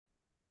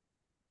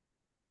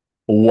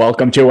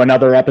Welcome to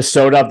another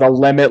episode of the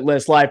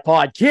Limitless Life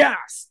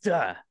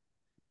Podcast.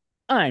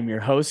 I'm your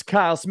host,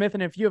 Kyle Smith.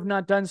 And if you have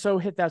not done so,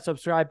 hit that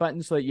subscribe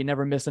button so that you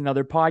never miss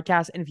another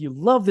podcast. And if you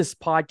love this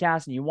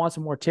podcast and you want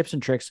some more tips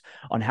and tricks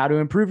on how to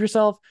improve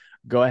yourself,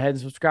 go ahead and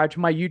subscribe to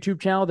my YouTube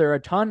channel. There are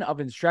a ton of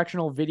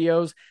instructional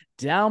videos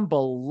down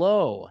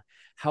below.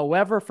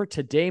 However, for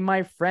today,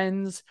 my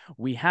friends,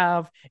 we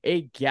have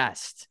a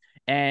guest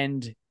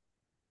and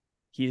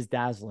he's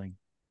dazzling.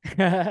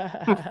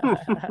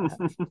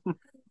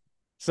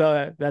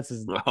 So that's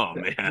his. Oh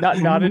man,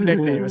 Not a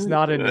nickname. It's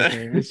not a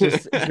nickname. It's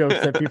just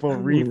jokes that people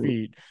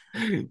repeat.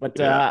 But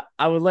yeah,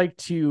 I would like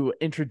to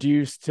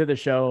introduce to the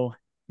show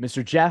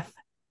Mr. Jeff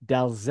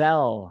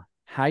Dalzell.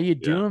 How you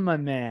yeah, doing, my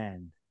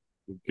man?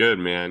 good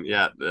man.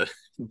 Yeah,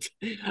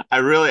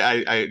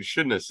 I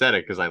shouldn't have said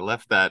it because I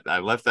left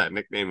that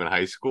nickname in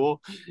high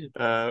school,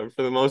 for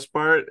the most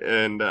part,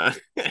 and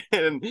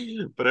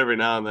and but every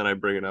now and then I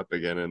bring it up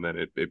again, and then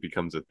it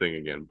becomes a thing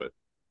again. But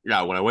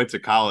yeah, when I went to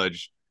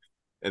college,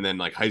 and then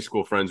like high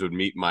school friends would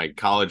meet my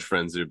college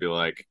friends, they'd be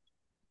like,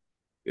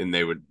 and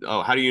they would,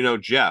 oh, how do you know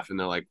Jeff? And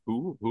they're like,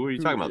 who are you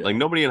talking about? Like Yeah.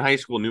 nobody in high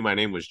school knew my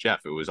name was Jeff.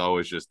 It was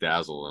always just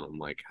Dazzle. And I'm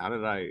like, how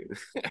did I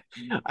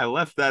I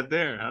left that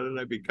there? How did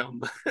I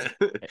become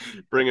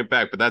bring it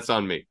back? But that's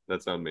on me.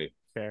 That's on me.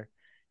 Fair.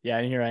 Yeah,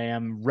 and here I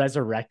am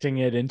resurrecting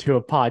it into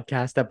a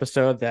podcast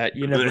episode that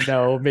you never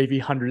know, maybe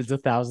hundreds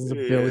of thousands of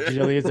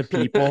bajillions of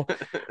people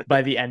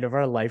by the end of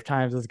our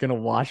lifetimes is gonna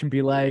watch and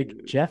be like,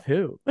 Jeff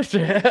who?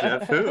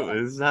 Jeff who?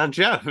 It's not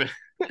Jeff.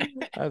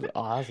 That's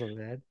awesome,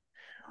 man.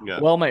 Yeah.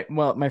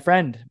 My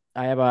friend,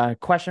 I have a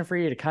question for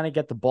you to kind of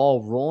get the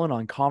ball rolling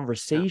on Yeah.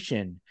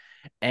 conversation.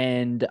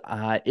 And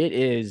it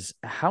is,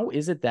 how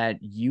is it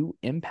that you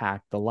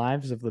impact the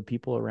lives of the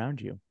people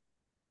around you?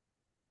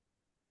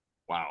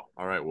 Wow.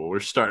 All right. Well, we're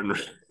starting.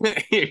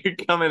 You're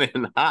coming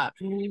in hot.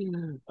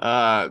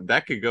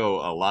 That could go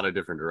a lot of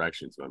different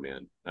directions, my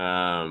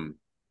man.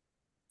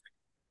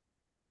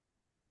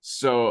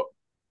 So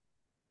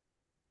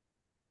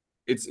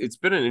it's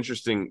been an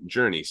interesting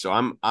journey. So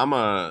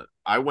I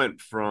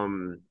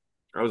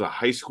was a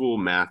high school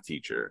math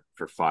teacher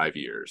for 5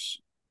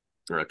 years,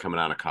 or coming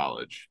out of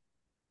college,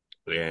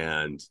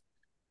 and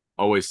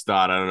always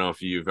thought, I don't know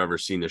if you've ever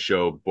seen the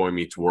show Boy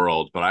Meets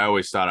World, but I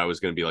always thought I was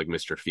going to be like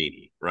Mr.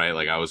 Feeney, right?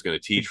 Like I was going to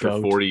The teach for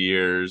goat. 40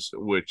 years,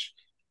 which,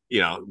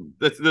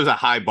 there's a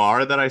high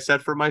bar that I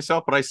set for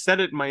myself, but I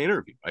said it in my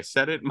interview. I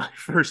said it in my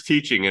first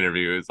teaching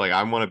interview. It's like,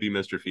 I want to be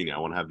Mr. Feeney. I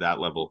want to have that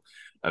level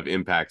of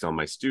impact on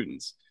my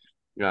students.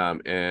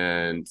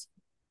 And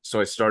so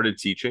I started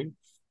teaching,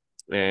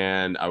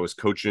 and I was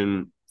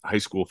coaching high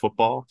school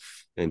football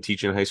and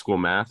teaching high school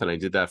math. And I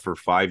did that for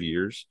 5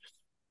 years.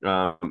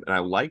 And I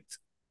liked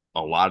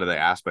a lot of the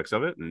aspects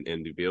of it, and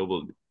to be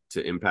able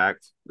to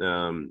impact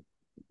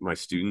my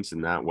students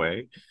in that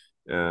way.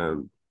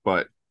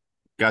 But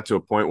got to a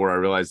point where I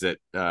realized that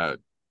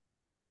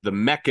the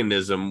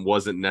mechanism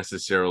wasn't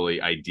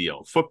necessarily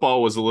ideal.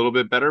 Football was a little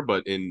bit better,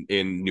 but in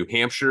New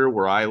Hampshire,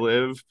 where I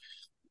live,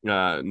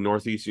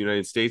 Northeast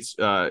United States,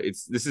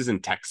 this is in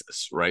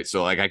Texas, right?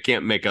 So like I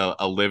can't make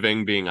a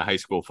living being a high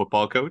school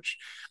football coach.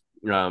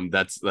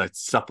 That's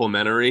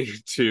supplementary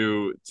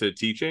to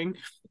teaching,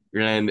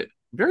 and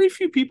very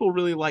few people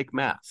really like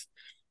math.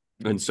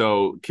 And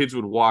so kids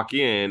would walk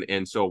in,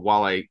 and so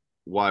while I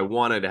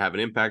wanted to have an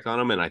impact on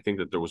them, and I think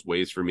that there was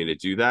ways for me to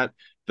do that,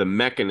 the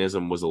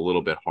mechanism was a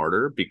little bit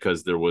harder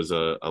because there was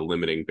a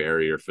limiting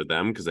barrier for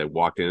them, because they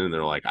walked in and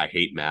they're like, I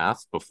hate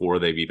math, before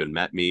they've even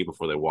met me,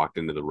 before they walked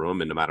into the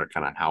room. And no matter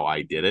kind of how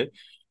I did it,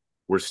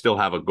 we still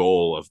have a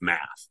goal of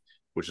math,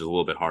 which is a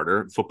little bit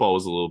harder. Football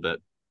was a little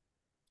bit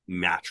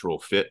natural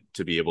fit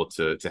to be able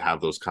to have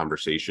those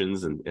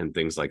conversations and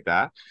things like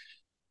that.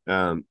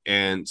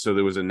 And so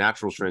there was a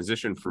natural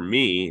transition for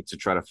me to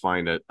try to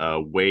find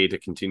a way to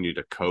continue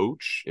to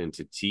coach and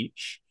to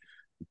teach,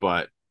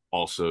 but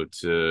also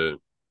to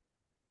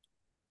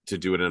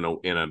do it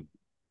in a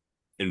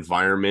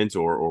environment,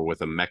 or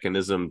with a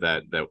mechanism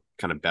that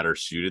kind of better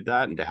suited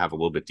that, and to have a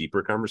little bit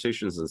deeper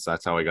conversations. And so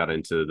that's how I got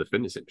into the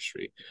fitness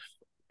industry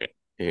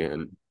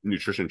and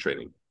nutrition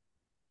training.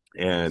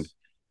 And Nice.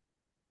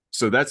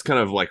 so that's kind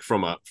of like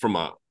from a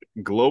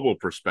global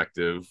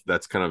perspective,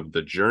 that's kind of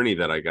the journey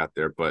that I got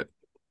there. But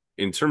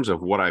in terms of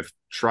what I've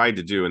tried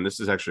to do, and this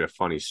is actually a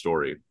funny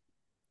story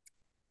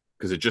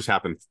because it just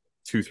happened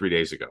 2-3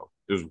 days ago.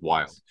 It was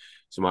wild.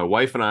 So my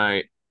wife and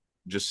I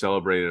just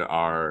celebrated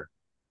our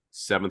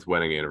 7th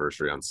wedding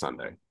anniversary on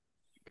Sunday,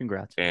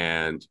 Congrats.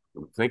 and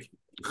thank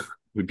you.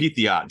 We beat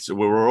the odds. So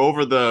we were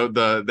over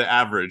the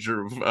average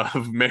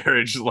of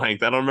marriage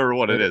length. I don't remember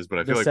what it The is, but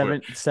I the feel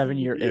like we're 7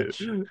 year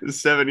itch.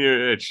 7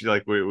 year itch.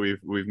 Like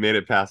we've made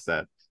it past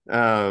that.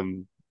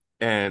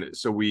 And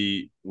so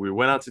we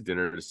went out to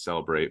dinner to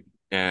celebrate,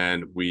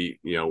 and we're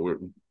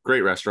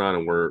great restaurant,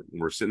 and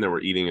we're sitting there, we're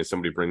eating, and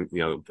somebody brings,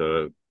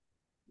 the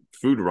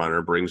food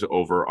runner brings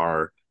over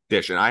our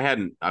dish. And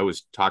I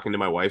was talking to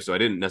my wife, so I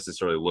didn't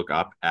necessarily look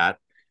up at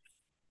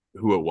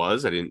who it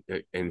was. I didn't,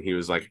 and he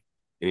was like,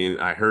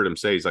 and I heard him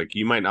say, he's like,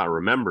 you might not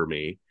remember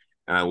me.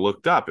 And I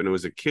looked up, and it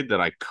was a kid that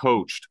I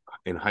coached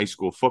in high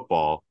school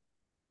football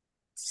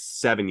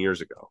 7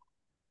 years ago.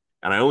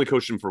 And I only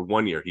coached him for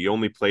 1 year. He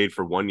only played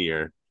for 1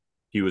 year.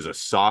 He was a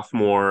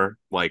sophomore,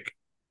 like,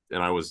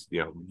 and I was,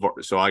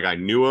 so like I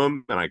knew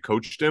him and I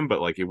coached him, but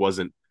like it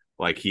wasn't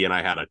like he and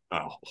I had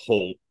a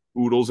whole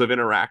oodles of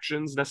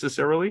interactions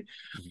necessarily.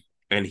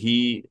 And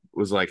he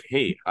was like,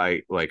 "Hey,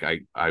 I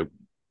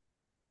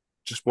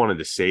just wanted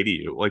to say to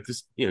you, like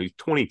this, he's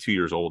 22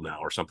 years old now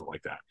or something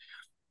like that."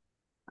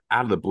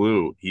 Out of the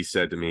blue, he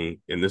said to me,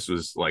 and this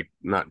was like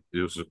not,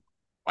 it was,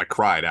 I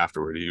cried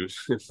afterward.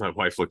 My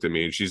wife looked at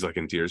me and she's like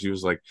in tears. He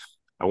was like,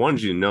 "I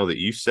wanted you to know that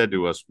you said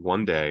to us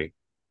one day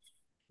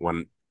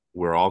when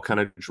we're all kind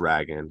of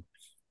dragging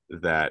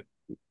that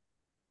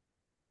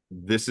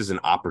this is an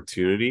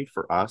opportunity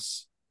for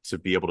us to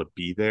be able to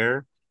be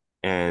there.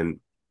 And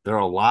there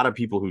are a lot of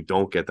people who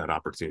don't get that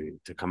opportunity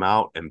to come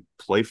out and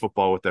play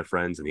football with their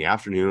friends in the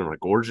afternoon on a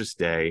gorgeous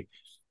day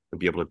and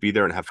be able to be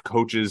there and have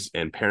coaches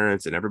and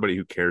parents and everybody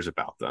who cares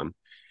about them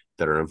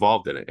that are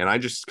involved in it." And I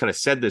just kind of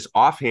said this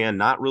offhand,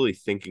 not really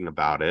thinking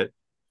about it.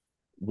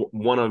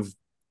 One of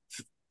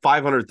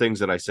 500 things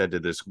that I said to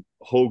this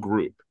whole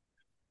group.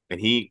 And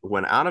he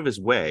went out of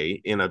his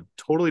way in a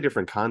totally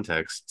different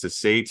context to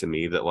say to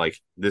me that like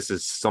this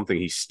is something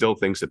he still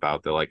thinks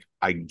about, that like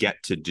I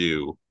get to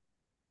do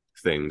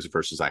things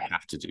versus I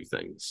have to do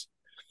things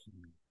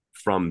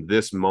from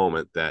this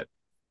moment that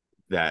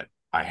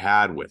I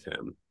had with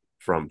him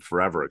from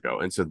forever ago.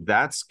 And so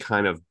that's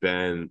kind of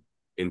been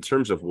in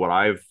terms of what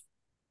I've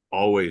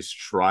always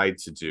tried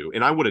to do.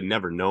 And I would have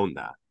never known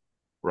that,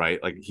 right?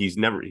 Like he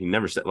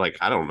never said, like,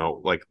 I don't know,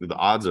 like the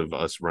odds of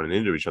us running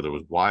into each other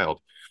was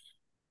wild.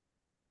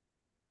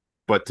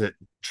 But to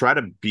try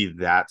to be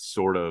that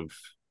sort of,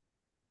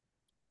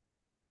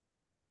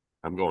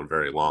 I'm going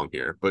very long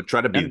here, but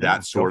try to be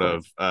that sort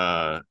of,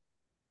 I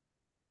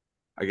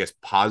guess,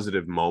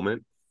 positive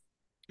moment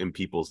in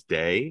people's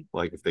day.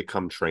 Like if they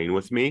come train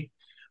with me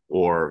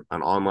or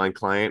an online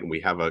client and we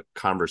have a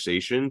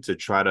conversation, to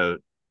try to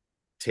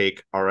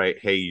take, all right,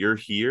 hey, you're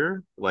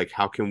here. Like,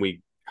 how can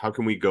we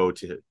go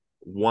to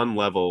one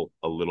level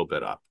a little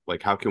bit up?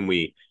 Like, how can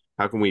we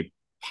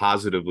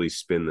positively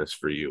spin this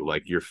for you?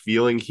 Like you're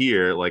feeling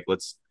here, like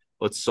let's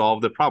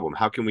solve the problem.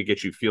 How can we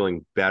get you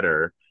feeling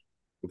better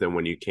than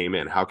when you came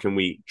in? How can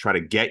we try to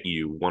get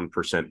you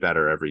 1%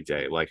 better every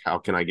day? Like how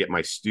can I get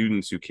my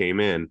students who came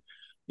in,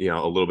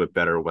 a little bit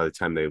better by the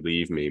time they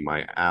leave me,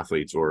 my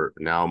athletes or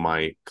now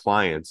my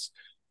clients?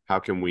 How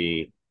can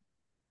we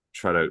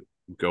try to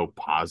go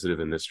positive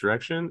in this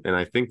direction? And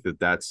I think that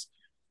that's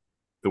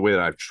the way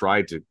that I've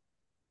tried to,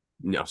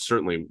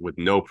 certainly with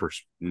no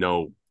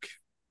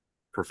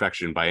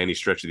perfection by any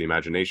stretch of the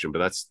imagination,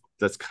 but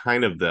that's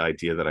kind of the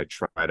idea that I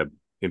try to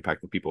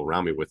impact the people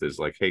around me with, is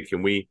like, hey,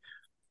 can we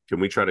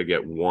try to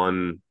get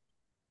one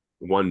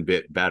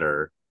bit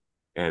better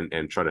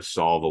and try to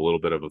solve a little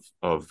bit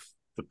of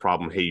the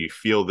problem? Hey, you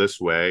feel this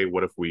way,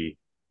 what if we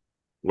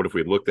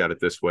looked at it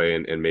this way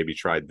and maybe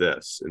tried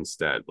this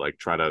instead? Like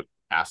try to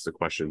ask the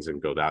questions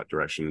and go that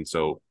direction. And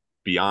so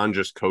beyond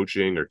just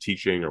coaching or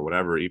teaching or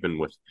whatever, even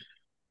with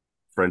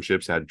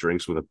friendships, had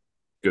drinks with a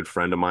good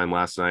friend of mine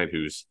last night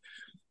who's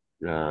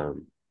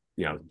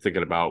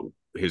thinking about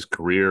his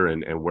career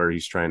and where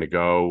he's trying to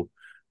go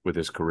with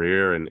his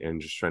career,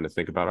 and just trying to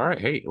think about, all right,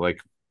 hey,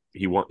 like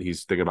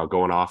he's thinking about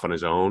going off on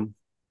his own,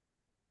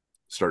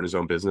 starting his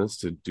own business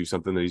to do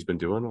something that he's been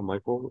doing. I'm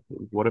like, well,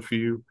 what if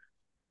you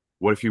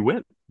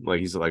win? Like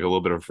he's like a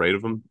little bit afraid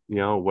of him,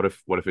 what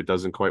if it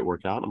doesn't quite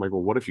work out? I'm like,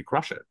 well, what if you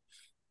crush it?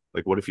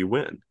 Like what if you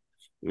win?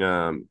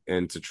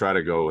 And to try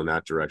to go in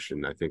that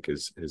direction, I think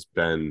has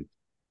been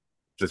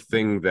the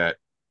thing that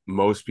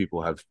most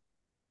people have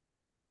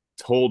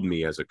told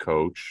me as a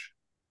coach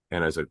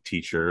and as a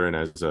teacher and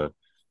as a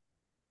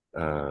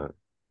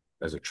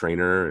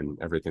trainer and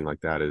everything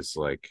like that, is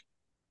like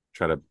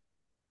try to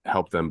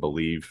help them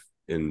believe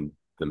in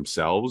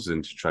themselves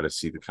and to try to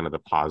see the kind of the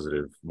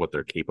positive, what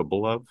they're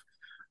capable of,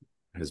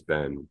 has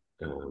been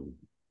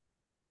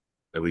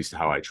at least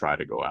how I try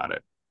to go at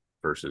it,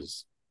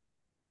 versus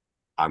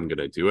I'm going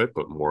to do it,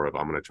 but more of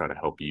I'm going to try to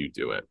help you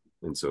do it.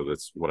 And so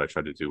that's what I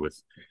try to do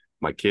with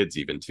my kids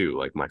even too.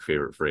 Like my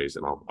favorite phrase,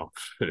 and I'll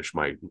finish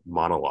my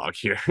monologue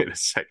here in a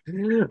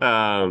second.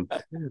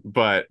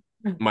 But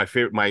my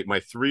favorite, my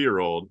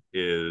 3-year-old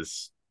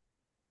is,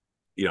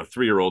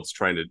 3-year-olds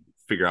trying to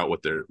figure out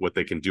what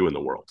they can do in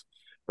the world,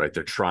 right?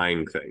 They're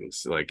trying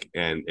things, like,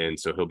 and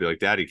so he'll be like,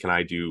 Daddy, can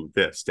I do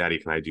this? Daddy,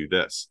 can I do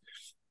this?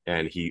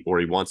 And he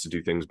wants to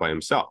do things by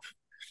himself.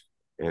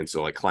 And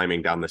so like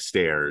climbing down the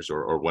stairs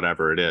or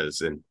whatever it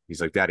is. And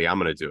he's like, Daddy, I'm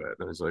going to do it.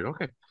 And I was like,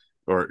 okay.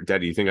 Or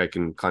Daddy, you think I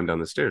can climb down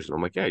the stairs? And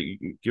I'm like, yeah, you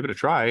can give it a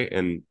try.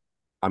 And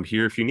I'm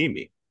here if you need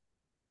me.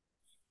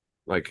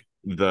 Like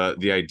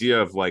the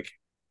idea of like,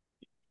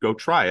 go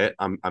try it.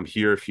 I'm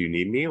here if you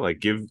need me. Like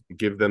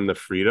give them the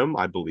freedom.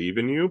 I believe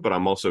in you, but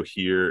I'm also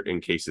here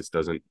in case this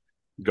doesn't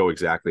go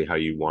exactly how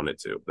you want it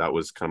to. That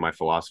was kind of my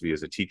philosophy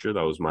as a teacher.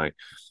 That was my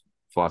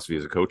philosophy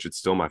as a coach. It's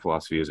still my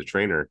philosophy as a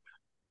trainer.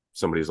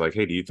 somebody's like,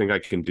 hey, do you think I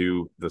can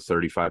do the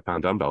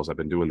 35-pound dumbbells? I've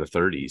been doing the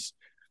 30s.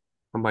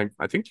 I'm like,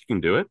 I think you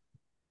can do it.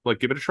 Like,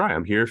 give it a try.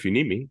 I'm here if you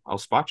need me. I'll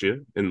spot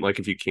you. And like,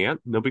 if you can't,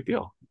 no big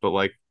deal. But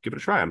like, give it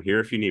a try. I'm here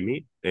if you need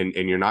me. And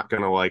you're not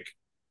gonna like,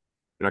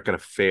 you're not gonna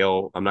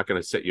fail. I'm not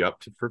gonna set you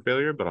up for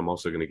failure, but I'm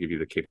also gonna give you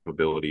the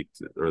capability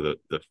to, or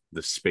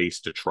the space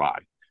to try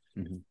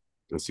Mhm.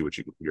 and see what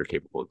you're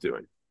capable of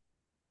doing.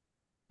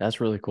 That's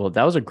really cool.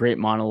 That was a great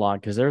monologue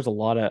because there's a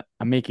lot of,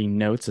 I'm making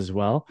notes as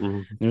well.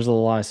 Mm-hmm. There's a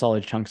lot of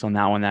solid chunks on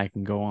that one that I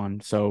can go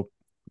on. So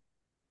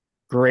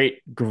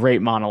great,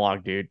 great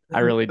monologue, dude.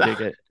 I really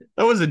dig it.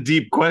 That was a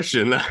deep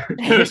question.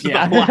 There's a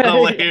lot of Yeah.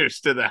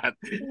 layers to that.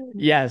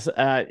 Yes.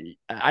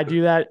 I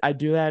do that. I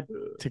do that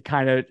to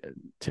kind of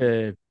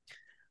to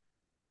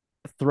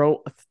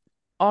throw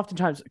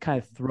oftentimes kind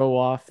of throw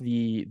off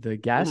the Mm-hmm.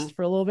 guest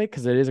for a little bit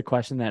because it is a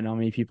question that not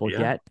many people Yeah.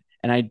 get.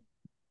 And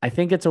I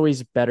think it's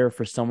always better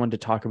for someone to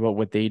talk about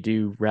what they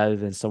do rather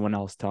than someone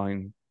else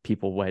telling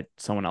people what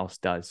someone else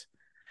does.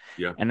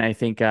 Yeah. And I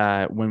think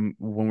when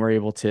we're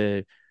able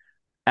to,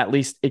 at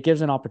least it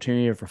gives an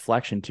opportunity of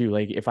reflection too.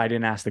 Like if I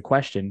didn't ask the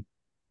question,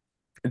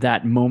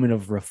 that moment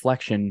of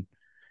reflection,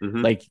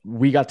 Mm-hmm. like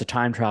we got to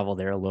time travel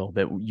there a little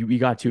bit. We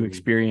got to Mm-hmm.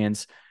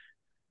 experience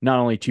not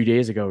only 2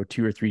 days ago,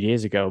 2 or 3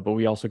 days ago, but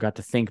we also got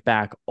to think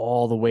back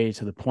all the way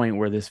to the point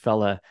where this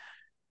fella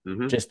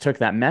Mm-hmm. just took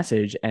that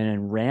message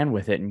and ran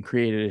with it and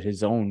created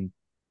his own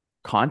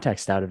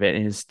context out of it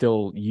and is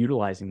still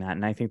utilizing that.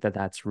 And I think that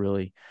I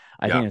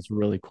Yeah. think that's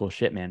really cool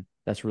shit, man.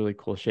 That's really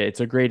cool shit.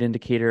 It's a great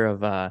indicator of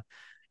the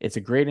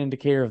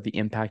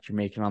impact you're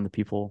making on the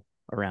people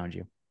around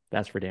you.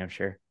 That's for damn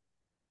sure.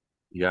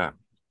 Yeah.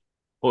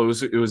 Well, it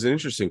was an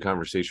interesting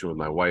conversation with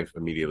my wife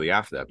immediately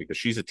after that because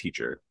she's a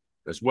teacher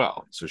as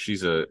well. So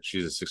she's a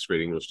sixth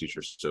grade English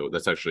teacher. So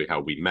that's actually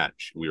how we met.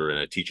 We were in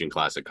a teaching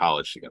class at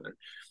college together,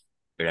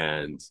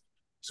 and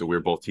so we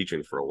were both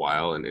teaching for a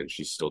while, and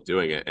she's still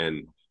doing it.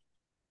 And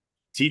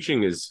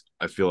teaching is,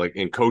 I feel like,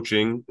 in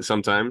coaching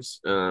sometimes,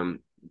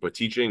 but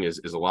teaching is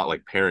a lot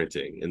like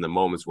parenting in the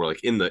moments where,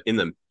 like, in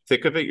the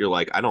thick of it, you're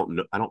like, I don't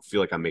know, I don't feel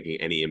like I'm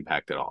making any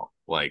impact at all.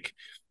 Like,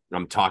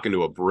 I'm talking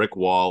to a brick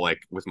wall,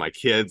 like with my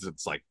kids.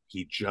 It's like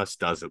he just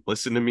doesn't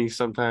listen to me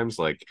sometimes.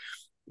 Like,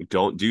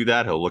 don't do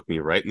that. He'll look me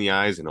right in the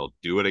eyes and he'll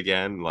do it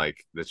again.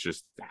 Like, that's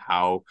just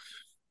how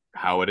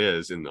it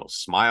is, and they'll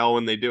smile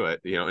when they do it,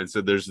 And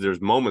so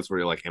there's moments where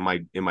you're like, am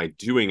I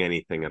doing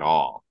anything at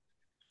all?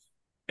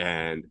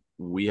 And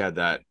we had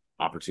that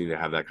opportunity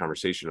to have that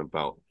conversation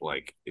about,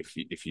 like,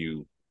 if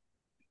you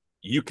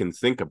can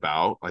think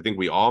about, I think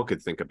we all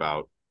could think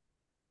about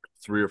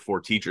 3 or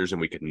 4 teachers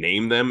and we could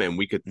name them, and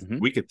we could Mm-hmm.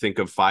 we could think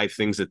of 5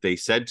 things that they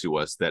said to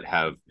us that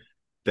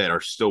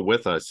are still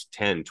with us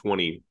 10,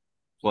 20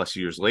 plus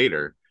years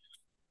later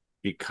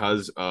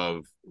because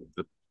of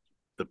the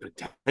the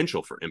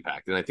potential for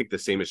impact. And I think the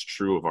same is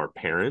true of our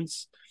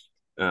parents,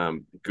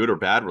 good or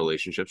bad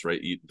relationships, right?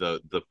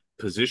 The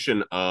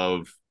position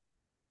of,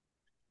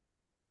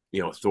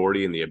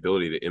 authority and the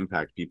ability to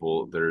impact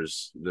people,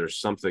 there's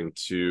something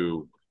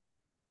to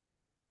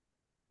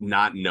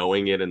not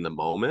knowing it in the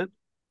moment.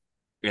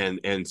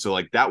 And so,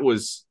 like, that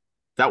was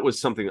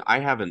something I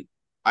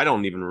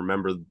don't even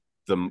remember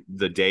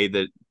the day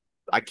that,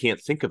 I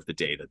can't think of the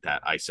day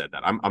that I said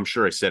that. I'm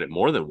sure I said it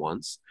more than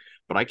once,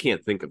 but I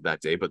can't think of that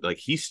day. But like,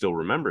 he still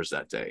remembers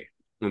that day.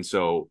 And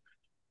so,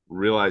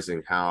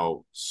 realizing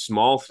how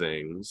small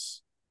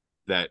things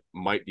that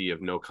might be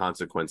of no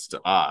consequence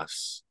to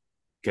us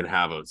can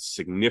have a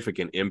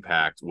significant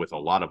impact with a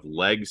lot of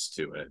legs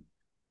to it,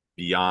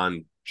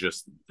 beyond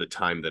just the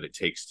time that it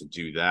takes to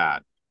do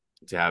that,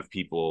 to have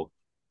people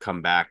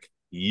come back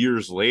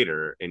years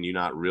later and you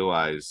not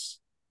realize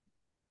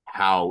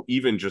how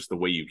even just the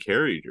way you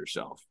carried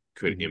yourself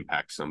could Mm-hmm.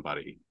 impact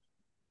somebody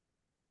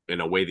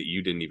in a way that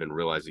you didn't even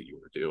realize that you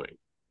were doing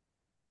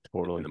in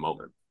Totally. the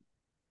moment.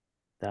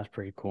 That's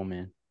pretty cool,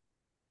 man.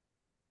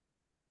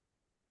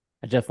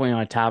 I definitely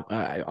want to tap.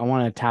 I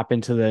want to tap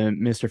into the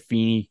Mr.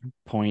 Feeney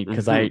point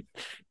because Mm-hmm.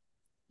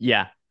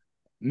 yeah,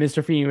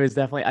 Mr. Feeney was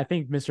definitely. I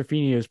think Mr.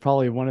 Feeney was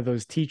probably one of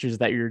those teachers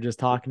that you were just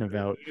talking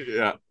about.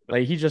 Yeah.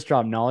 Like he just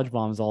dropped knowledge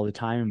bombs all the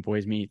time in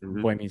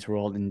Mm-hmm. Boy Meets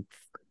World, and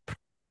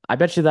I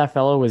bet you that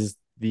fellow was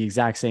the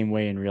exact same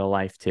way in real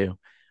life too.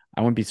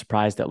 I wouldn't be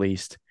surprised at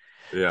least.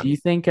 Yeah. Do you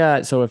think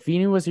so if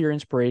Feeney was your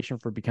inspiration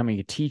for becoming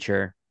a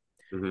teacher,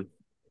 Mm-hmm.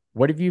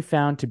 what have you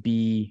found to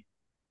be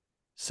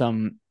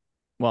some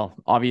well,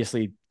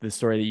 obviously the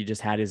story that you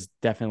just had is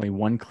definitely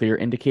one clear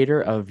indicator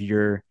of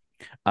your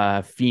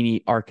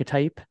Feeney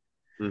archetype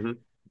Mm-hmm.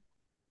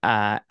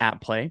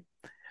 at play.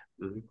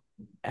 Mm-hmm.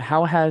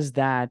 How has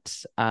that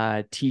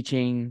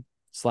teaching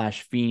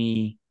slash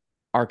Feeney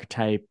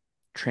archetype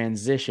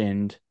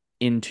transitioned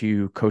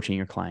into coaching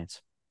your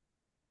clients?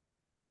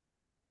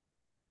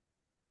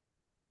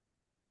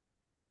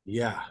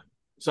 Yeah.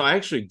 So I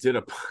actually did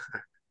a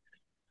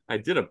I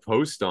did a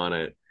post on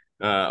it,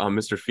 on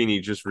Mr. Feeney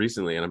just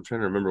recently, and I'm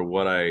trying to remember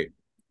what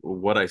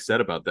I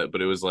said about that,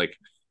 but it was like,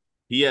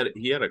 he had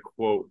a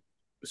quote,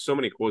 so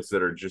many quotes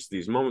that are just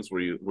these moments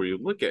where you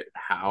look at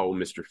how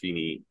Mr.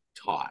 Feeney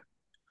taught.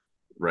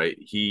 right?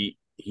 He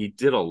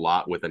did a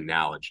lot with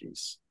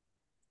analogies,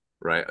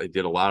 right? He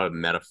did a lot of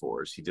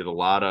metaphors. He did a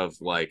lot of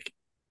like,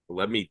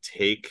 let me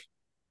take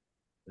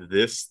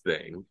this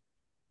thing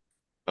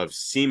of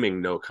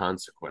seeming no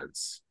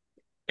consequence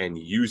and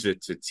use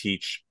it to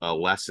teach a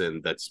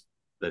lesson that's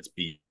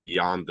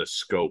beyond the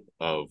scope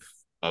of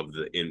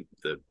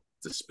the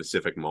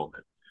specific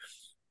moment.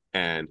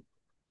 And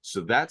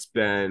so that's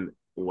been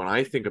when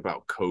I think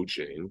about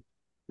coaching,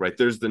 right?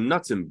 There's the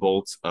nuts and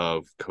bolts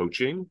of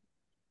coaching,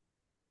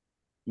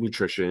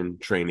 nutrition,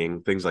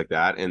 training, things like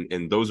that,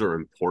 and those are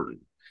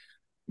important.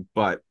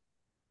 But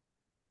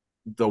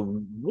the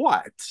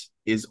what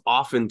is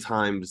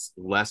oftentimes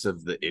less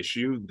of the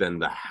issue than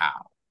the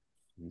how.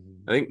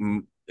 I think,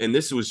 and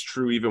this was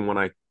true even when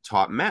I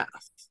taught math.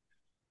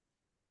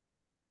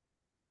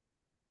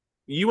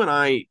 You and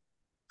I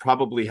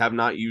probably have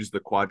not used the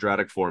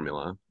quadratic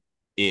formula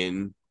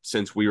in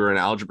since we were in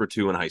algebra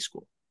 2 in high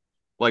school.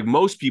 Like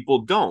most people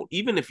don't.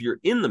 Even if you're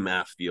in the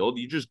math field,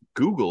 you just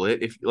Google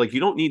it. If like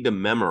you don't need to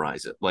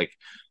memorize it. Like,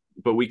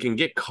 but we can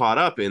get caught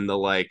up in the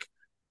like,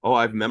 oh,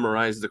 I've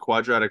memorized the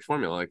quadratic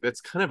formula. Like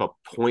that's kind of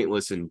a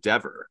pointless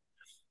endeavor.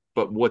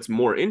 But what's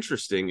more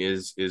interesting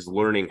is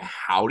learning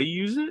how to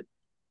use it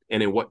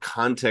and in what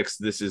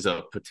context this is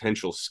a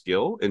potential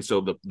skill. And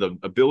so the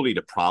ability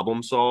to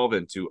problem solve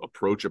and to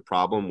approach a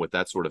problem with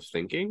that sort of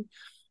thinking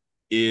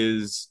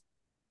is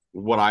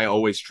what I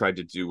always tried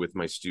to do with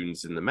my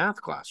students in the math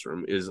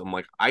classroom is I'm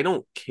like, I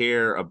don't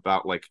care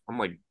about like, I'm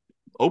like,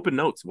 open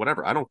notes,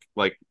 whatever. I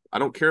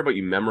don't care about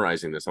you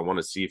memorizing this. I want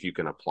to see if you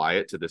can apply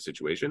it to the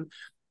situation.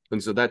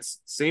 And so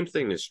that's same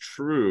thing is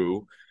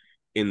true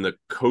in the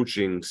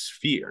coaching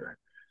sphere,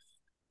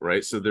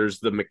 right? So there's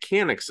the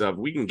mechanics of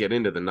we can get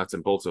into the nuts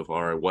and bolts of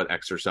our what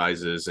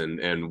exercises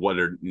and what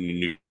are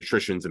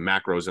nutritions and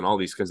macros and all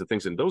these kinds of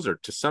things, and those are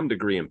to some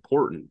degree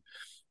important.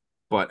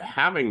 But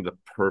having the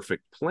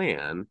perfect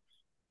plan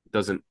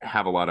doesn't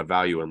have a lot of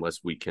value unless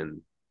we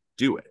can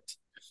do it.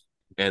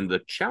 And the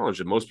challenge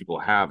that most people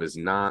have is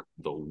not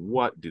the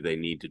what do they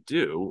need to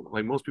do.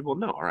 Like most people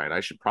know, all right,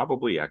 I should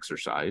probably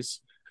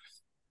exercise.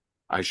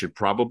 I should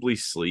probably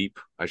sleep.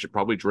 I should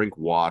probably drink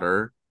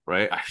water,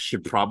 right? I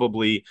should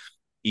probably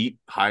eat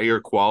higher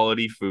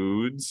quality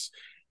foods.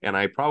 And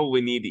I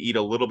probably need to eat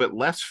a little bit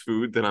less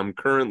food than I'm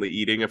currently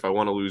eating if I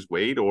want to lose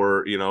weight,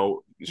 or,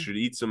 should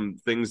eat some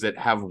things that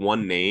have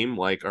one name,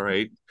 like, all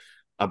right,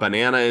 a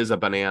banana is a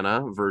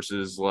banana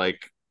versus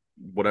like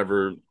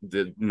whatever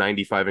the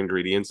 95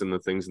 ingredients and the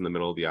things in the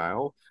middle of the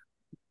aisle.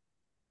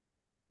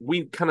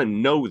 We kind of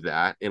know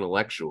that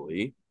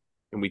intellectually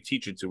and we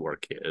teach it to our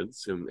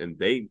kids and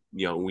they,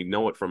 we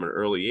know it from an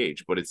early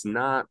age, but it's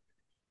not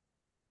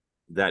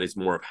that. It's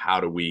more of how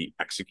do we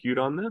execute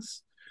on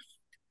this.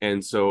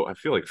 And so I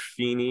feel like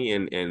Feeney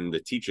and the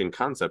teaching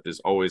concept is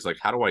always like,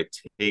 how do I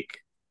take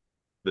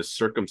the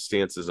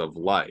circumstances of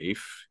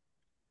life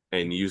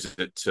and use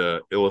it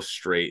to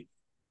illustrate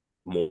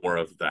more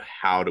of the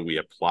how do we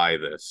apply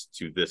this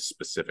to this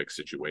specific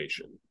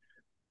situation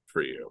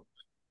for you.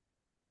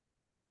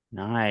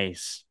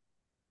 Nice.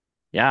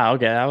 Yeah,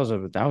 okay. That was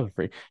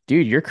pretty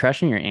dude, you're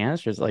crushing your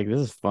answers. Like this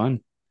is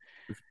fun.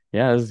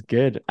 Yeah, this is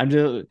good. I'm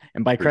just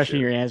and by crushing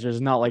Appreciate your answers,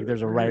 it's not like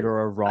there's a right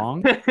or a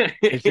wrong.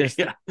 It's it.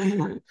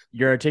 just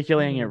you're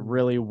articulating it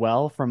really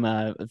well from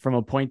a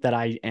point that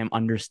I am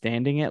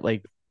understanding it.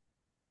 Like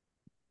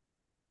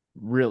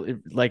really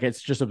like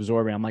it's just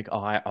absorbing. I'm like,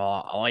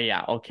 oh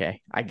yeah,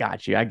 okay. I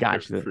got you. I I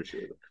got you.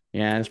 appreciate it.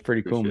 Yeah, it's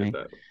pretty cool, Appreciate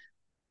man. that.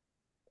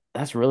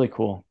 That's really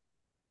cool.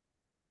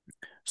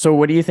 So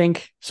what do you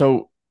think?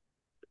 So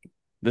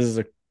this is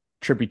a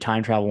trippy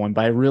time travel one,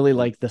 but I really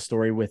like the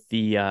story with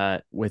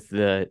the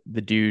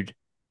dude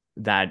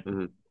that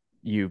Mm-hmm.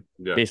 you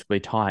Yeah. basically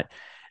taught.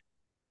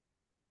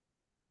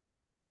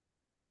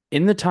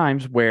 In the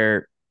times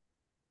where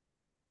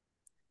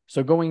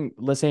so going,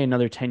 let's say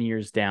another 10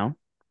 years down,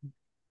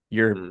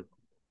 you're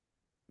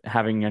Mm-hmm.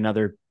 having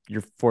another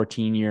your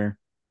 14-year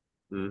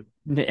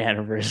Mm-hmm.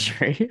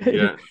 anniversary.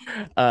 Yeah.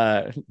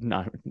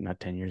 Not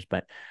 10 years,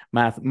 but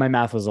my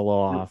math was a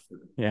little off.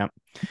 Yeah.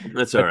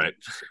 That's all But right.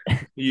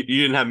 You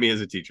didn't have me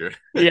as a teacher.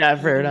 yeah,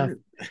 fair enough.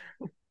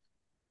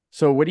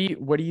 So what do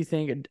you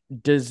think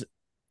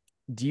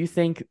do you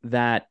think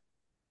that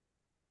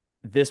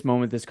this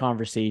moment, this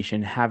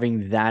conversation,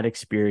 having that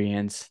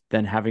experience,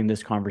 then having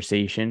this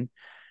conversation,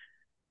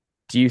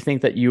 do you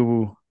think that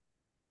you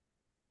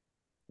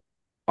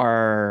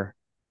are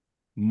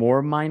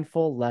more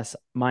mindful, less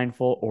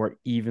mindful, or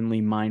evenly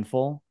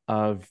mindful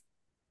of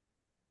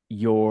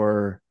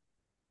your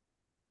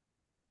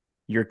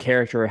your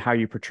character, how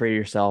you portray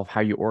yourself,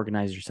 how you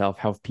organize yourself,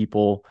 how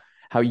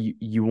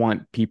you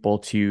want people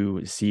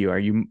to see you? Are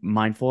you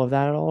mindful of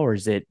that at all, or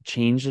is it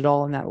changed at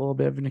all in that little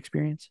bit of an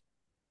experience?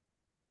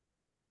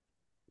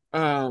 It's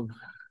a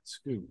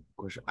good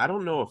question. I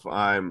don't know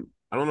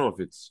if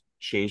it's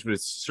changed, but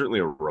it's certainly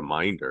a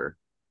reminder,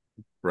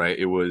 right?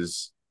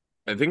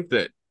 I think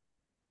that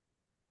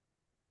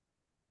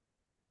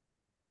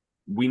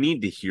we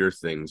need to hear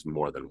things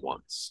more than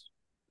once,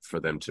 for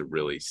them to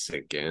really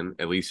sink in,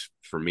 at least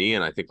for me.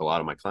 And I think a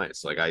lot of my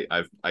clients, like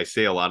I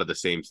say a lot of the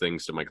same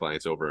things to my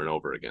clients over and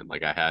over again.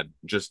 Like I had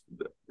just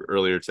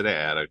earlier today,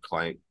 I had a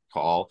client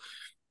call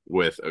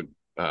with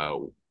a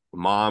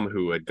mom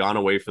who had gone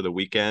away for the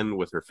weekend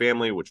with her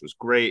family, which was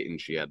great. And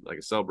she had like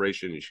a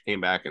celebration, and she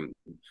came back and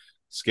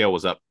scale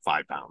was up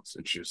 5 pounds.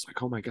 And she was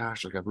like, oh my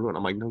gosh, like I've ruined.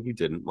 I'm like, no, you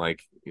didn't.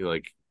 Like, you're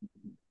like,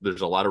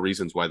 there's a lot of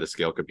reasons why the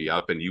scale could be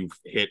up, and you've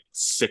hit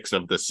 6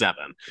 of the 7,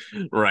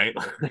 right?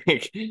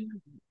 Like you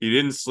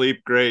didn't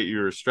sleep great, you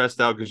were stressed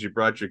out because you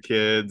brought your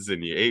kids,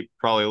 and you ate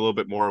probably a little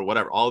bit more,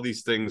 whatever. All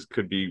these things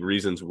could be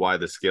reasons why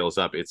the scale's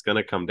up. It's going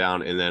to come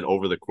down, and then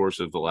over the course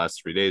of the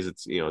last 3 days,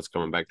 it's, you know, it's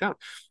coming back down.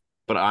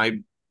 But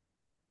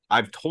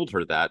I've told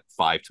her that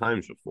 5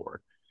 times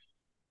before,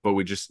 but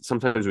we just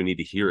sometimes we need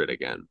to hear it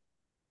again.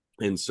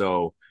 And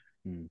so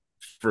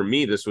for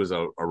me, this was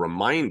a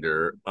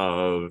reminder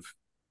of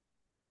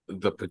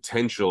the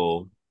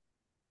potential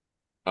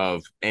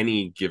of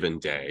any given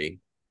day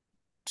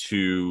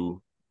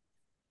to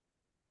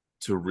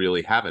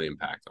really have an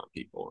impact on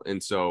people.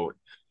 And so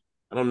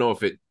I don't know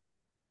if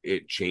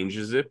it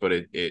changes it, but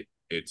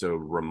it's a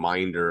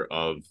reminder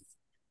of,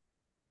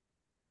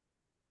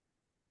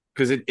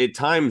 because at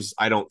times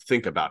I don't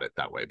think about it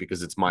that way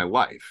because it's my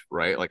life,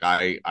 right? Like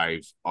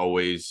I've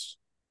always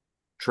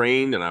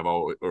trained, and I've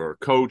always or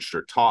coached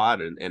or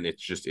taught, and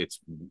it's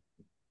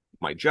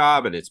my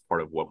job, and it's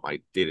part of what my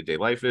day-to-day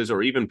life is,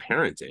 or even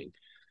parenting.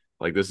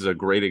 Like this is a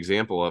great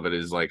example of it,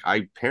 is like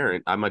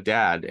I'm a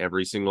dad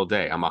every single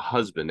day. I'm a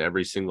husband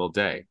every single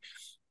day.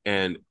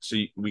 And so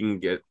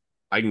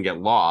I can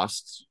get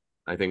lost.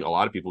 I think a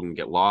lot of people can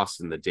get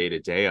lost in the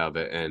day-to-day of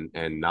it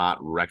and not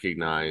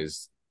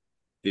recognize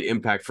the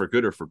impact, for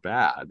good or for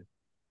bad,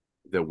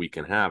 that we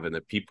can have. And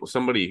that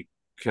somebody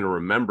can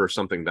remember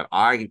something that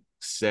I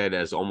said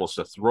as almost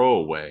a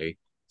throwaway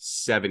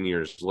 7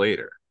 years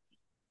later.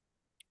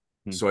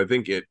 So I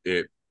think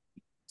it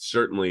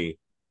certainly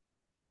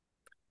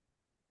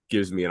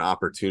gives me an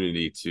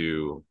opportunity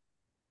to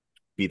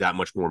be that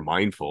much more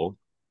mindful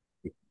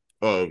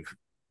of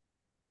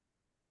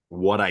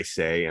what I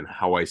say and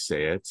how I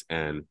say it.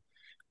 And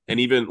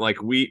even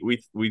like we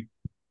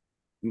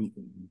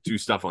do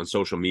stuff on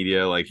social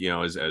media, like, you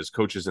know, as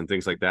coaches and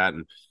things like that.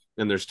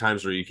 And there's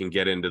times where you can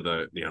get into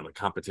the, you know, the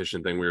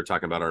competition thing. We were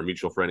talking about our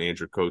mutual friend,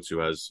 Andrew Coates, who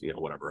has, you know,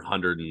 whatever,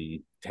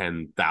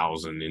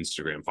 110,000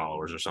 Instagram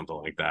followers or something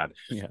like that.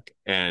 Yeah.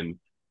 And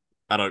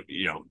I don't,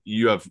 you know,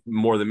 you have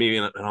more than me.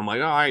 And I'm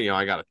like, oh,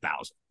 I got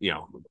 1,000,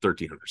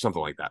 1,300,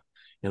 something like that.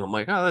 And I'm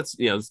like, oh,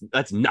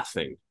 that's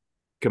nothing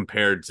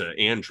compared to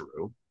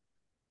Andrew.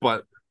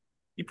 But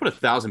you put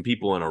 1,000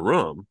 people in a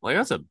room, like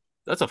that's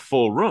a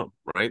full room,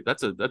 right?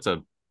 That's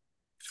a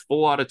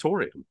full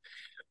auditorium,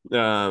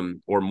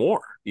 or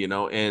more,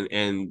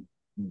 and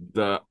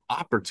the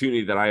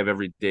opportunity that I have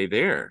every day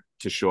there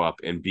to show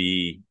up and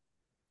be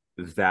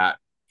that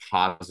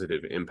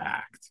positive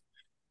impact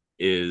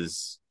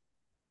is,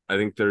 I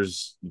think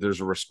there's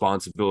a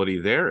responsibility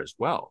there as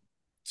well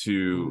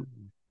to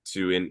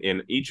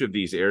in each of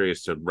these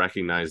areas to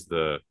recognize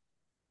the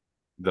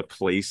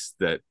place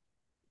that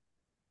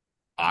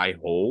I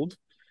hold,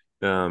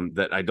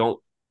 that I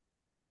don't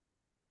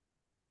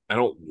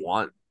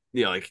want,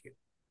 like,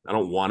 I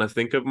don't want to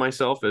think of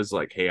myself as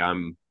like, hey,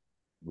 I'm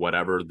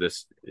whatever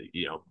this,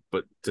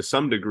 but to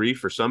some degree,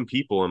 for some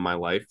people in my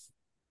life,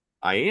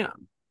 I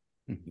am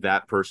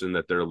that person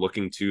that they're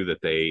looking to,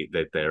 that they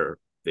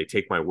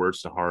take my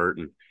words to heart.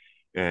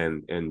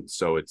 And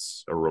so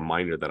it's a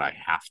reminder that I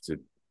have to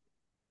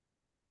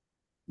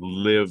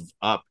live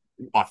up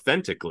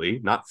authentically,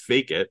 not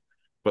fake it,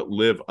 but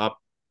live up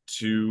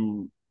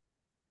to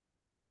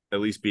at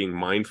least being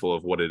mindful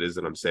of what it is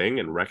that I'm saying,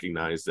 and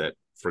recognize that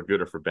for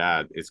good or for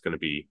bad, it's going to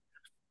be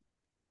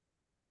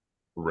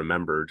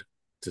remembered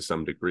to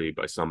some degree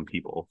by some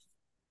people,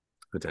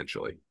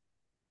 potentially.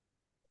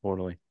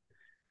 Totally.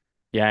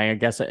 Yeah, I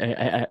guess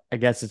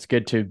it's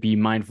good to be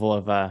mindful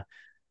of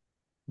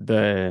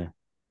the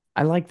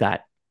I like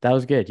that. That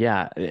was good.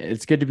 Yeah.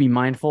 It's good to be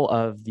mindful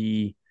of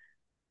the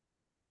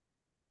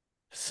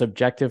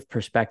subjective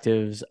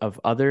perspectives of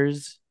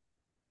others,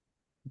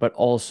 but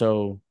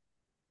also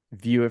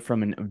view it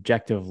from an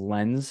objective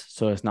lens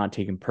so it's not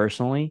taken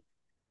personally.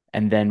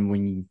 And then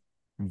when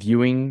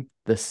viewing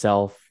the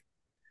self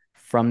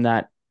from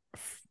that,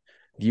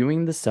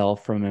 viewing the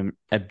self from an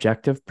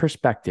objective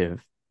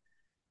perspective,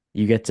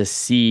 you get to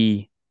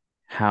see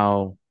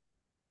how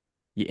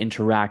you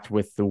interact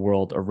with the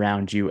world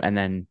around you, and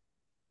then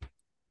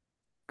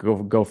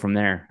go from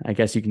there. I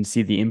guess you can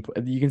see the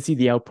input, you can see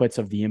the outputs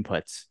of the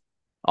inputs,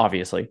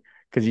 obviously,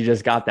 because you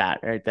just got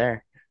that right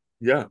there.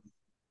 Yeah.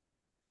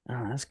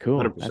 Oh, that's cool.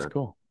 100%. That's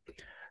cool.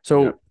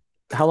 So,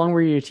 how long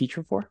were you a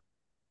teacher for?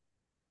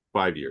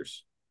 5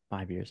 years.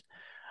 5 years.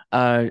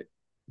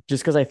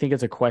 Just because I think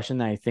it's a question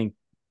that I think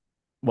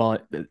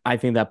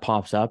that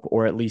pops up,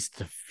 or at least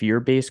the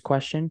fear-based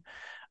question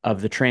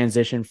of the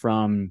transition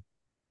from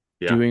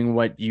doing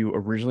what you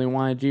originally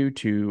want to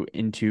do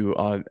into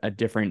a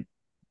different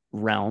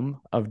realm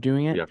of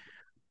doing it. Yeah.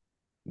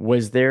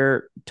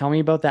 Tell me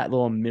about that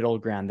little middle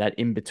ground, that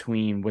in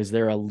between. Was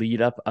there a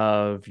lead up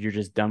of you're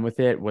just done with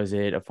it? Was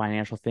it a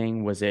financial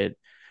thing? Was it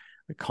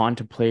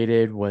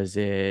contemplated? Was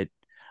it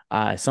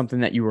something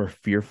that you were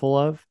fearful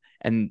of?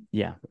 And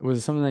yeah, was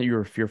it something that you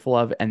were fearful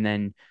of? And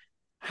then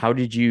how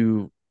did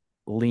you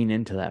lean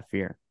into that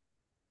fear?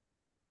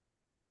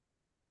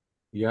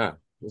 Yeah,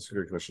 that's a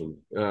great question.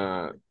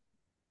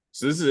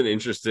 So this is an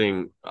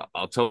interesting.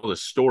 I'll tell the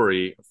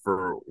story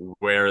for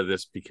where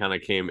this kind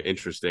of came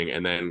interesting,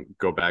 and then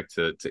go back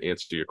to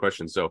answer your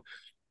question. So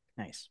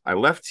Nice. I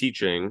left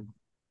teaching,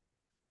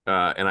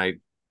 and I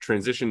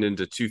transitioned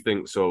into two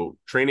things. So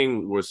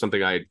training was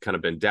something I had kind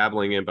of been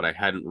dabbling in, but I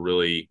hadn't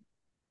really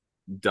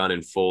done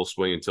in full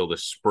swing until the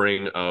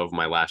spring of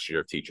my last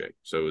year of teaching.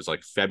 So it was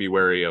like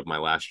February of my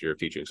last year of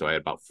teaching. So I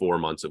had about 4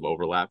 months of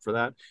overlap for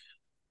that.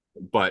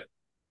 But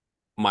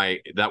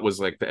that was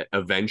like the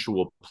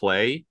eventual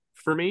play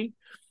for me.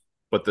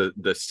 But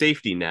the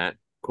safety net,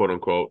 quote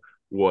unquote,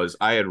 was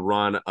I had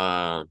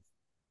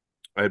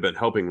been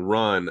helping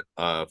run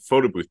a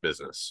photo booth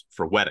business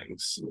for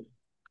weddings.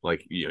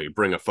 Like, you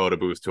bring a photo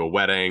booth to a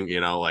wedding,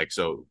 like,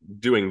 so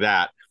doing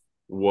that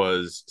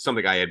was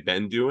something I had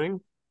been doing,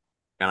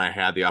 and I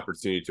had the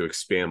opportunity to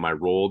expand my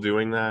role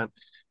doing that,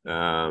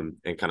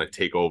 and kind of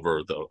take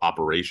over the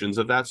operations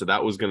of that. So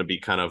that was going to be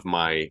kind of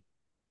my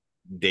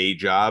day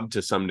job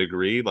to some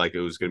degree. Like,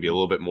 it was going to be a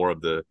little bit more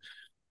of the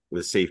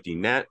safety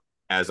net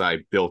as I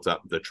built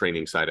up the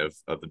training side of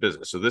the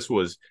business. So this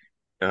was,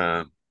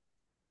 and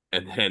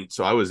then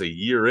so I was a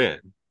year in.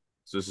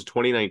 So this is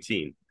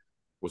 2019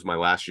 was my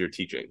last year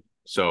teaching.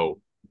 So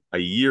a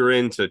year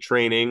into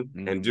training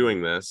and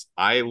doing this,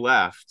 I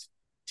left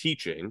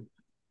teaching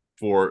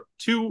for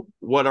two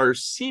what are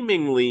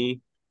seemingly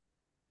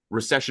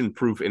recession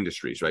proof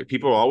industries, right?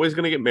 People are always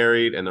going to get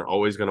married and they're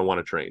always going to want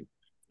to train.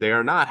 They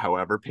are not,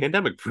 however,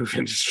 pandemic proof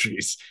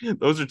industries.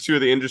 Those are two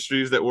of the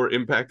industries that were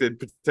impacted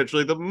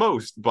potentially the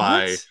most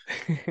What?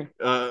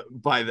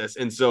 by this.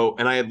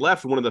 And I had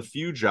left one of the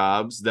few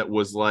jobs that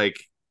was like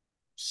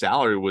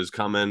salary was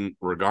coming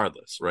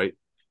regardless, right?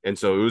 And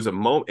so it was a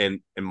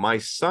moment, and my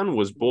son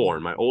was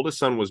born. My oldest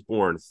son was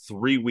born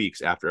 3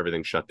 weeks after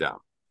everything shut down,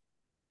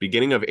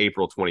 beginning of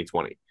April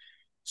 2020.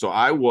 So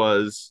I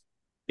was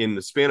in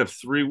the span of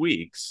 3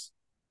 weeks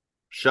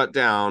shut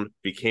down,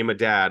 became a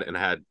dad, and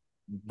had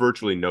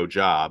virtually no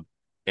job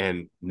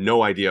and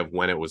no idea of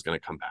when it was going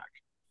to come back.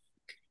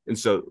 And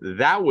so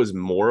that was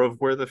more of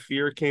where the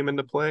fear came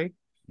into play.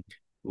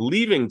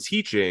 Leaving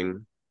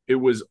teaching, it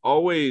was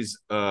always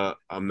a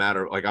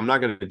matter like I'm not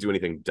going to do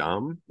anything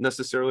dumb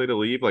necessarily to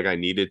leave. Like I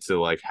needed to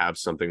like have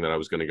something that I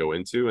was going to go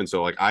into, and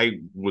so like I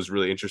was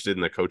really interested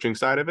in the coaching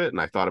side of it, and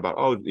I thought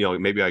about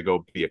maybe I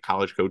go be a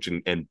college coach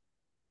and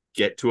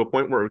get to a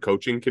point where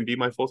coaching can be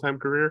my full-time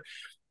career.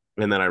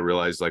 And then I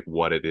realized like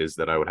what it is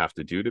that I would have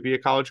to do to be a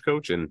college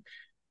coach. And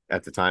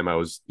at the time I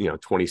was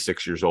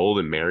 26 years old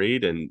and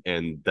married,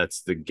 and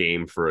that's the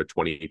game for a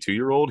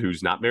 22-year-old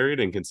who's not married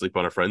and can sleep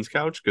on a friend's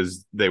couch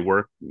because they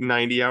work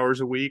 90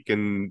 hours a week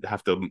and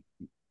have to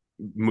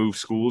move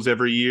schools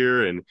every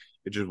year, and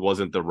it just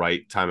wasn't the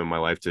right time in my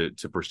life to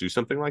pursue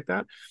something like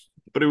that.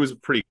 But it was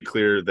pretty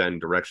clear then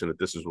direction that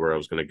this is where I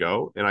was going to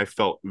go, and I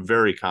felt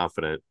very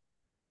confident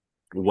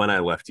when I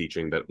left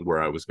teaching that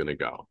where I was going to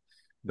go.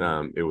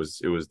 It was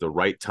the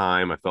right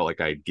time. I felt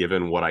like I'd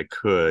given what I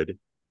could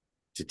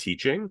to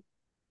teaching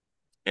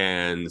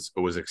and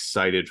was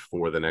excited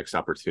for the next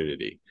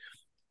opportunity.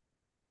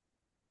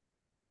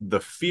 The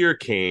fear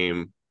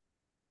came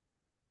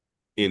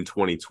in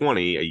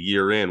 2020, a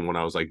year in, when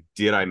I was like,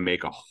 did I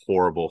make a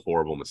horrible,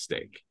 horrible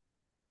mistake?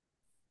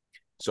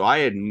 So I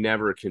had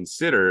never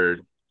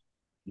considered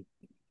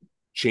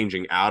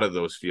changing out of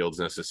those fields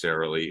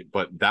necessarily,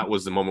 but that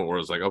was the moment where I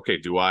was like, okay,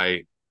 do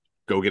I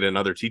go get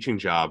another teaching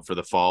job for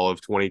the fall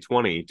of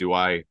 2020? Do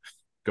I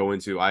go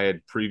into, I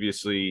had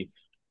previously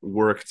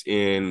worked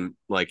in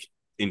like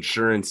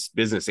insurance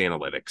business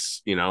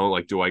analytics,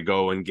 like, do I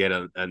go and get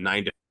a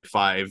 9 to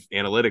 5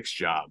 analytics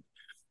job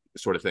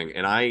sort of thing?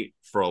 And I,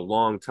 for a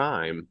long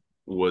time,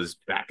 was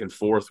back and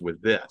forth with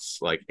this.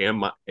 Like,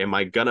 am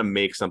I going to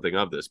make something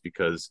of this?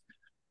 Because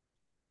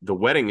the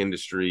wedding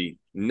industry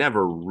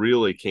never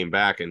really came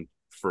back, and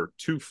for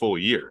 2 full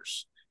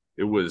years.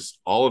 It was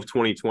all of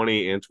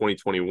 2020 and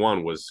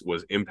 2021 was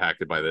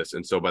impacted by this.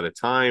 And so by the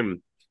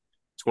time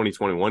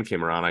 2021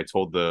 came around, I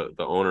told the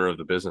owner of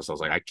the business, I was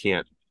like, I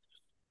can't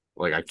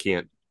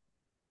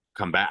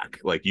come back.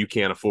 Like, you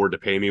can't afford to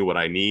pay me what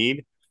I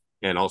need.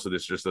 And also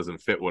this just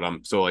doesn't fit what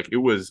I'm, so like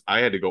I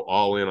had to go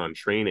all in on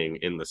training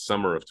in the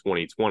summer of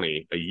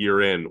 2020, a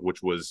year in,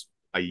 which was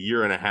a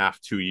year and a half,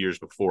 2 years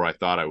before I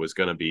thought I was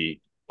going to be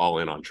all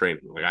in on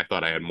training. Like, I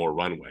thought I had more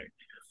runway.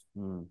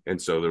 And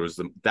so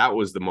that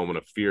was the moment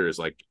of fear, is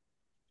like,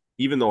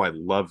 even though I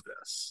love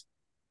this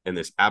and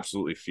this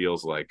absolutely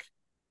feels like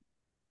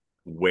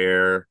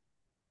where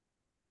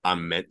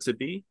I'm meant to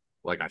be,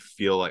 like I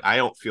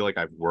don't feel like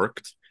I've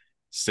worked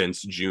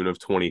since June of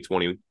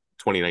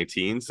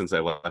 2019, since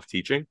I left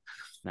teaching.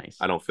 Nice.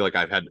 I don't feel like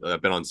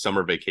I've been on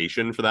summer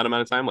vacation for that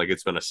amount of time. Like,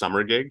 it's been a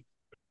summer gig.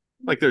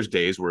 Like there's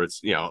days where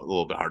it's, you know, a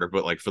little bit harder,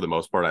 but like for the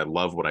most part, I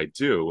love what I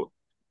do.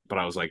 But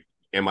I was like,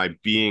 am I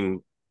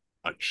being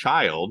a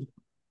child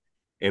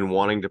and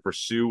wanting to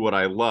pursue what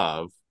I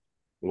love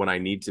when I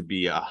need to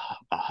be a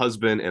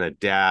husband and a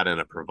dad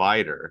and a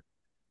provider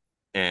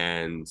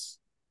and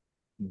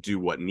do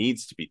what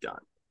needs to be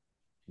done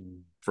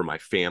for my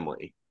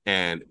family?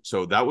 And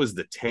so that was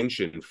the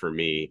tension for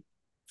me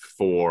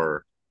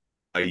for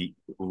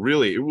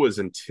it was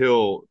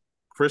until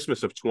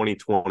Christmas of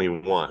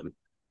 2021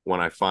 when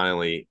I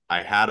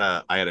had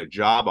a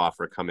job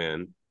offer come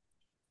in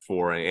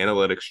for an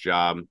analytics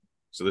job.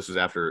 So this was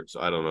after, so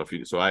I don't know if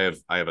you, so I have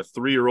a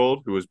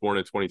 3-year-old who was born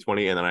in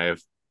 2020, and then I have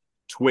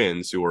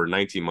twins who are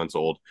 19 months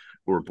old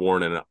who were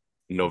born in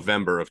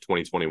November of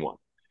 2021.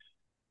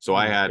 So Oh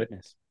I my had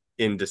goodness.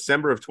 in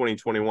December of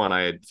 2021,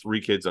 I had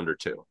 3 kids under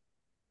 2.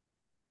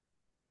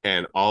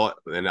 And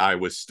I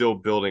was still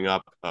building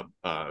up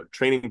a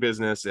training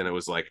business, and it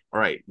was like, all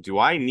right, do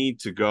I need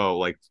to go?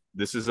 Like,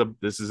 this is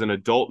an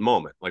adult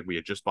moment. Like, we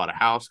had just bought a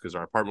house because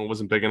our apartment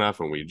wasn't big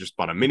enough, and we just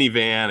bought a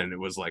minivan, and it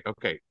was like,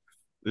 okay,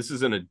 this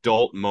is an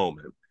adult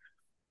moment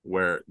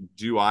where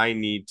do I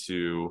need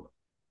to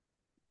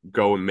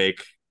go and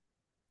make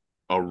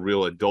a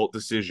real adult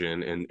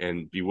decision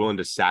and be willing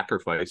to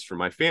sacrifice for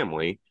my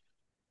family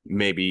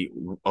maybe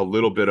a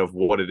little bit of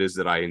what it is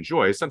that I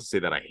enjoy. It's not to say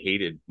that I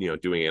hated, you know,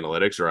 doing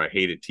analytics or I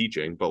hated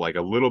teaching, but like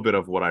a little bit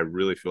of what I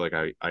really feel like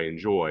I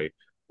enjoy,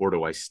 or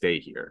do I stay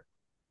here?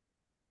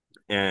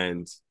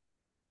 And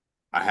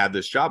I had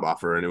this job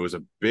offer, and it was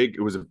a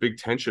big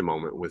tension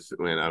moment with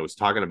when I was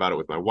talking about it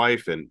with my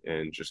wife, and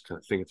just kind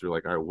of thinking through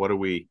like, all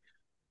right,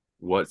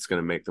 what's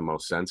going to make the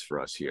most sense for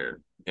us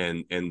here?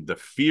 And the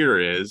fear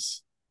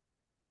is,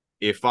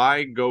 if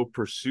I go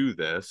pursue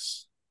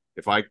this,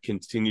 if I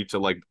continue to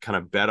like kind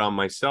of bet on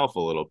myself a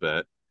little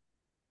bit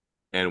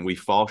and we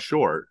fall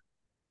short,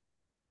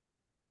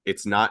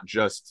 it's not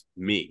just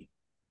me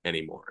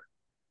anymore.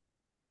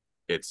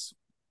 It's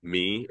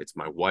me, it's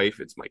my wife,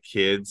 it's my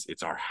kids,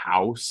 it's our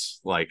house.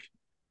 Like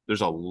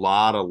there's a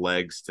lot of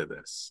legs to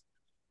this,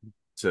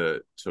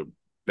 to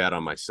bet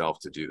on myself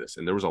to do this.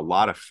 And there was a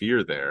lot of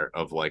fear there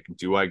of like,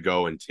 do I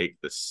go and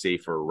take the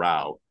safer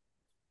route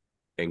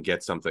and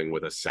get something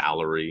with a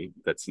salary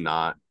that's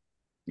not,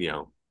 you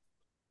know,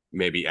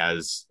 maybe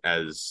as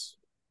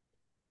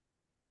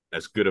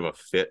good of a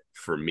fit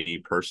for me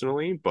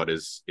personally, but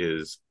is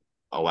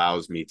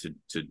allows me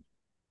to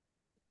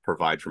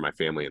provide for my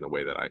family in the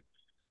way that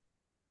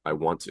I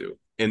want to.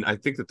 And I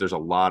think that there's a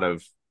lot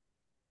of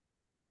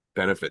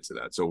benefits to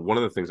that. So one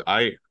of the things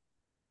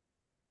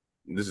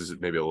this is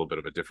maybe a little bit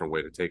of a different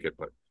way to take it,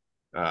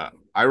 but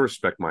I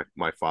respect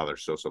my father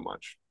so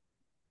much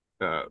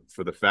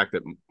for the fact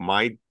that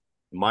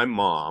my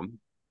mom.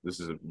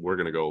 We're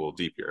gonna go a little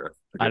deep here.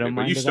 I Forgive me, don't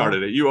but you mind at all.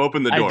 started it. You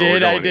opened the I door. We're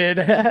did, I going here.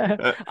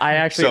 did. I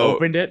actually So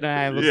opened it and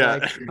I was yeah,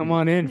 like, come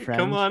on in, come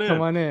friend. on Come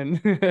in. on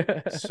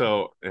in.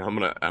 So I'm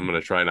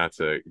gonna try not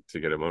to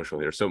get emotional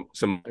here. So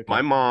my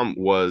Okay. mom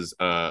was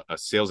a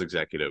sales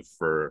executive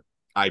for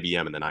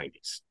IBM in the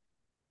 90s,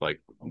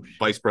 like Oh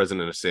vice shit.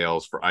 president of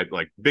sales for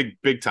like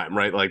big time,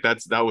 right? Like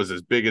that was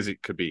as big as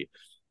it could be.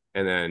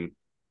 And then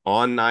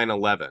on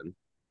 9/11,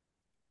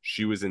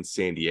 she was in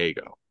San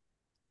Diego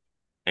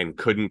and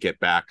couldn't get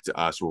back to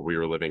us where we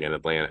were living in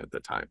Atlanta at the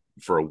time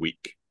for a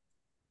week.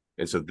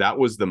 And so that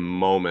was the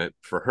moment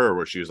for her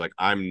where she was like,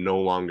 I'm no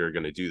longer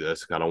going to do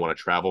this. I don't want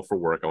to travel for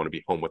work. I want to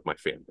be home with my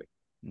family.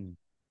 Mm.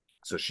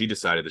 So she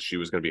decided that she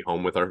was going to be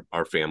home with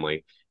our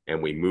family.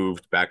 And we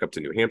moved back up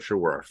to New Hampshire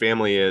where our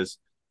family is.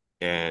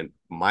 And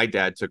my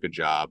dad took a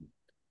job,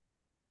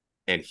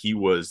 and he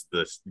was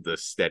the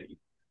steady,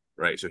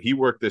 right? So he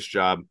worked this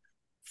job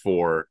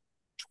for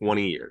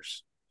 20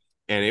 years.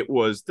 And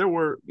there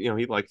were, you know,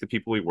 he liked the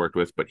people he worked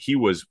with, but he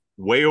was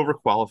way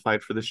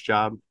overqualified for this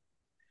job.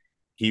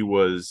 It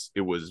was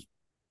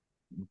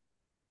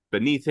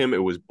beneath him.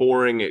 It was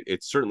boring.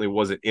 It certainly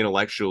wasn't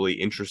intellectually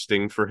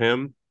interesting for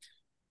him,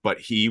 but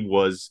he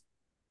was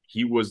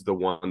the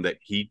one that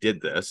he did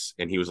this,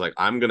 and he was like,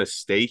 I'm going to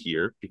stay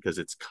here because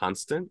it's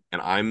constant,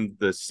 and I'm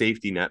the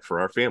safety net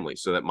for our family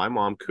so that my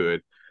mom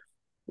could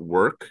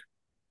work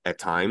at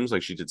times,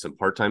 like she did some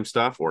part-time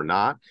stuff or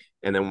not.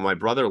 And then when my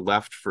brother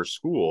left for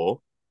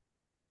school,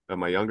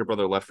 my younger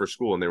brother left for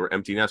school and they were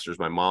empty nesters,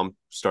 my mom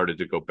started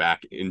to go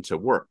back into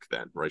work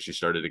then, right? She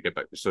started to get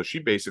back. So she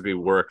basically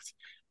worked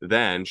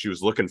then. She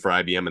was looking for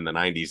IBM in the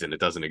 90s and it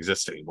doesn't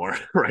exist anymore,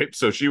 right?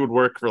 So she would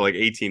work for like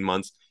 18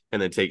 months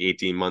and then take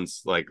 18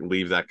 months, like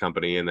leave that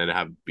company and then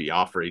be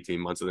off for 18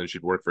 months. And then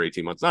she'd work for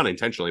 18 months, not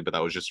intentionally, but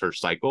that was just her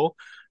cycle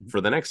for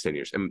the next 10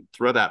 years. And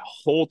throughout that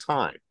whole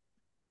time,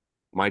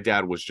 my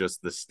dad was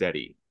just the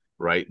steady,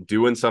 right?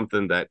 Doing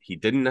something that he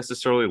didn't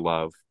necessarily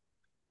love,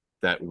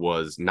 that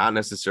was not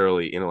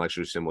necessarily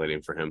intellectually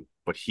stimulating for him,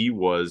 but he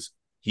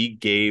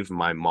gave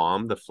my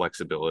mom the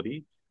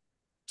flexibility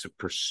to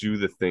pursue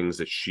the things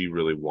that she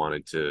really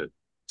wanted to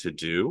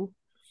do.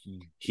 Mm.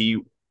 He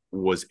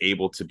was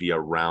able to be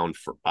around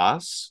for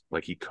us.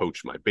 Like he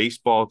coached my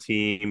baseball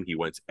team. He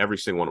went to every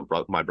single one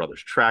of my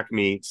brother's track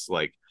meets.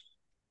 Like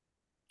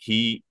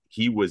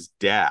he was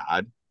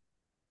dad,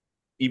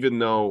 even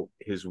though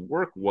his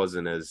work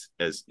wasn't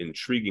as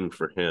intriguing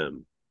for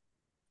him,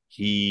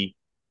 he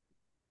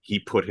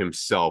put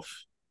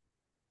himself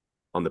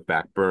on the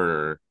back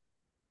burner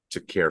to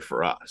care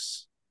for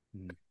us.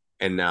 Mm.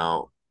 And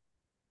now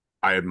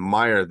I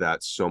admire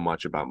that so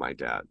much about my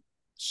dad.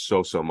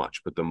 So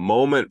much. But the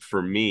moment for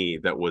me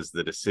that was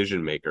the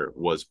decision maker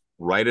was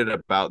right at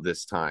about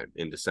this time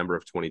in December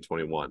of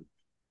 2021.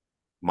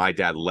 My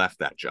dad left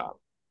that job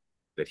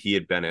that he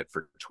had been at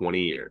for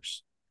 20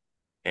 years.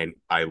 And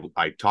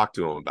I talked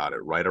to him about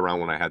it right around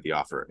when I had the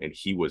offer, and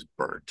he was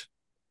burnt.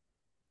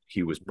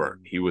 He was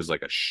burnt. He was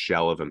like a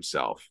shell of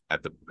himself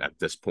at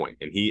this point.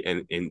 And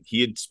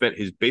he had spent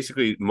his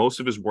basically most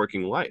of his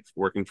working life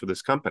working for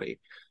this company.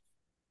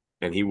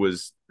 And he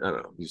was, I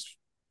don't know, he's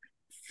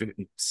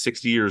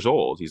 60 years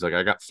old. He's like,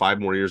 I got 5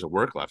 more years of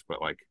work left,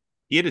 but like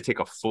he had to take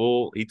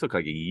he took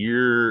like a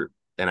year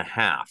and a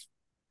half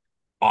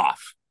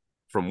off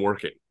from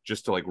working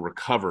just to like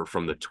recover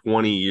from the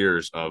 20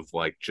 years of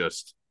like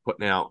just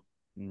putting out.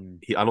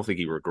 I don't think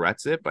he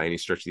regrets it by any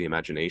stretch of the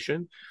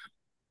imagination,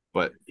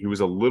 but he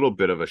was a little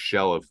bit of a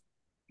shell of.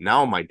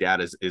 Now my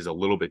dad is a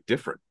little bit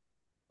different.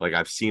 Like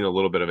I've seen a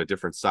little bit of a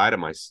different side of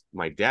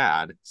my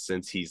dad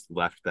since he's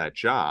left that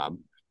job,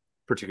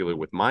 particularly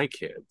with my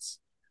kids,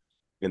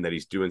 and that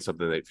he's doing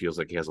something that feels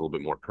like he has a little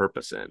bit more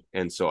purpose in.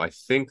 And so I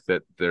think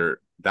that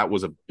that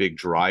was a big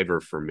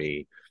driver for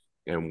me.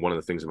 And one of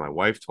the things that my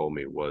wife told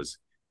me was,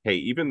 hey,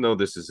 even though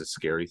this is a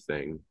scary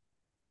thing,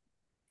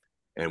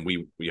 and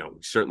we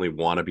certainly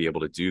want to be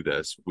able to do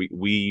this,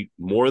 we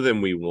more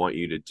than we want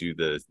you to do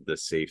the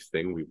safe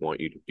thing, we want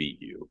you to be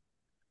you.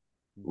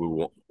 We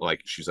want,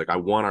 like, she's like, I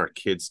want our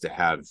kids to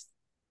have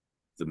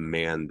the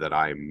man that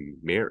I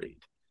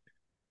married,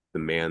 the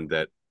man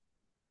that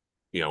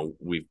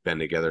we've been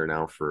together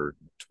now for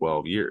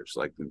 12 years.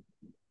 Like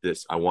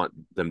this, I want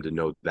them to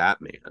know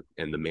that man,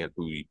 and the man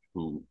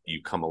who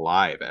you come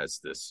alive as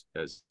this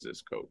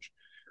coach,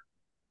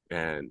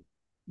 and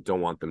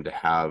don't want them to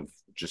have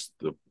just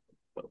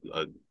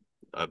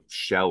a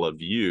shell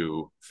of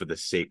you for the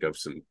sake of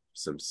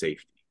some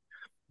safety.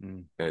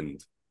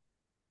 And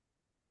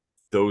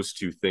those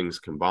two things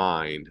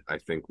combined, I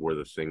think, were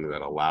the thing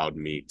that allowed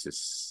me to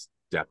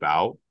step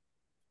out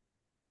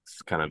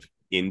kind of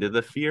into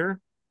the fear.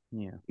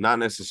 Yeah. Not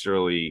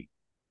necessarily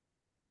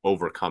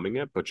overcoming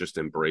it, but just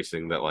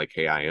embracing that, like,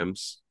 hey, I am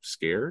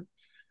scared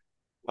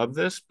of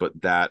this, but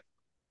that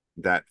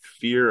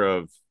fear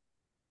of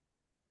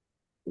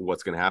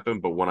what's going to happen.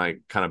 But when I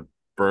kind of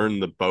burn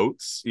the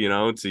boats,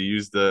 to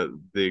use the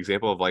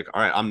example of like,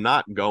 all right, I'm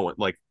not going,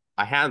 like,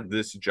 I had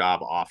this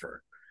job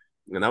offer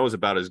and that was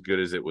about as good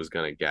as it was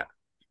going to get.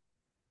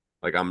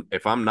 Like,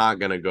 if I'm not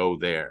going to go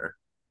there,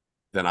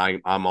 then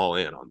I'm all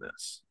in on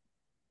this.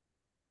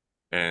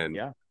 And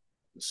yeah.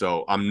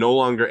 So I'm no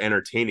longer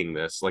entertaining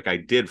this like I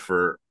did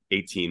for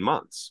 18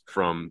 months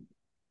from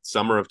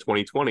summer of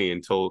 2020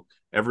 until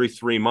every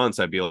 3 months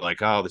I'd be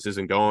like, oh, this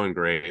isn't going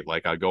great.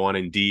 Like I'd go on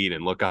Indeed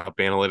and look up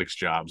analytics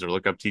jobs or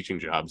look up teaching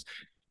jobs.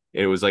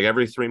 It was like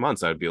every 3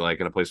 months I'd be like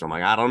in a place where I'm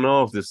like, I don't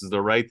know if this is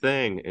the right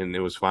thing. And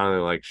it was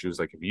finally like, she was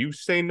like, if you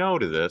say no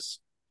to this,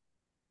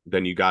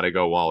 then you got to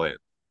go all in.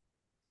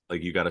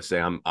 Like you got to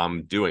say,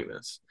 I'm doing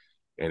this,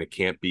 and it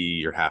can't be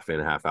you're half in,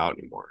 half out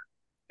anymore.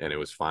 And it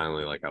was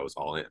finally like I was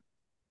all in.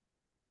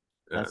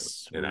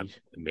 That's and that sweet.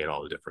 made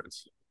all the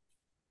difference.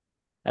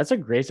 That's a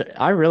great.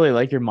 I really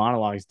like your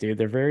monologues, dude.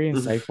 They're very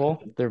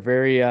insightful. They're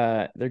very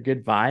they're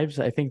good vibes.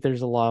 I think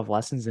there's a lot of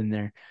lessons in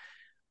there.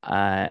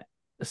 Uh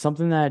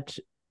something that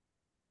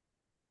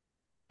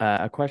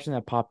a question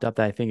that popped up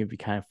that I think would be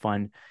kind of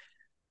fun.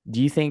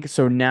 Do you think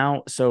so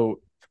now, so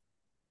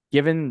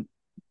given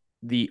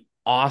the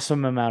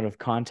awesome amount of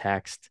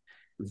context,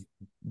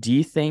 do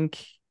you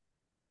think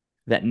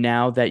that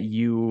now that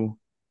you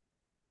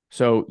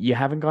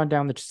haven't gone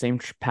down the same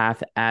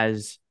path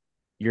as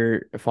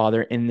your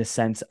father in the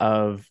sense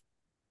of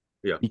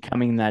Yeah.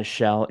 becoming that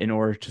shell in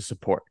order to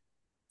support.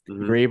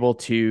 You're able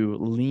to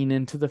lean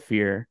into the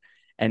fear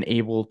and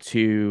able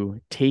to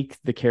take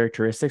the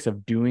characteristics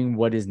of doing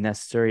what is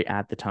necessary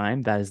at the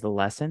time. That is the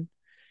lesson.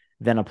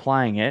 Then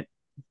applying it,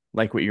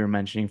 like what you were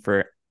mentioning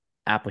for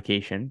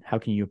application. How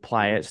can you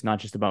apply it? It's not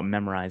just about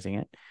memorizing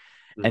it.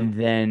 And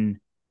then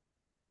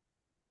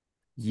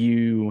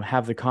you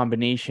have the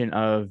combination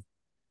of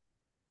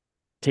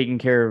taking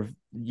care of,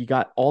 you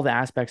got all the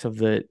aspects of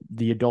the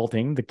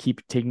adulting, the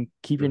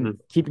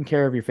keeping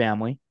care of your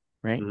family,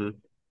 right?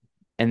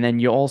 And then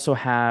you also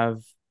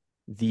have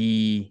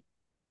the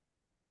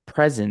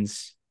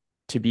presence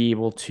to be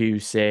able to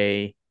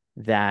say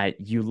that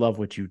you love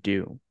what you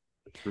do.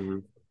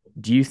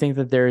 Do you think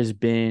that there has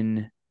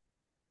been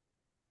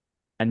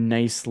a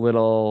nice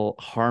little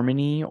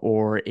harmony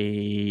or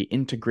a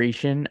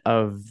integration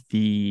of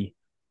the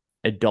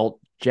adult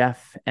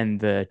Jeff and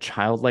the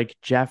childlike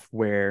Jeff,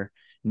 where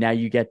now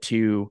you get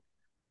to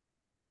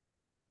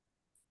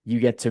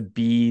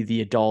be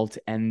the adult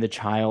and the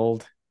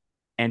child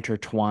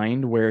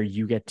intertwined, where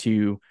you get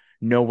to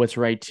know what's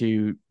right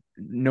to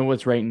know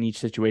what's right in each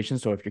situation.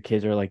 So if your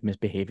kids are like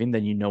misbehaving,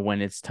 then you know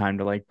when it's time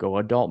to like go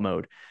adult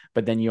mode.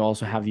 But then you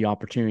also have the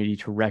opportunity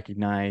to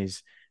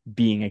recognize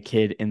being a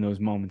kid in those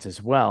moments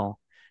as well.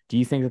 Do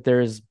you think that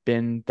there's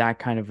been that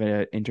kind of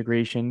a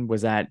integration?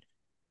 Was that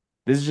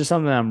this is just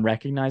something that I'm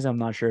recognizing? I'm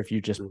not sure if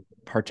you just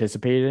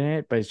participated in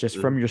it, but it's just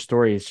from Mhm. your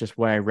story. It's just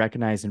what I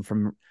recognize, and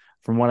from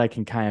what I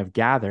can kind of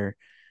gather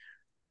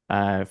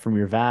from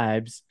your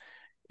vibes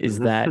is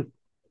that Mhm.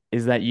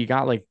 you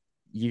got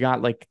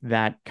like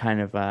that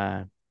kind of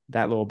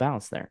that little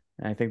balance there.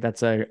 And I think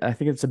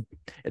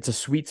it's a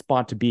sweet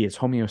spot to be. It's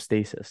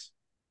homeostasis.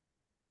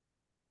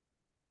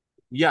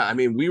 Yeah, I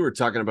mean, we were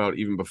talking about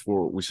even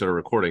before we started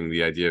recording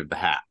the idea of the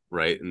hat,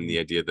 right? And the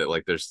idea that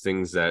like there's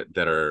things that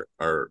are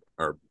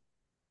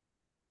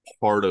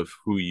part of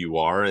who you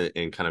are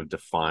and kind of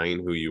define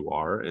who you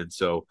are. And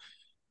so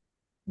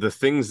the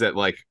things that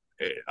like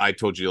I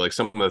told you, like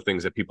some of the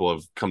things that people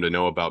have come to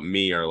know about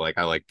me are like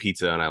I like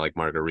pizza and I like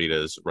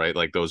margaritas, right?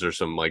 Like those are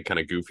some like kind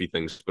of goofy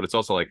things, but it's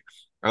also like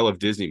I love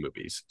Disney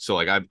movies. So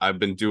like I've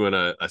been doing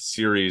a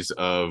series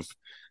of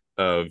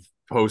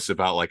posts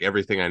about like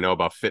everything I know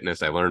about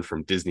fitness I learned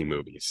from Disney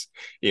movies,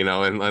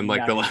 and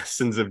like the Nice.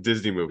 lessons of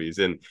Disney movies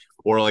and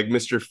or like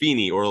Mr.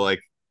 Feeney or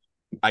like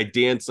I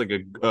dance like a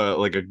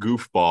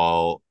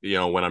goofball,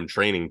 when I'm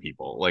training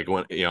people. Like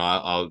when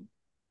I'll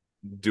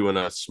doing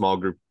a small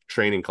group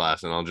training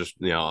class and I'll just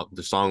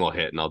the song will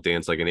hit and I'll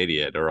dance like an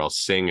idiot or I'll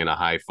sing in a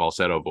high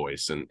falsetto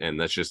voice and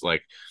that's just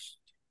like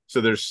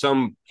so there's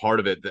some part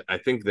of it that I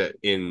think that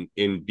in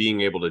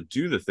being able to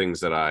do the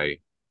things that I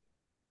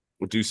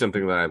do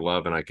something that I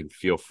love and I can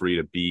feel free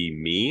to be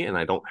me and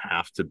I don't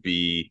have to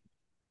be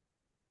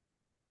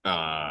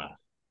uh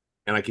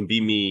and I can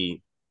be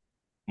me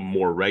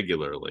more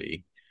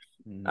regularly.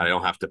 I Mm,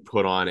 don't have to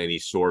put on any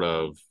sort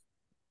of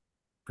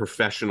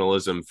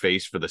professionalism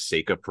face for the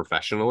sake of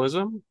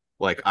professionalism.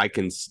 Like I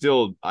can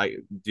still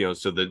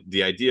so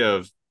the idea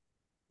of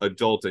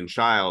adult and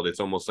child, it's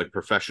almost like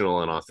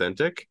professional and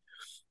authentic,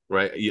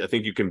 right? I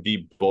think you can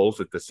be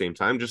both at the same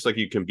time, just like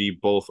you can be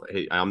both.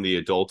 Hey, I'm the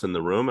adult in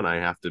the room and I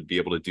have to be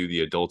able to do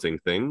the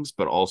adulting things,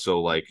 but also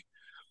like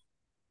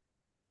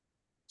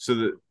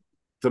so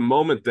the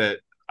moment that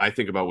I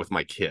think about with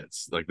my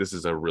kids, like this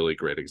is a really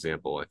great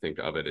example. I think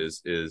of it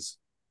is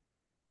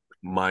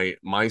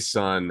my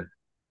son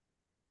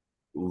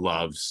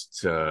loves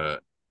to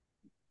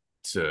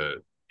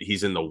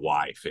he's in the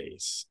why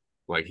phase.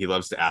 Like he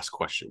loves to ask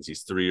questions.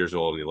 He's 3 years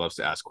old and he loves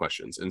to ask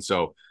questions. And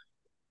so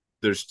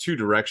there's two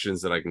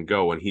directions that I can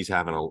go when he's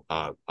having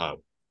a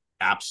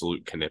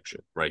absolute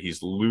conniption, right?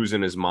 He's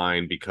losing his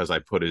mind because I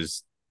put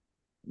his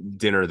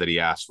dinner that he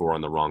asked for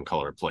on the wrong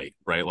color plate,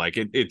 right? Like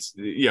it's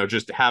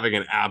just having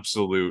an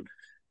absolute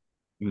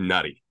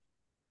nutty.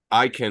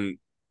 I can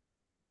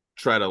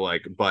try to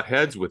like butt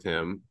heads with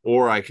him,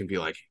 or I can be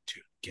like,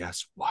 dude,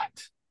 guess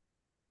what?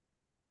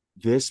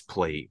 This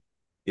plate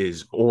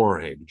is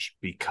orange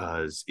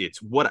because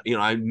it's what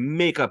I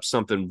make up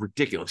something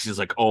ridiculous. He's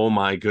like, oh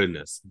my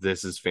goodness,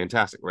 this is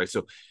fantastic, right?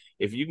 So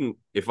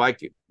if I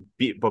can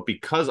be, but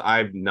because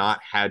I've not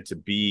had to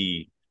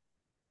be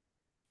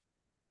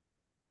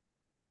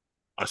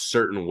a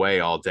certain way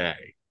all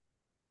day,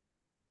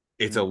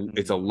 it's a mm,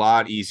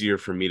 lot easier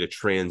for me to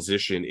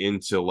transition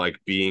into like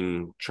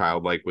being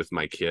childlike with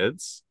my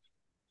kids.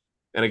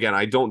 And again,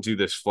 I don't do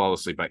this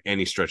flawlessly by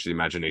any stretch of the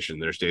imagination.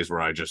 There's days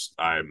where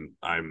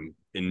I'm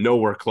in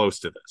nowhere close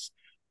to this.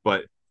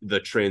 But the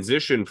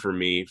transition for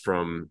me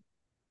from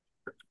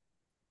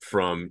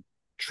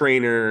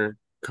trainer,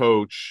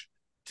 coach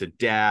to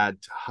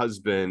dad to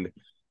husband,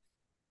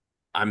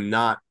 I'm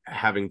not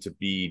having to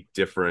be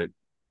different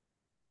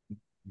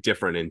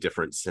in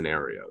different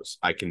scenarios.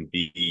 I can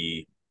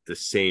be the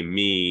same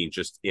me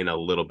just in a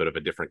little bit of a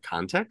different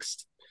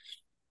context.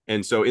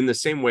 And so in the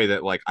same way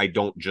that like I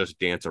don't just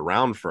dance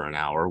around for an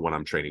hour when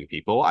I'm training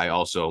people, I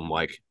also am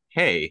like,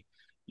 hey,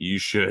 you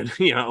should,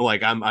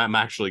 like I'm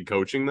actually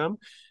coaching them.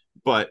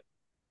 But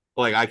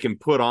like I can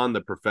put on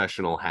the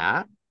professional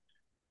hat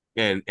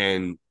and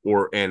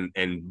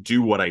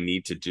do what I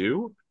need to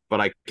do,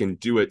 but I can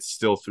do it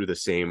still through the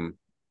same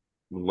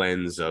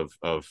lens of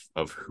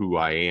who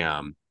I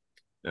am.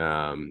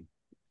 Um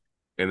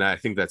and I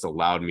think that's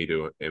allowed me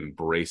to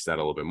embrace that a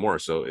little bit more.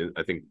 So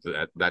I think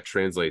that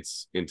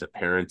translates into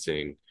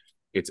parenting.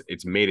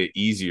 It's made it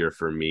easier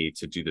for me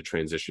to do the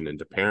transition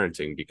into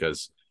parenting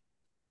because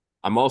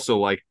I'm also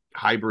like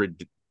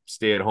hybrid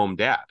stay at home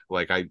dad.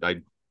 Like I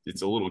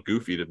it's a little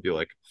goofy to be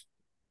like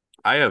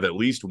I have at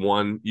least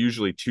one,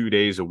 usually 2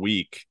 days a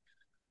week,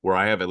 where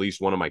I have at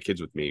least one of my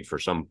kids with me for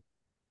some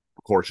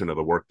portion of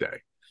the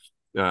workday.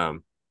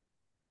 Um,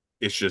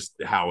 it's just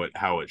how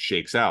it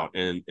shakes out,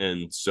 and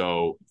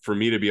so for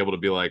me to be able to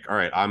be like, all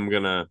right, I'm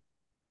gonna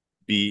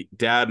be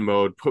dad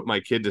mode, put my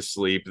kid to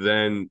sleep,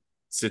 then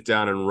sit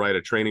down and write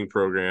a training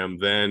program,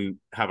 then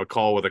have a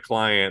call with a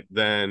client,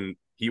 then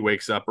he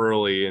wakes up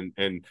early,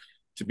 and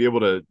to be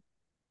able to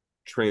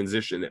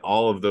transition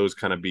all of those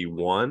kind of be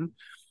one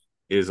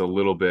is a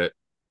little bit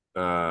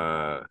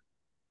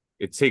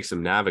it takes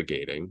some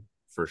navigating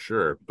for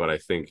sure, but I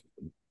think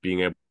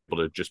being able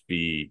to just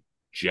be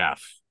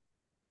Jeff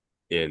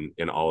in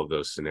all of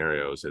those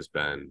scenarios has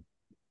been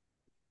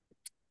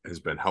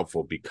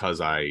helpful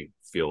because I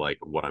feel like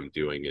what I'm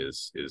doing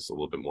is a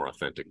little bit more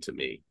authentic to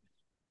me.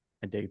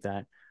 I dig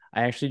that.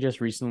 I actually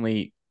just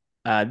recently,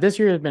 this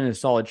year has been a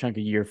solid chunk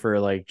of year for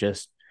like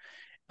just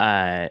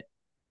uh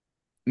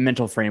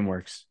mental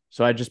frameworks.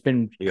 So I've just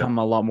been Yeah. become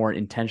a lot more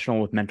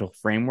intentional with mental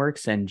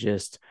frameworks and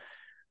just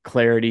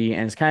clarity.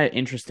 And it's kind of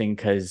interesting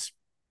because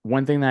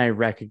one thing that I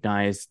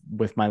recognized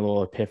with my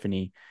little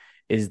epiphany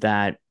is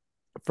that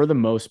for the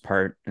most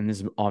part, and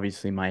this is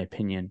obviously my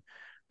opinion,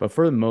 but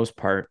for the most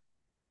part,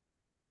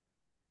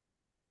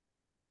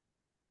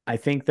 I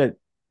think that,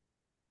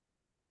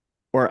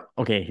 or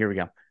okay, here we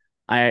go.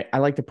 I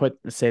like to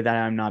say that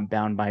I'm not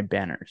bound by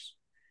banners.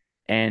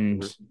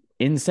 And Mm-hmm.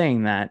 in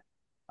saying that,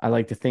 I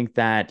like to think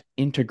that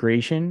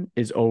integration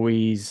is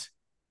always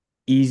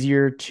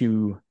easier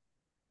to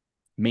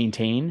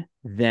maintain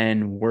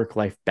than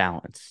work-life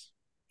balance.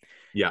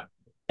 Yeah.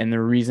 And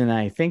the reason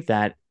I think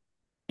that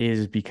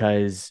is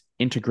because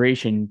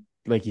integration,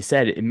 like you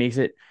said, it makes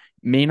it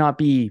may not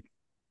be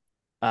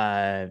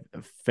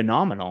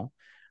phenomenal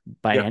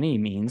by Yeah. any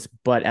means,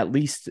 but at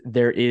least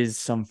there is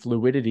some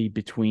fluidity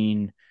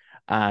between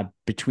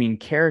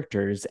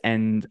characters.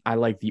 And I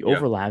like the Yeah.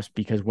 overlaps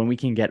because when we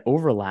can get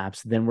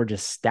overlaps, then we're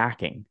just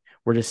stacking.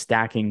 We're just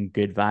stacking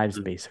good vibes,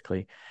 Mm-hmm.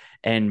 basically.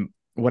 And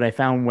what I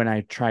found when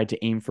I tried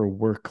to aim for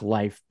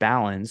work-life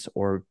balance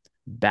or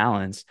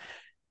balance,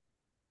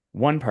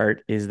 one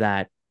part is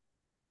that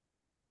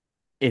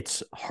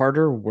it's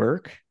harder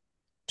work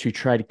to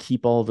try to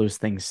keep all those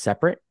things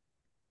separate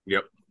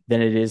Yep.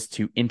 than it is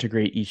to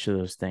integrate each of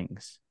those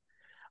things.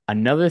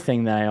 Another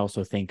thing that I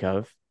also think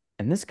of,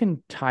 and this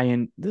can tie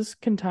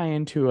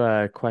into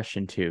a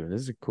question too.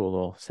 This is a cool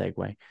little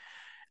segue.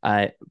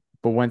 Uh,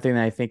 but one thing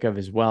that I think of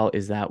as well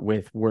is that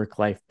with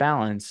work-life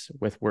balance,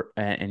 with work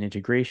and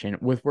integration,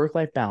 with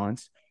work-life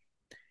balance,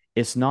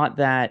 it's not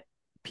that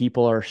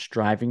people are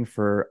searching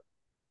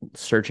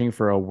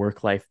for a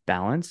work-life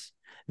balance.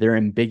 They're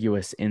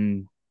ambiguous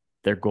in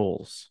their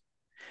goals.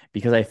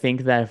 Because I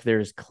think that if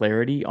there's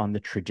clarity on the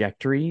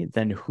trajectory,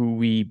 then who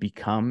we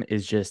become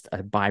is just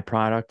a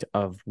byproduct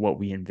of what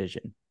we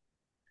envision.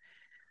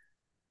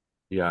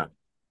 Yeah.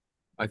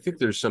 I think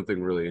there's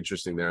something really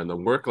interesting there. And the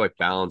work-life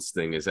balance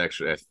thing is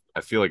actually,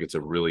 I feel like it's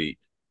a really,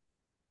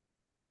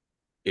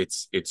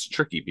 it's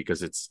tricky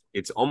because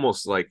it's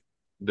almost like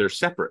they're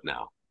separate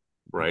now,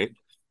 right?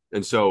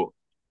 And so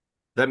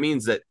that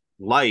means that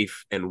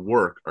life and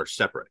work are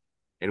separate.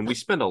 And we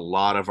spend a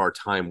lot of our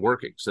time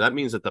working. So that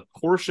means that the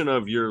portion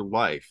of your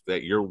life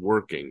that you're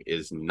working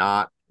is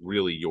not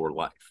really your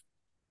life.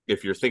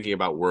 If you're thinking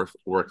about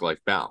work life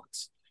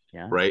balance,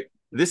 Yeah. right?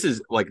 This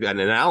is like an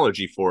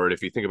analogy for it.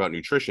 If you think about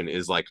nutrition,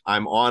 is like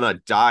I'm on a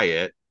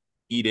diet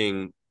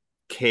eating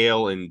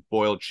kale and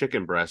boiled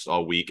chicken breast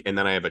all week, and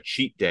then I have a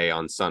cheat day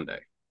on Sunday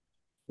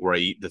where I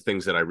eat the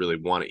things that I really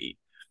want to eat.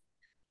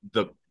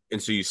 The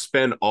and so you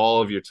spend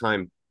all of your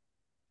time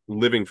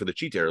living for the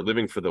cheat day or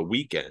living for the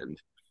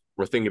weekend.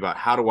 We're thinking about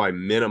how do I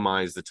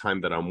minimize the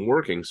time that I'm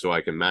working so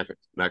I can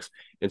max.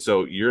 And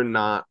so you're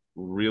not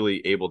really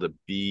able to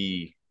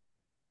be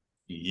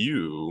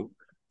you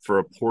for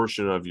a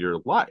portion of your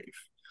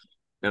life.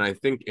 And I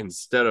think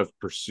instead of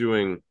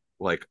pursuing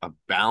like a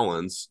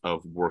balance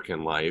of work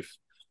and life,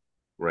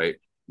 right?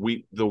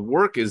 The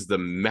work is the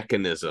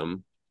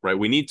mechanism, right?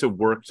 We need to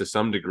work to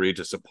some degree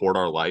to support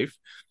our life,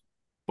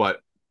 but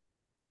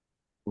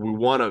we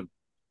want to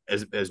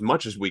as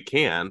much as we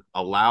can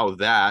allow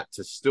that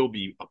to still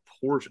be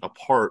a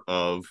part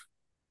of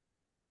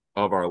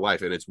our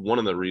life. And it's one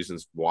of the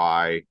reasons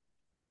why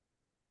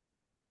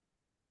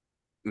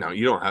now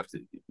you don't have to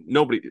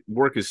nobody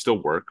work is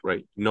still work,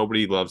 right?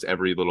 Nobody loves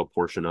every little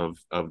portion of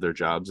their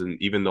jobs. And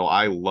even though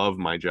I love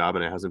my job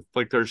and it hasn't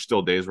like there's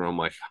still days where I'm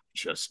like I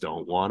just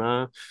don't want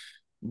to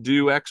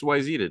do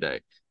XYZ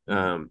today. Mm.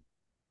 um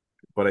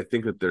but I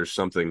think that there's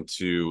something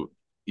to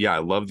yeah, I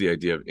love the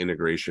idea of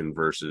integration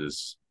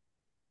versus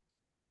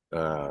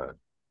uh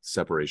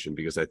separation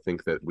because I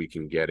think that we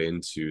can get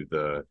into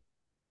the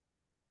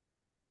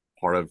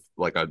part of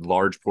like a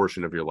large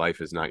portion of your life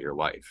is not your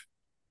life.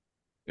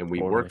 And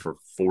we worked Totally.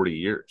 for 40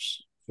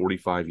 years,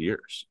 45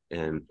 years.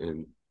 And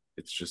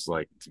it's just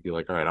like to be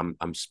like, all right,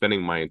 I'm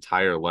spending my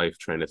entire life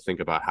trying to think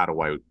about how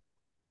do I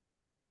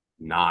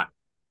not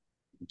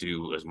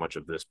do as much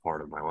of this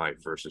part of my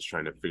life versus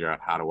trying to figure out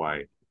how do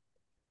I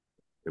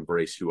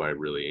embrace who I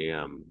really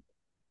am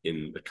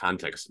in the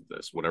context of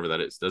this, whatever that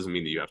is. Doesn't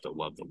mean that you have to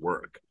love the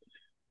work,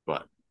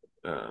 but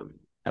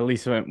At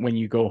least when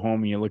you go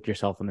home and you look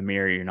yourself in the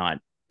mirror, you're not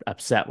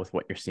upset with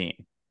what you're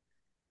seeing.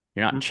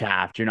 You're not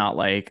chaffed. You're not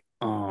like,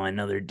 oh,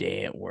 another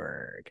day at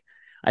work.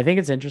 I think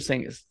it's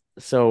interesting.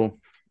 So,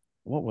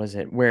 what was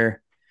it?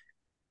 Where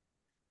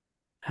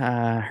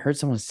I heard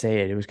someone say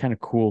it. It was kind of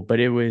cool,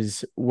 but it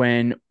was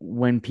when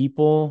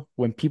people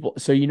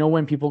so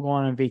when people go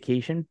on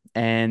vacation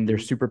and they're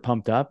super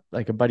pumped up,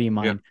 like a buddy of yeah,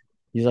 mine,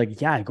 he's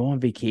like, yeah, I go on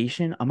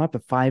vacation. I'm up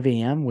at 5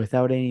 a.m.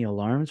 without any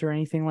alarms or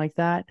anything like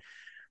that.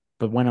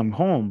 But when I'm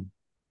home,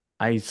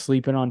 I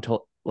sleep in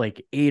until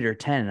like 8 or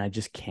 10 and I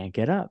just can't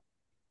get up.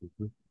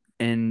 Mm-hmm.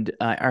 And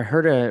I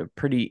heard a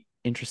pretty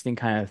interesting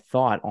kind of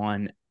thought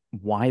on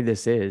why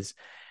this is.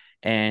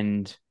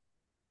 And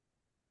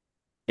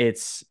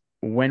it's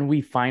when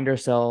we find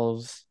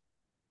ourselves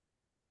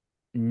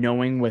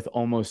knowing with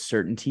almost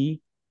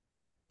certainty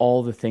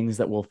all the things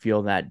that we'll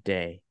feel that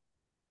day,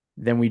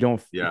 then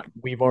Yeah.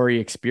 we've already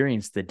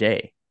experienced the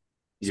day.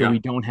 So Yeah. we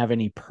don't have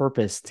any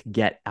purpose to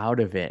get out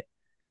of it.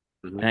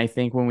 Mm-hmm. And I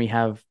think when we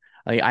have,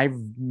 like,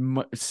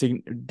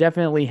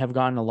 definitely have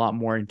gotten a lot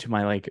more into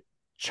my like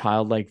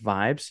childlike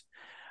vibes.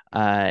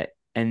 Uh,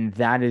 and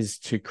that is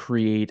to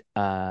create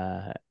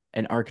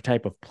an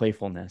archetype of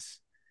playfulness.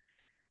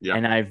 Yeah.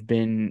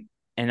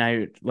 And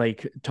I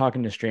like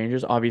talking to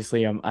strangers.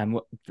 Obviously,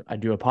 I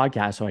do a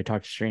podcast, so I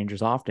talk to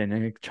strangers often,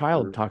 and a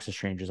child Mm-hmm. talks to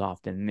strangers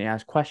often, and they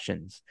ask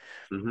questions.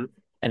 Mm-hmm.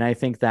 And I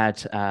think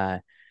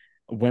that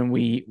when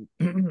we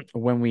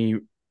when we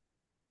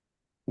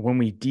when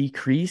we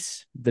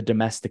decrease the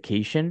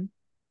domestication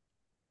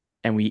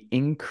and we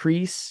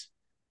increase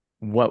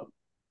what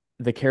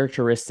the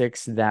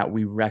characteristics that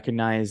we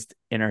recognized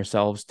in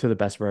ourselves to the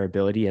best of our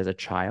ability as a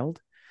child,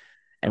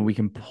 and we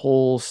can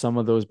pull some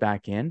of those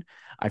back in,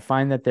 I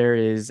find that there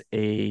is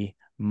a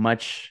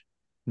much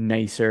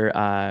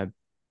nicer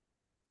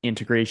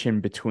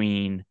integration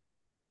between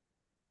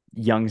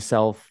young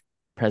self,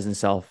 present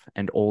self,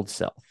 and old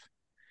self.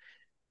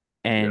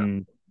 Yeah.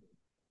 And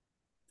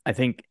I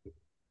think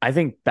I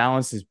think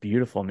balance is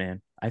beautiful,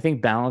 man. I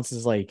think balance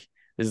is like,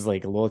 this is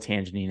like a little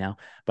tangenty now,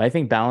 but I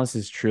think balance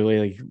is truly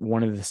like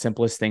one of the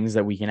simplest things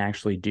that we can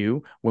actually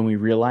do when we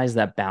realize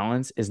that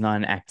balance is not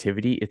an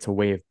activity, it's a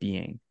way of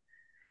being.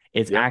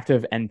 It's Yeah.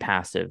 active and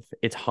passive.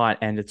 It's hot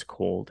and it's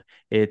cold.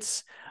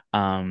 It's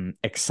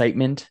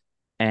excitement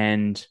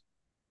and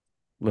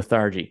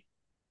lethargy.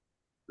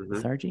 Mm-hmm.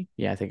 Lethargy?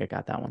 Yeah, I think I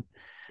got that one.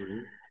 Mm-hmm.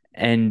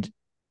 And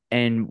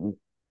and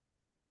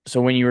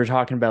so when you were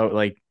talking about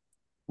like,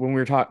 when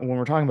we're talking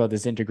about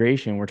this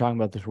integration, we're talking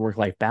about this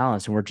work-life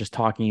balance, and we're just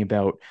talking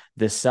about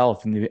the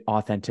self and the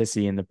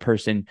authenticity and the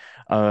person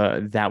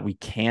that we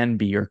can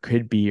be or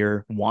could be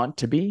or want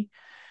to be.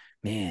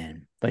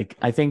 Man, like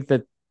I think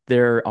that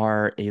there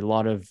are a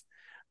lot of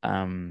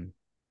um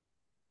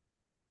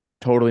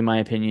totally my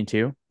opinion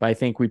too, but I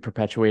think we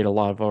perpetuate a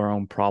lot of our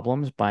own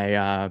problems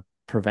by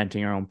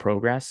preventing our own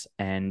progress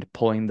and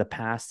pulling the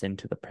past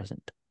into the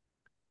present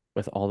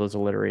with all those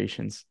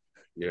alliterations.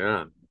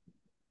 Yeah.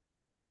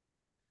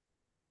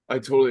 I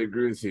totally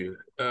agree with you.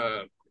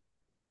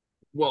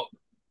 Well,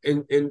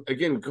 and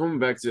again, going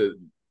back to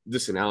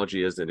this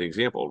analogy as an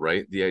example,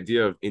 right? The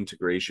idea of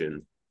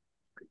integration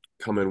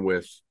coming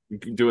with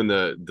doing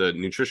the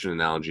nutrition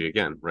analogy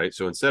again, right?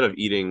 So instead of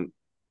eating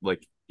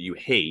like you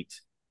hate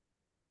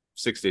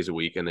 6 days a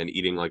week and then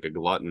eating like a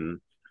glutton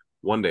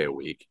 1 day a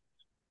week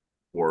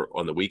or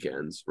on the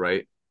weekends,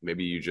 right?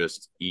 Maybe you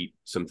just eat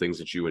some things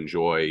that you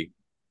enjoy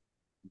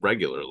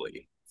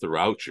regularly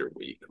throughout your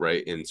week,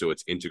 right? And so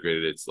it's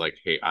integrated. It's like,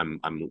 hey,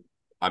 I'm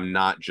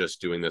not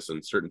just doing this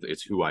on certain.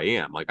 It's who I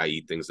am. Like I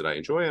eat things that I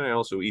enjoy, and I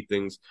also eat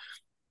things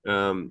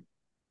um,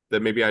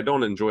 that maybe I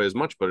don't enjoy as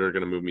much, but are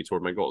going to move me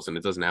toward my goals. And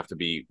it doesn't have to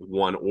be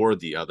one or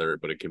the other,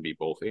 but it can be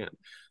both and.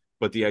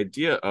 But the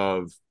idea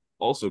of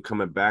also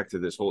coming back to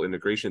this whole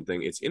integration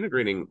thing, it's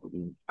integrating.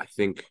 I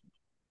think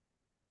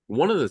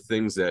one of the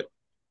things that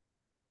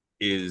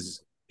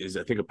is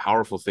I think a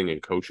powerful thing in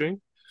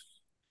coaching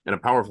and a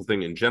powerful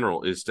thing in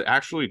general is to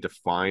actually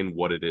define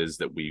what it is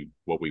that we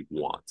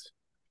want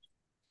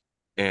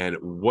and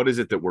what is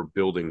it that we're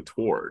building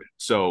toward.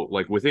 So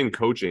like within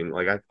coaching,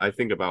 like I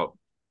think about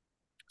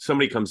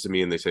somebody comes to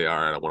me and they say, all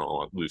right, I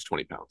want to lose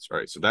 20 pounds. All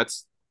right. So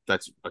that's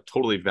a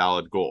totally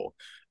valid goal.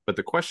 But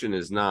the question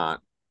is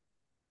not,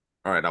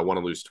 all right, I want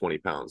to lose 20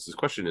 pounds. This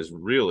question is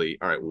really,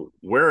 all right, well,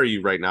 where are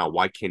you right now?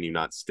 Why can you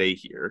not stay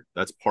here?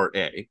 That's part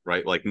A,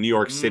 right? Like New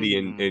York City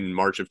Mm. in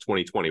March of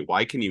 2020.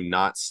 Why can you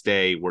not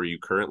stay where you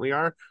currently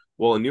are?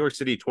 Well, in New York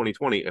City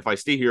 2020, if I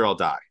stay here, I'll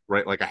die,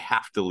 right? Like I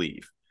have to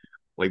leave.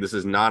 Like this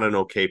is not an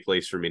okay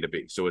place for me to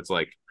be. So it's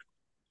like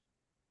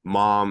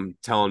mom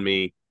telling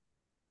me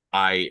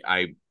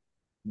I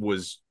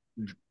was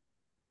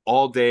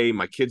all day,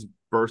 my kid's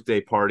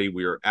birthday party,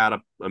 we were at a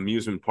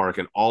amusement park,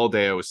 and all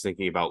day I was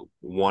thinking about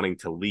wanting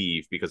to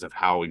leave because of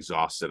how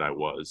exhausted I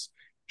was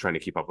trying to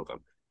keep up with them.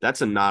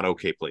 That's a not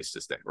okay place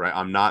to stay, right?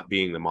 I'm not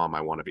being the mom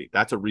I want to be.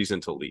 That's a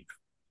reason to leave.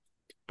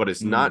 But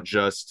it's not Mm.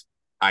 just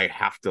I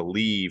have to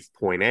leave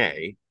point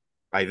A.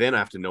 I then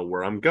have to know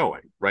where I'm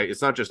going, right?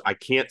 It's not just I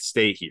can't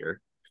stay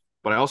here,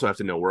 but I also have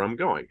to know where I'm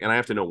going, and I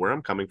have to know where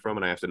I'm coming from,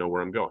 and I have to know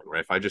where I'm going,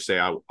 right? If I just say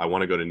I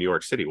want to go to New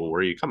York City, well,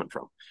 where are you coming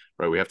from,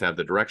 right? We have to have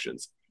the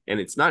directions, and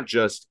it's not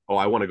just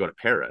I want to go to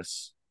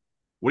Paris.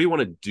 What do you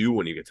want to do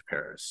when you get to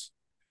Paris,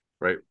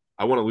 right?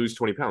 I want to lose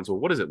 20 pounds. Well,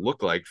 what does it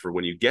look like for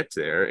when you get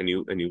there and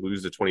you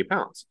lose the 20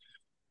 pounds?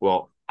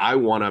 Well, I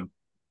want to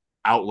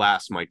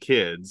outlast my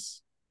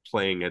kids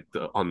playing at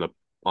the on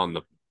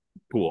the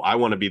pool. I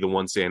want to be the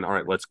one saying, all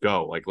right, let's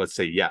go. Like, let's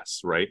say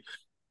yes, right?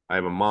 I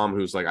have a mom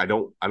who's like, I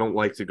don't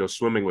like to go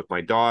swimming with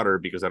my daughter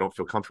because I don't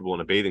feel comfortable in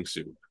a bathing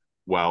suit.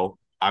 well,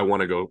 I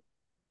want to go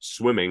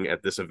swimming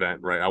at this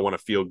event, right? I want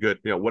to feel good.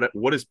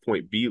 What does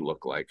point B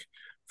look like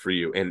for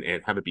you, and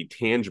have it be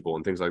tangible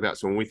and things like that.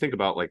 So when we think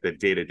about like the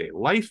day-to-day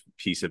life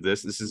piece of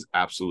this is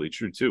absolutely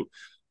true too.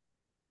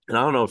 And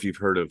I don't know if you've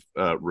heard of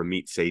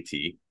Ramit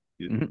Sethi.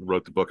 He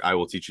wrote the book I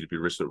Will Teach You to Be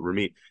Rich.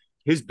 Ramit,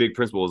 his big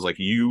principle is like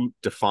you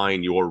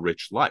define your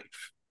rich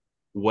life,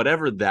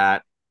 whatever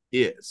that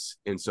is.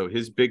 And so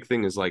his big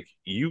thing is like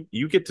you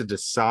get to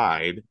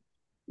decide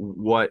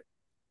what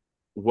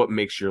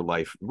makes your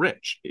life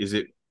rich. Is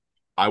it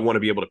I want to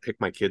be able to pick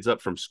my kids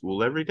up from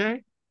school every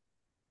day,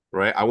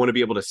 right? I want to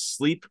be able to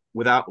sleep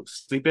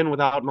in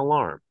without an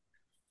alarm.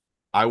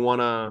 I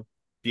want to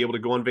be able to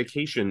go on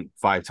vacation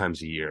 5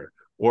 times a year.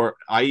 Or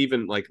I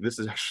even like this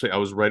is actually I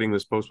was writing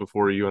this post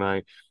before you and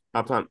I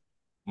hopped on.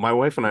 My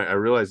wife and I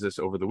realized this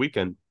over the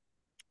weekend.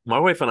 My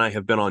wife and I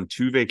have been on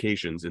 2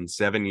 vacations in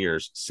 7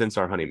 years since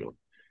our honeymoon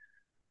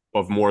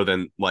of more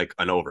than like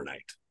an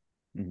overnight.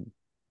 Mm-hmm.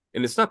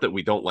 And it's not that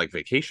we don't like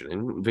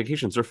vacationing.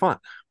 Vacations are fun,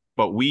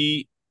 but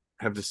we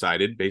have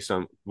decided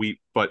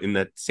but in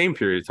that same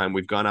period of time,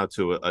 we've gone out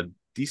to a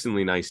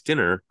decently nice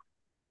dinner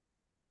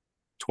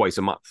twice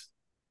a month.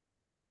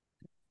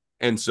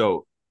 And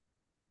so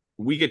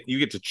you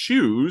get to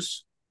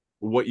choose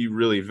what you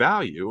really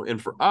value.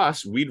 And for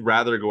us, we'd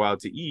rather go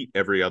out to eat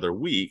every other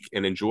week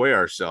and enjoy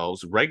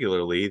ourselves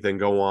regularly than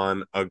go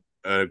on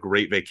a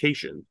great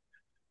vacation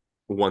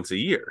once a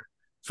year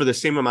for the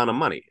same amount of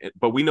money.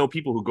 But we know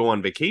people who go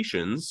on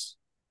vacations,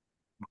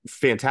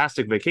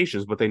 fantastic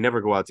vacations, but they never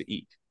go out to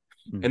eat.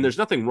 Mm-hmm. And there's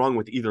nothing wrong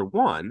with either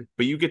one,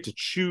 but you get to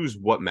choose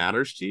what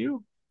matters to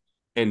you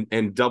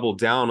and double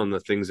down on the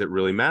things that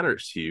really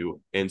matters to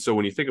you. And so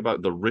when you think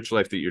about the rich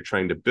life that you're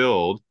trying to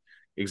build,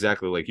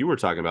 exactly like you were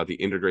talking about, the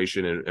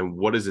integration and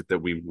what is it that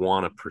we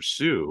want to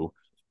pursue,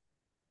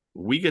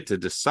 we get to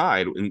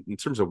decide in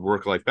terms of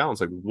work-life balance,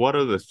 like what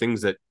are the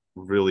things that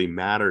really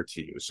matter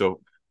to you.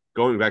 So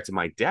going back to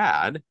my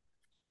dad,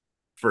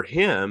 for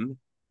him,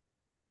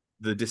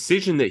 the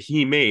decision that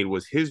he made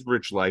was his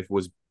rich life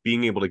was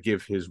being able to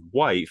give his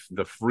wife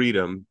the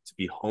freedom to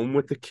be home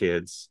with the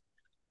kids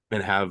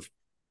and have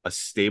a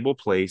stable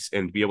place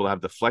and be able to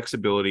have the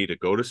flexibility to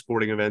go to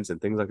sporting events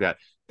and things like that.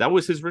 That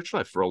was his rich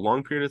life for a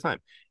long period of time.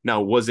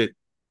 Now, was it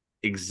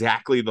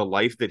exactly the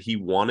life that he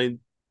wanted?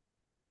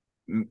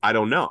 I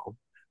don't know.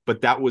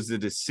 But that was the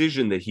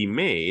decision that he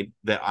made,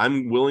 that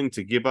I'm willing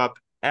to give up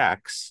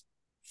X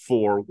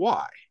for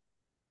Y.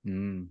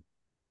 Mm.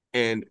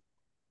 And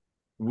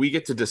we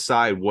get to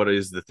decide what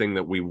is the thing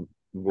that we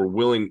were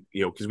willing,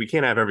 because we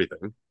can't have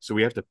everything. So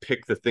we have to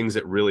pick the things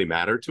that really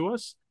matter to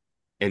us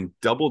and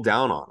double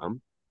down on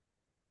them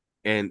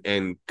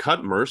and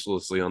cut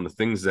mercilessly on the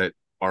things that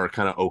are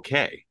kind of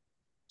okay.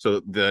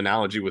 So the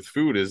analogy with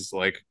food is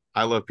like,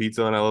 I love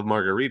pizza and I love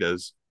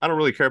margaritas. I don't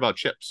really care about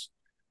chips,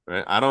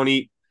 right? I don't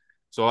eat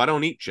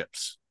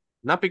chips,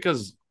 not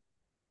because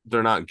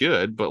they're not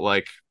good, but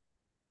like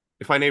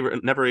if I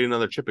never ate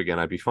another chip again,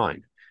 I'd be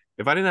fine.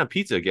 If I didn't have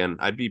pizza again,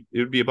 it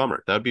would be a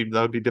bummer. That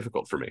would be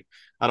difficult for me.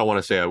 I don't want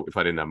to say if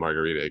I didn't have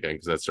margarita again,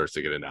 because that starts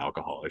to get into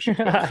alcohol issues.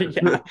 Yeah.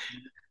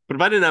 But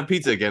if I didn't have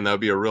pizza again,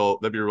 that'd be a real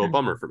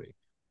bummer for me.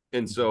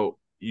 And so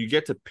you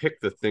get to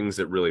pick the things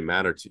that really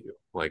matter to you.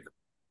 Like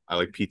I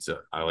like pizza.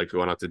 I like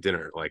going out to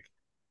dinner. Like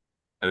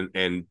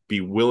and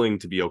be willing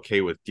to be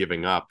okay with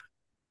giving up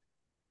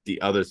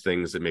the other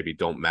things that maybe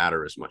don't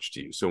matter as much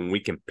to you. So when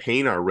we can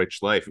paint our rich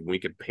life, and we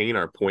can paint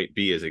our point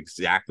B as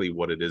exactly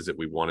what it is that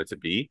we want it to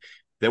be,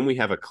 then we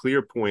have a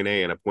clear point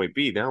A and a point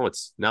B. Now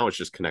it's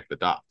just connect the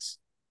dots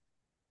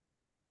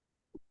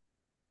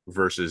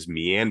versus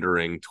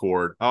meandering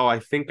toward, oh, I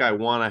think I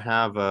want to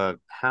have a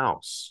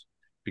house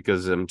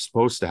because I'm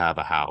supposed to have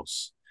a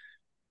house.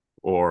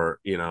 Or,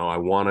 I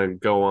want to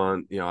go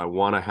on, I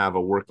want to have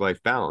a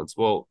work-life balance.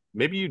 Well,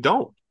 maybe you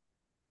don't.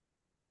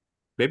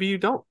 Maybe you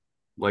don't.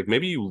 Like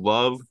maybe you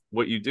love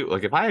what you do.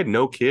 Like if I had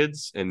no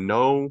kids and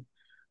no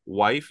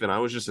wife and I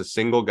was just a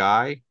single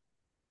guy,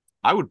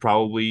 I would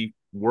probably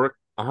work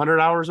 100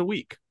 hours a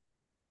week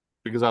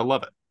because I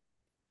love it.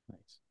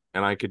 Nice.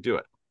 And I could do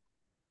it.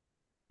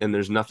 And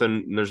there's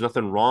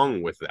nothing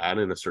wrong with that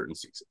in a certain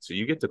season. So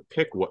you get to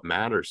pick what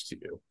matters to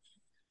you.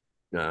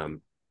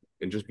 And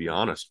just be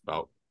honest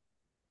about,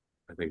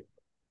 I think,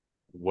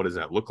 what does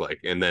that look like?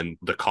 And then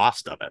the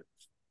cost of it,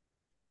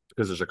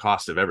 because there's a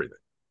cost of everything.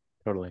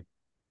 Totally.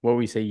 What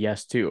we say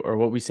yes to, or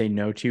what we say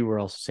no to, we're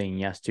also saying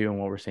yes to. And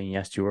what we're saying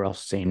yes to, we're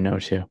also saying no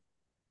to.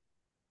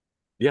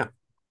 Yeah.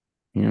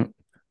 Yeah.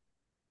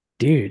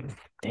 Dude,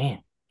 damn.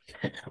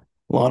 A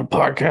lot of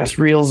podcast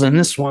reels in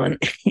this one.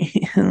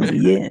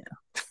 Yeah.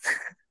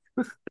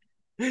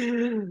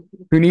 Who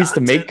needs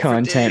to make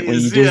content when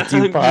you just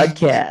do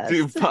podcasts?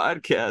 Do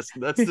podcasts.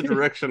 That's the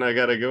direction I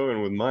gotta go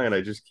in with mine.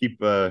 I just keep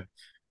punting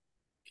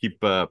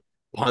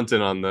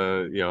on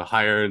the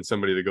hiring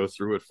somebody to go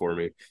through it for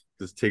me.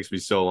 It takes me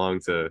so long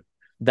to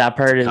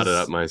cut it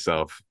up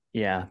myself.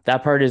 Yeah,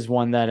 that part is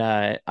one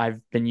that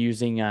I've been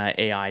using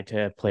AI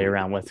to play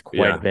around with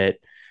quite a bit.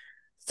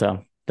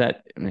 So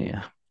that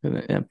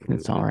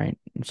it's all right.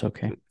 It's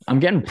okay. I'm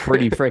getting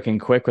pretty freaking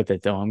quick with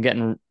it though. I'm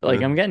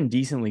getting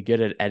decently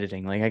good at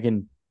editing. Like I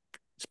can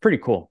it's pretty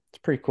cool. It's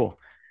pretty cool.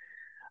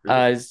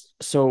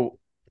 So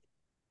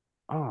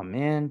oh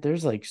man,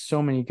 there's like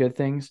so many good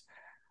things.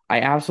 I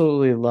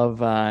absolutely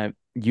love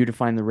you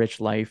define the rich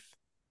life,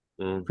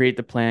 create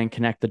the plan,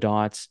 connect the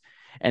dots.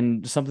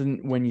 And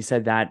something when you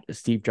said that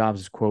Steve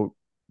Jobs' quote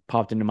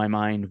popped into my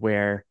mind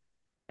where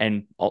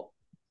and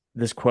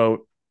this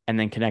quote and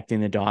then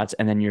connecting the dots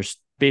and then you're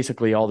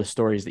basically all the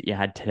stories that you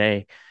had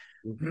today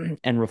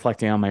and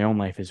reflecting on my own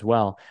life as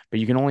well. But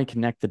you can only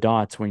connect the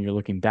dots when you're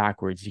looking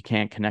backwards. You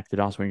can't connect the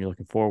dots when you're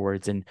looking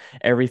forwards. And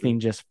everything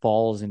just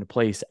falls into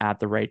place at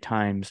the right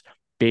times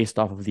based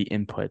off of the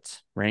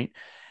inputs, right?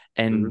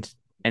 Mhm.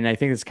 And I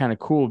think it's kind of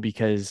cool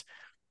because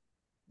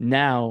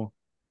now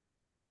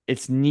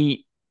it's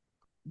neat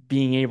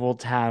being able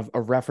to have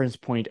a reference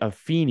point of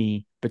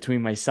Feeney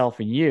between myself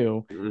and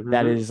you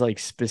that Mhm. is like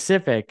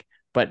specific,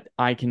 but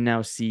I can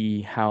now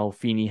see how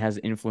Feeney has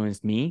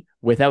influenced me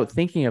without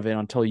thinking of it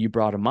until you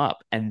brought him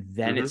up. And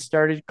then it Mhm.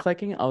 started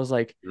clicking. I was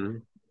like,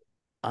 Mhm.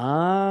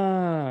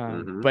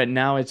 but Mhm.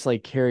 now it's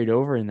like carried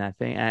over in that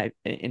thing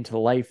into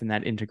life and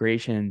that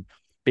integration,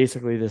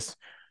 basically this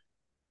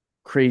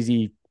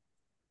crazy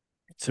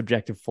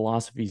subjective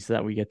philosophies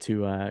that we get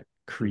to Mhm.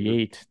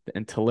 create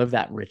and to live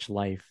that rich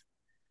life.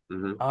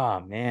 Mhm. Oh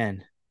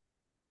man.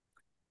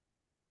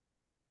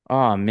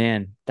 Oh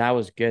man, that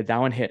was good. That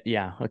one hit.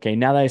 Yeah. Okay.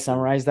 Now that I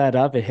summarized that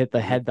up, it hit the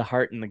Mhm. head, the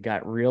heart, and the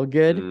gut real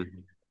good.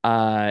 Mhm.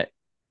 Uh,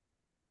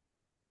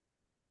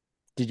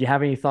 did you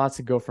have any thoughts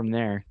to go from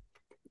there?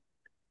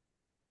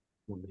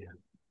 Oh, man.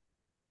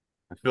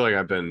 I feel like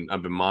I've been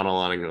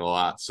monologuing a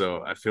lot,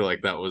 so I feel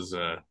like that was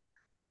an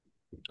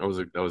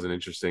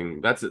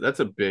interesting. That's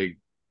a big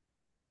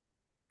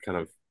kind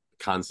of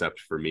concept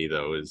for me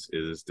though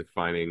is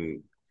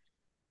defining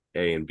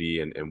A and B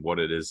and what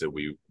it is that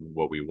we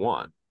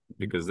want,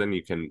 because then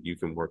you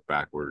can work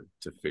backward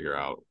to figure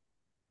out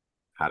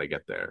how to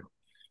get there.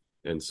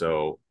 And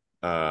so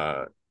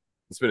uh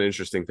it's been an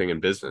interesting thing in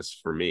business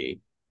for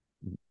me,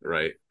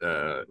 right?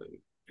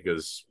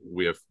 Because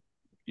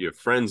you have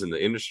friends in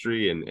the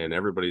industry, and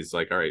everybody's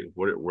like, all right,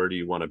 where do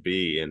you want to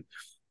be?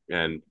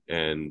 And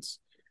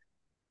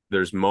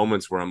there's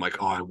moments where I'm like,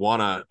 oh,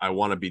 I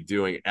wanna be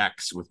doing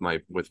X with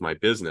my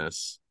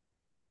business,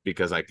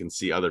 because I can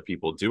see other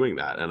people doing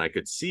that, and I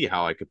could see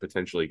how I could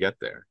potentially get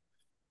there.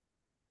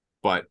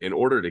 But in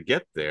order to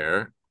get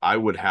there, I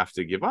would have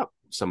to give up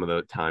some of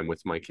the time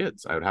with my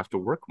kids. I would have to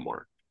work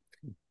more.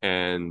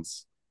 And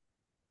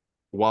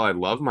while I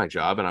love my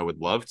job and I would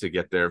love to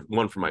get there,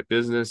 one, from my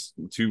business,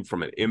 two,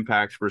 from an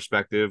impact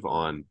perspective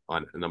on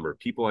a number of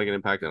people I can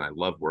impact, and I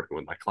love working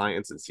with my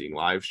clients and seeing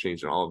lives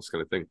change and all of this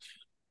kind of thing.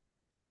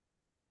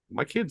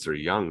 My kids are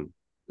young.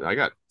 I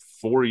got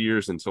 4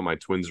 years until my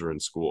twins are in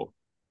school.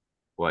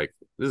 Like,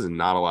 this is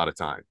not a lot of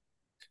time.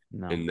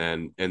 No. And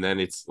then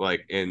it's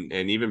like, and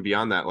even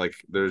beyond that, like,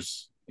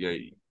 there's,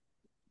 you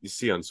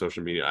see on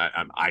social media,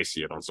 I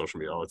see it on social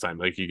media all the time,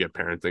 like, you get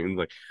parenting,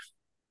 like,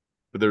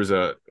 but there's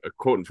a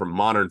quote from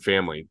Modern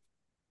Family,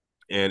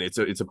 and it's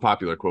a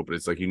popular quote, but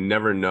it's like, you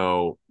never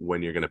know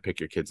when you're going to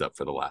pick your kids up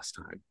for the last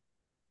time.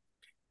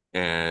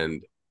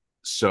 And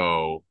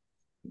so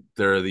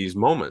there are these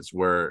moments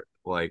where,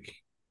 like,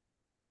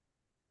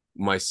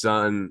 my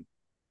son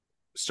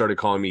started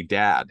calling me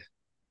dad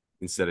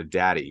instead of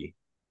daddy,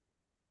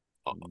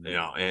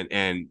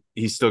 and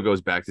he still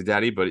goes back to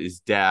daddy, but is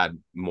dad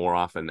more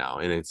often now.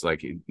 And it's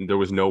like, there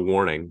was no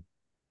warning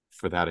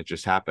for that. It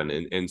just happened.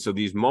 And so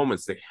these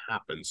moments, they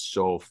happen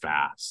so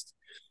fast.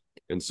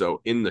 And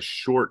so in the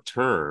short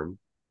term,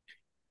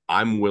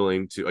 I'm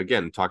willing to,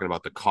 again, talking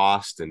about the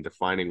cost and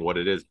defining what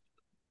it is,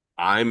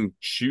 I'm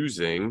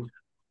choosing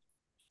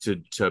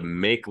to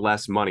make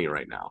less money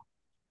right now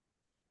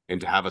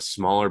and to have a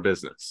smaller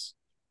business,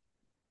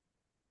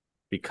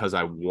 because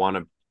I want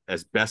to,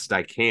 as best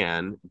I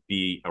can,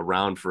 be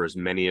around for as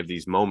many of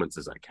these moments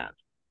as I can.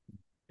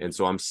 And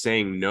so I'm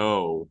saying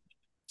no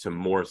to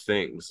more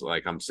things.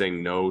 Like, I'm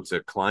saying no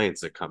to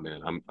clients that come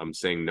in. I'm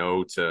saying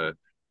no to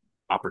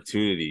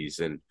opportunities,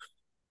 and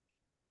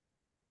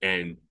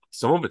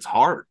some of it's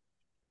hard.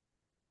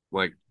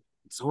 Like,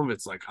 some of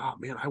it's like, oh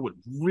man, I would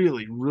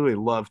really, really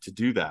love to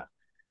do that.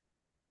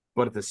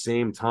 But at the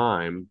same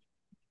time,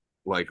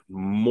 like,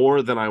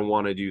 more than I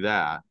want to do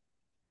that,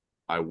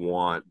 I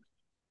want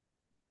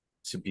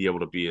to be able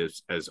to be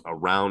as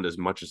around as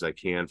much as I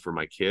can for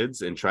my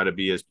kids, and try to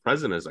be as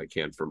present as I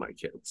can for my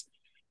kids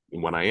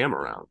when I am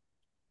around.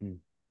 Mm.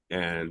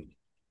 And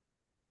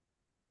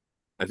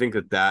I think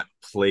that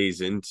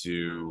plays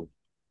into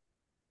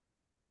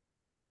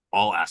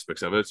all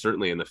aspects of it,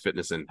 certainly in the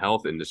fitness and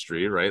health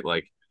industry, right?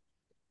 Like,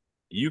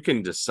 you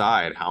can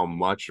decide how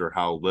much or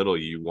how little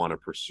you want to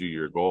pursue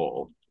your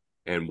goal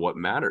and what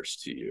matters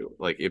to you.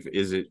 Like, if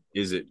is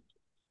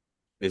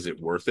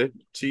it worth it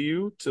to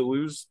you to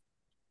lose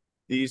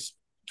these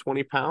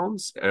 20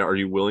 pounds? Are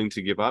you willing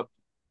to give up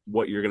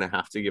what you're going to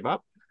have to give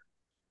up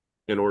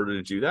in order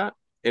to do that?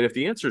 And if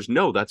the answer is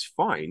no, that's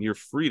fine. You're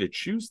free to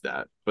choose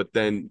that, but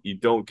then you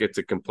don't get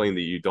to complain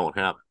that you don't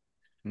have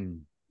it.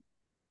 Mm.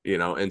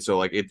 And so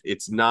like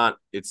it's not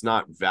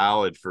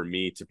valid for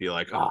me to be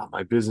like, oh,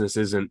 my business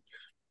isn't,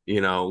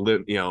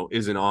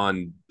 isn't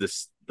on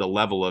the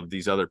level of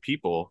these other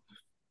people,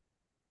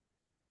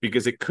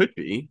 because it could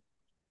be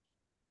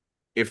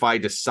if I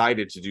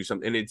decided to do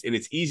something. And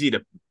it's easy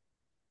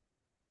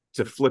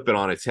to flip it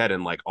on its head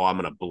and like, oh, I'm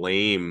going to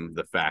blame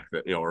the fact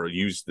that, or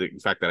use the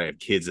fact that I have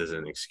kids as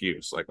an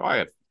excuse. Like, oh,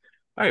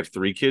 I have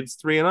 3 kids,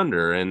 3 and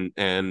under,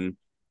 and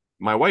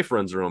my wife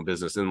runs her own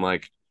business, and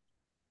like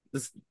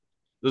this,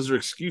 those are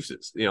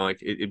excuses.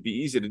 Like it'd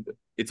be easy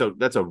to.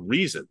 That's a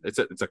reason. It's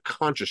a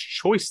conscious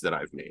choice that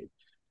I've made.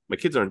 My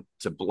kids aren't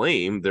to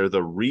blame. They're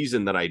the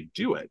reason that I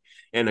do it.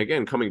 And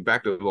again, coming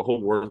back to the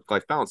whole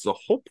work-life balance, the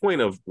whole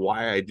point of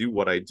why I do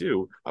what I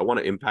do, I want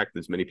to impact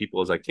as many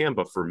people as I can.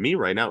 But for me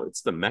right now,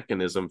 it's the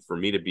mechanism for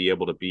me to be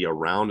able to be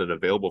around and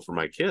available for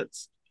my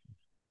kids.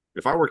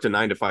 If I worked a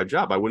 9 to 5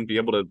 job, I wouldn't be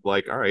able to,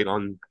 like, all right,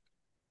 on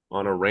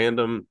a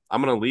random,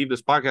 I'm going to leave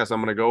this podcast.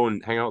 I'm going to go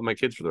and hang out with my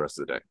kids for the rest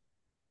of the day.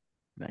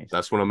 Nice.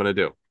 That's what I'm going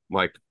to do.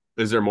 Like,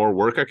 is there more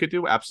work I could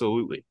do?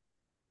 Absolutely.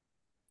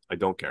 I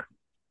don't care.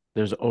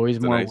 There's always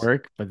It's a more nice,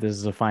 work, but this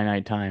is a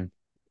finite time.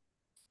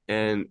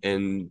 and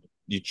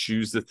you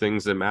choose the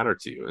things that matter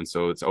to you. And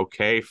so it's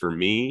okay for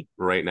me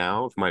right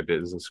now if my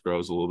business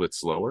grows a little bit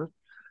slower.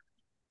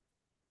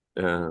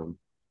 Um,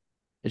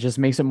 It just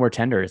makes it more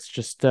tender. It's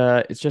just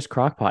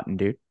crock potting,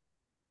 dude.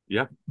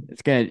 yeah.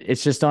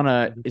 It's just on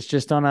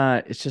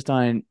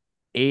an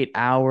 8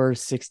 hour,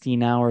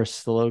 16-hour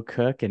slow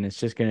cook, and it's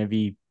just gonna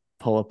be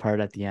pull apart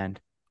at the end.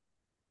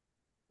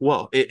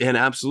 Well, and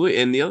absolutely.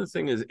 And the other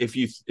thing is, if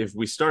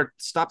we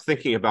stop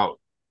thinking about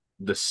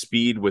the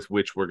speed with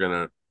which we're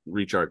going to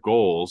reach our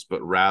goals,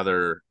 but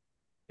rather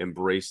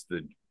embrace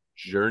the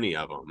journey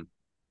of them,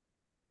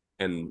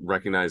 and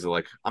recognize that,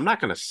 like, I'm not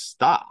going to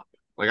stop.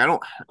 Like, I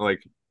don't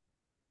like,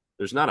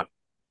 there's not a,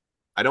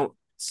 I don't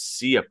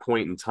see a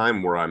point in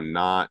time where I'm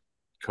not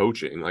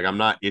coaching. Like, I'm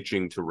not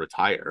itching to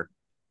retire.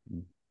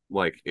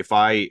 Like, if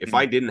I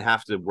didn't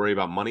have to worry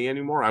about money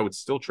anymore, I would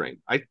still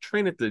train. I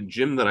train at the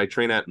gym that I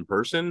train at in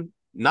person,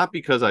 not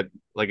because I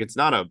like, it's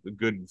not a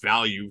good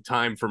value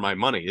time for my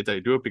money. I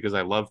do it because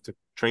I love to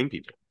train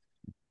people.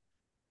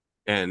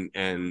 And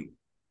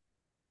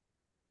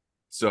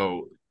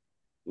so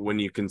when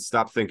you can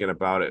stop thinking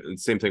about it, and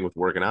same thing with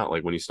working out,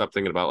 like when you stop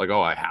thinking about, like,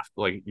 oh, I have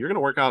to, like, you're going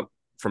to work out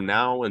from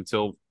now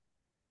until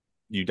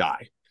you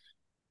die.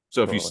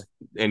 So if you, Totally.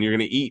 and you're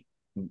going to eat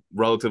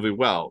relatively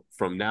well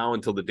from now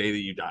until the day that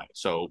you die.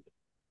 So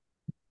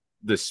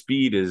the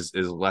speed is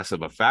less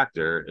of a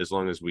factor as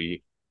long as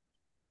we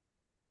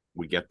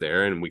get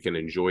there and we can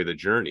enjoy the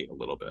journey a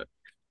little bit,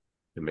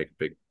 and make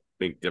a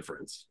big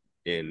difference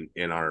in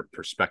our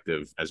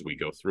perspective as we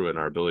go through it, and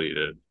our ability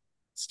to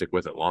stick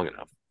with it long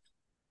enough.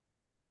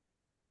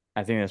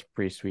 I think that's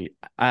pretty sweet.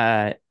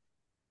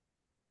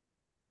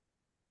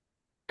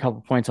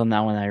 Couple points on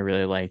that one that I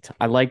really liked.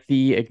 I like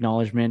the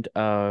acknowledgement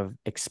of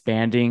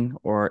expanding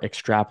or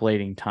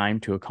extrapolating time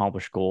to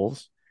accomplish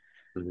goals,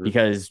 Mm-hmm.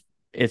 because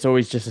it's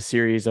always just a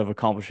series of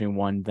accomplishing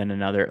one, then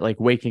another. Like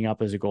waking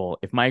up is a goal.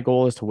 If my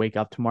goal is to wake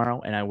up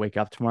tomorrow and I wake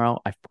up tomorrow,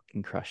 I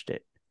fucking crushed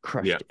it. Yeah.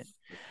 Crushed it.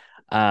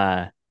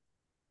 Uh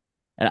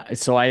and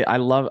so I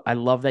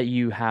love that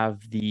you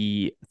have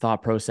the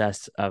thought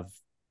process of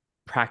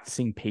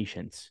practicing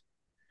patience,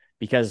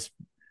 because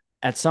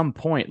at some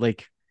point,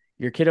 like,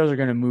 your kiddos are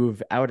going to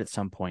move out at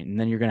some point, and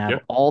then you're going to have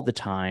Yeah. all the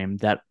time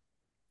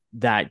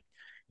that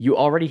you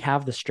already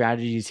have the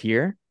strategies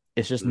here.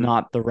 It's just Mm-hmm.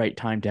 not the right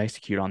time to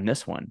execute on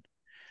this one.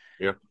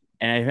 Yeah.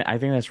 And I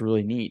think that's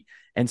really neat.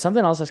 And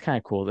something else that's kind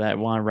of cool that I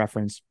want to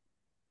reference,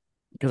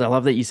 because I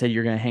love that you said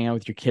you're going to hang out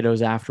with your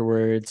kiddos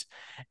afterwards.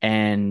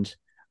 And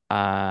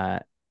uh,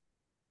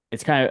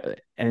 it's kind of,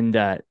 and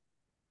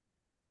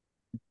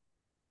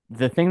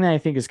the thing that I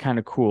think is kind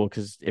of cool,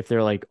 because if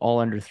they're like all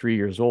under 3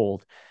 years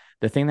old,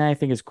 the thing that I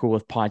think is cool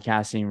with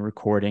podcasting and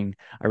recording,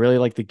 I really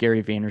like the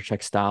Gary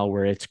Vaynerchuk style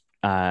where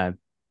uh,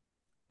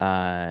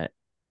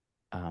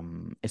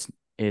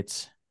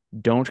 it's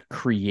don't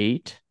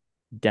create,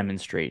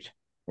 demonstrate,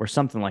 or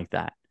something like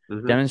that.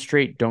 Mm-hmm.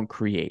 Demonstrate, don't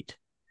create.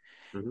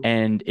 Mm-hmm.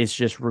 And it's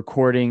just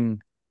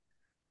recording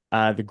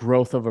the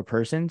growth of a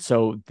person.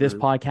 So this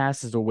Mm-hmm.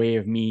 podcast is a way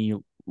of me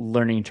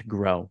learning to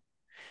grow.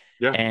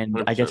 Yeah.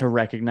 And I get 100%. to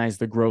recognize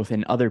the growth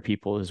in other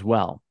people as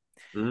well.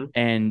 Mm-hmm.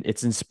 And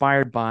it's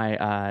inspired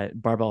by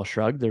Barbell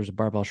Shrugged. There was a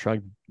Barbell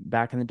Shrugged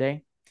back in the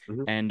day,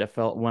 Mm-hmm. and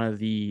one of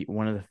the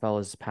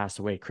fellas passed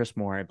away. Chris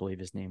Moore, I believe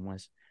his name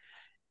was.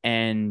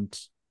 And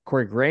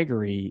Corey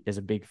Gregory is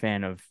a big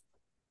fan of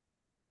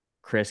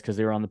Chris because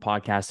they were on the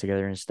podcast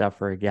together and stuff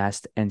for a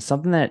guest. And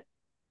something that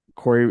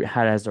Corey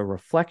had as a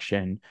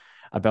reflection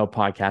about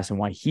podcasts and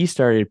why he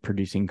started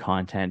producing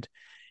content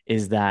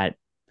is that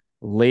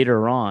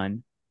later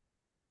on,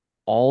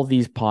 all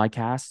these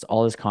podcasts,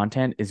 all this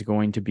content is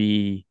going to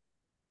be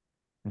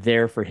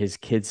there for his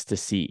kids to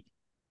see.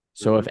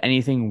 So Mm-hmm. if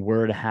anything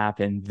were to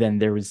happen, then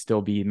there would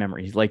still be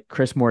memories. Like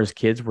Chris Moore's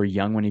kids were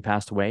young when he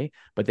passed away,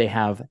 but they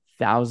have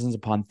thousands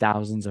upon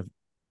thousands of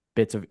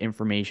bits of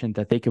information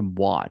that they can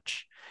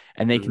watch,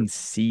 and they Mm-hmm. can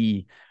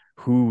see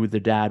who the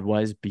dad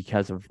was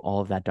because of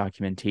all of that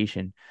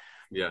documentation.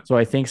 Yeah. So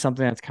I think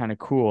something that's kind of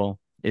cool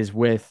is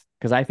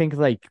because I think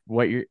like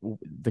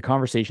the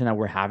conversation that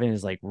we're having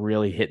is like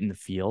really hitting the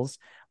feels.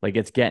 Like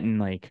it's getting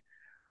like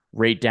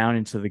right down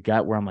into the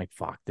gut where I'm like,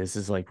 fuck, this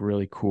is like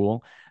really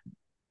cool.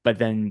 But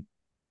then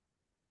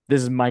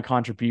this is my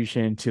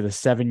contribution to the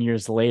 7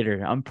 years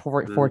later. I'm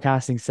Mm-hmm.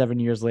 forecasting 7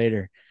 years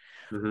later.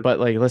 Mm-hmm. But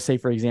like, let's say,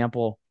 for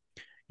example,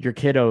 your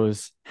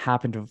kiddos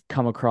happen to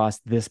come across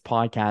this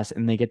podcast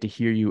and they get to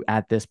hear you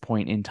at this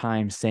point in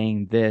time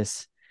saying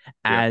this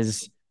Yeah.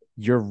 as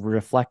you're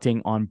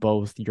reflecting on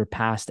both your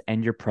past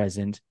and your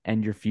present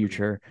and your Mm-hmm.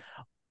 future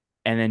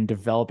and then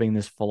developing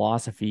this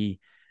philosophy.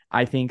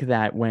 I think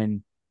that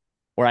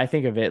I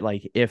think of it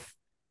like if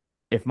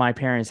my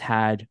parents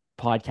had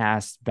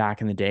podcasts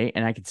back in the day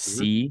and I could Mm-hmm.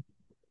 see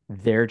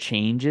their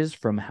changes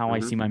from how I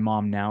Mm-hmm. see my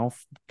mom now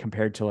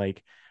compared to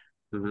like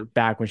Mm-hmm.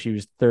 back when she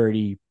was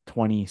 30,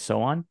 20,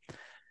 so on.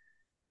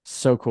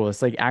 So cool.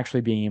 It's like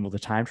actually being able to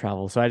time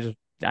travel. So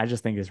I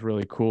just think it's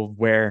really cool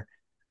where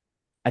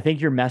I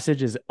think your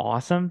message is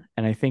awesome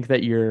and I think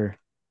that your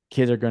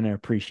kids are going to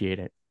appreciate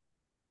it.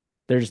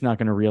 They're just not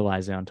going to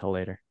realize it until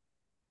later.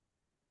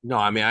 No,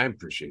 I mean, I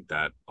appreciate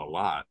that a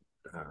lot.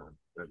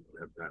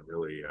 That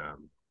really,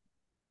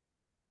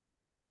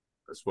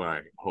 that's what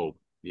I hope,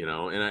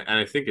 and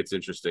I think it's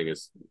interesting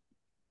is,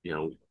 you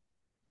know,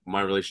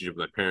 my relationship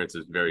with my parents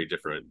is very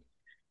different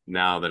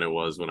now than it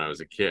was when I was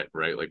a kid,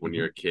 right? Like when Mm-hmm.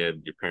 you're a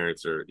kid, your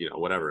parents are,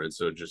 whatever. And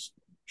so just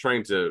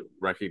trying to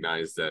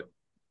recognize that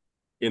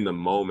in the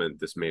moment,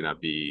 this may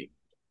not be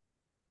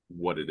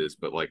what it is,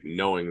 but like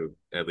knowing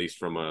at least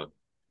from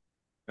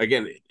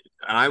again,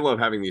 and I love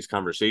having these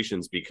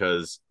conversations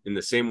because in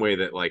the same way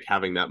that like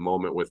having that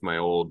moment with my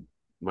old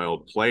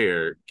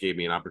player gave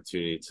me an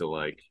opportunity to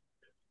like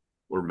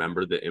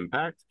remember the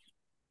impact,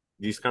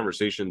 these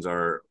conversations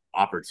are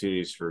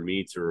opportunities for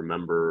me to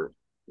remember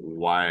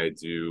why I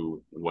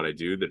do what I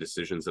do, the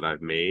decisions that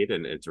I've made,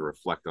 and to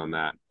reflect on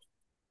that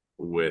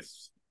with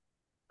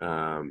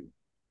kind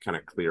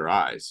of clear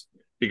eyes.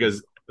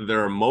 Because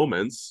there are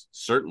moments,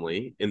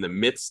 certainly, in the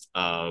midst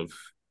of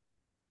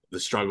the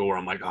struggle where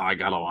I'm like, oh, I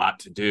got a lot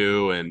to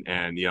do, and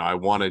I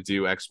want to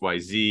do X, Y,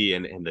 Z,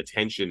 and the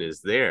tension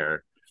is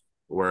there,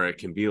 where it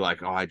can be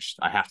like, oh,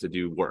 I have to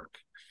do work.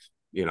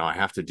 I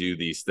have to do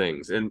these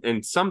things,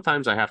 and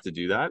sometimes I have to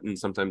do that, and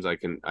sometimes I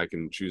can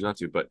choose not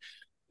to. But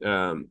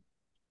um,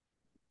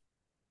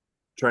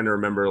 trying to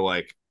remember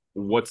like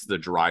what's the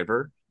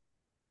driver,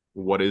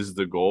 what is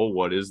the goal,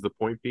 what is the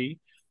point B,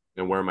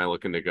 and where am I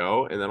looking to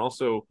go, and then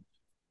also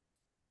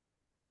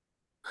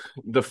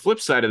the flip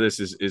side of this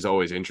is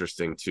always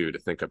interesting too to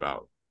think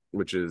about,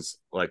 which is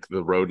like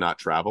the road not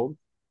traveled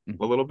a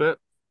Mm-hmm. little bit.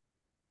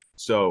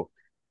 So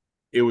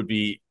it would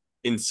be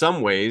in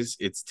some ways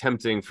it's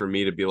tempting for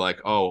me to be like,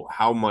 oh,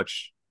 how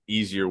much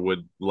easier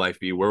would life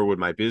be? Where would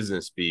my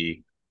business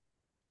be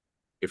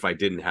if I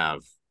didn't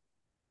have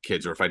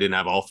kids, or if I didn't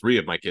have all three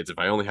of my kids, if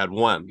I only had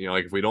one,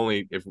 like if we'd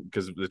only if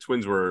because the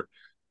twins were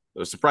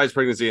a surprise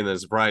pregnancy and then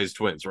surprise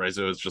twins, right?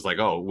 So it's just like,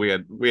 oh, we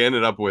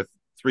ended up with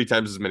three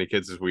times as many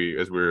kids as we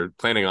were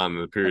planning on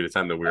in the period of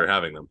time that we were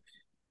having them.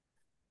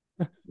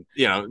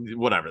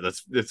 Whatever.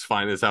 That's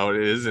fine. That's how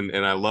it is. And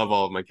I love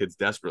all of my kids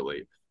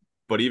desperately.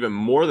 But even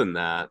more than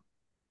that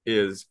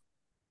is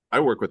I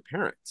work with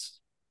parents.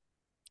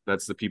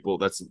 That's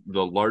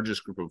the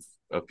largest group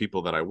of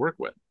people that I work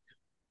with.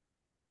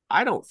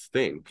 I don't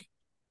think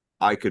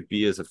I could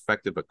be as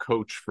effective a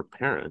coach for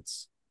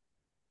parents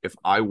if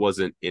I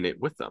wasn't in it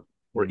with them,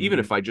 or even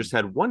if I just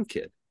had one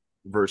kid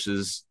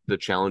versus the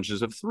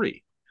challenges of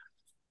three.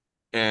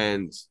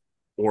 And,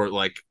 or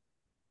like,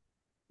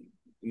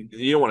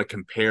 you don't want to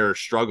compare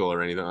struggle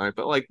or anything like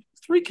that, but like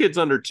three kids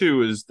under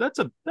two that's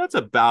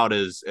about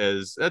as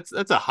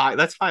that's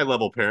high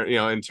level parent,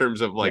 in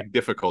terms of Yeah. like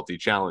difficulty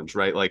challenge,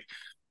 right? Like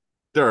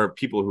there are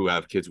people who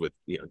have kids with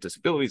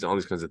disabilities and all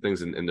these kinds of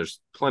things, and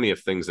there's plenty of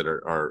things that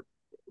are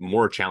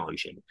more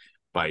challenging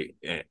by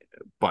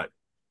but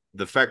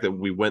the fact that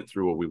we went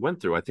through what we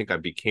went through, I think I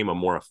became a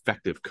more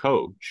effective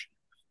coach.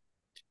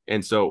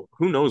 And so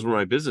who knows where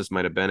my business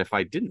might have been if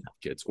I didn't have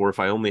kids, or if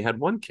I only had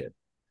one kid.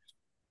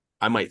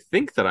 I might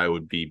think that I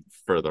would be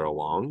further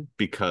along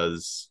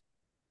because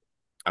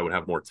I would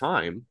have more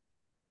time,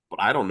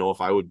 but I don't know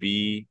if I would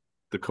be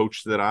the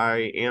coach that I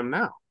am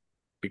now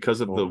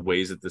because of the Totally.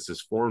 ways that this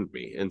has formed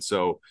me. And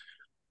so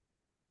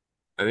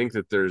I think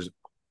that there's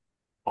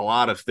a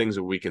lot of things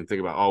that we can think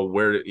about.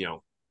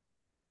 Oh,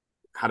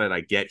 how did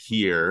I get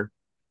here?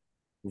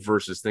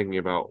 Versus thinking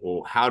about,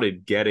 well, how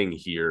did getting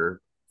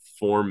here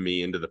form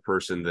me into the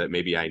person that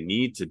maybe I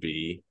need to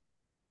be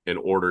in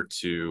order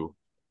to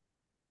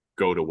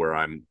go to where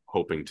I'm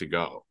hoping to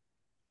go?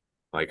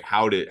 Like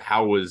how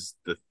was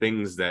the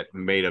things that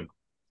made a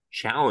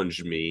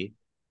challenged me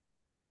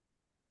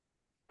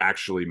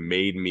actually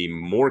made me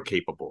more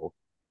capable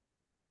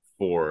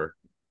for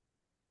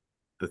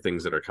the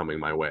things that are coming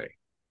my way?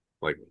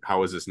 Like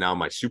how is this now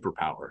my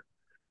superpower?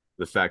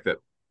 The fact that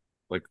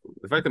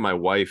the fact that my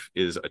wife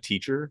is a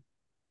teacher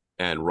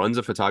and runs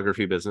a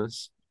photography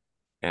business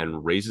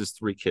and raises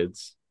 3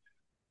 kids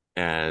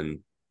and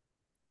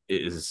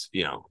is,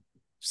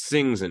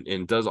 sings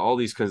and does all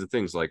these kinds of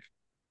things. Like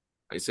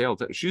I say all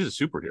the time, she's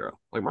a superhero.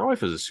 Like my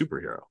wife is a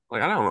superhero.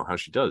 Like I don't know how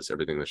she does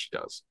everything that she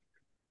does.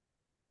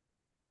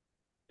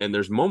 And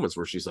there's moments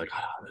where she's like,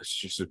 this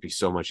just would be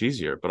so much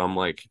easier. But I'm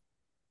like,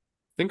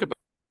 think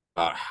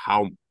about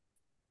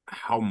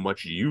how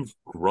much you've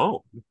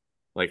grown,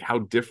 like how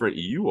different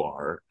you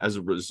are as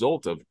a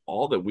result of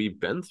all that we've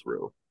been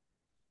through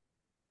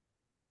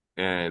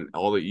and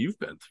all that you've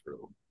been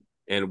through.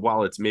 And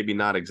while it's maybe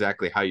not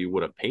exactly how you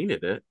would have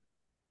painted it,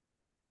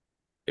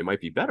 it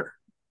might be better.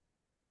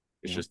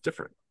 It's Yeah. just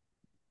different.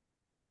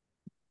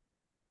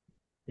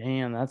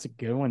 Damn, that's a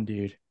good one,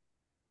 dude.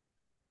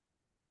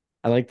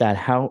 I like that.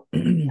 How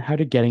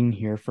did getting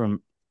here for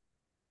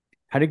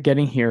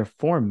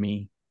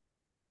me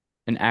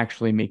and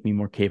actually make me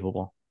more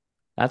capable?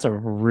 That's a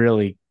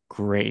really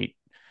great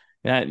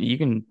that you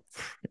can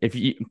if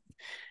you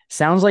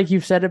sounds like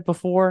you've said it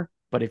before,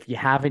 but if you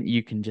haven't,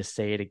 you can just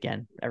say it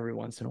again every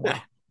once in a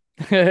while.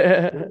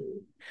 Yeah,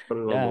 Put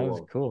it on the that was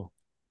wall. cool.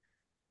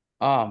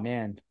 Oh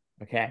man.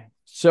 Okay.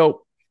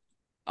 So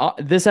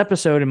this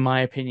episode, in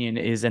my opinion,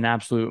 is an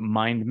absolute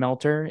mind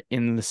melter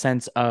in the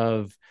sense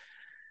of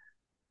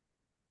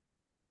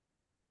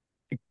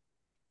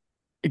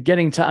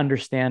getting to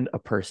understand a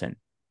person.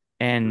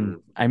 And Mm-hmm.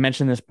 I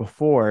mentioned this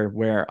before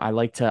where I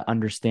like to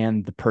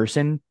understand the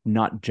person,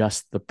 not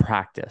just the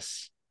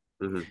practice.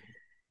 Mm-hmm.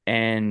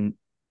 And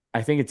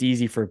I think it's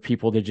easy for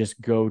people to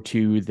just go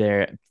to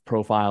their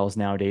profiles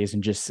nowadays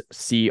and just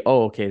see,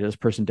 oh, okay, this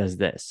person does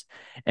this.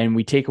 And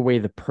we take away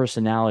the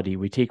personality,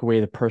 we take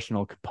away the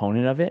personal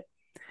component of it.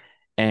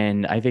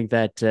 And I think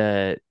that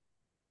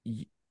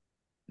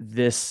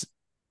this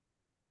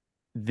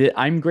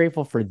I'm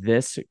grateful for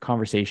this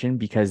conversation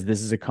because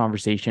this is a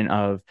conversation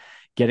of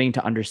getting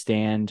to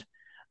understand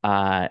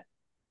uh,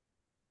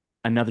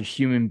 another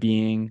human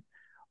being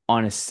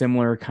on a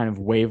similar kind of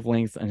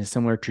wavelength and a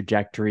similar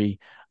trajectory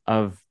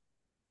of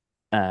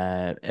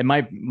and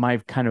my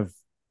kind of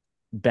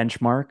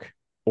benchmark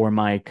or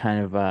my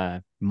kind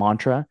of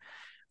mantra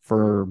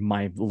for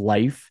my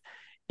life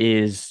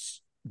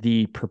is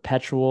the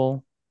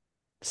perpetual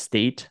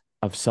state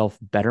of self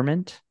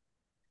betterment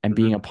and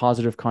being Mm-hmm. a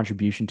positive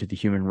contribution to the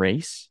human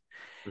race.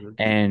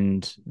 Mm-hmm.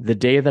 And the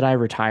day that I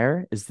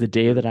retire is the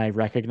day Mm-hmm. that I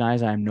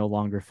recognize I'm no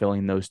longer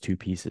filling those two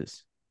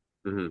pieces,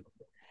 Mm-hmm.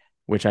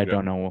 which I Yeah.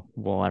 don't know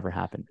will ever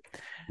happen.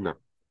 No.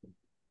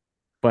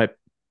 But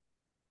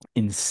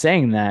in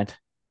saying that,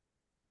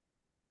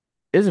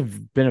 it's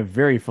been a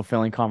very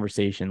fulfilling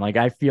conversation. Like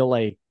I feel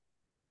like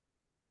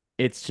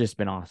it's just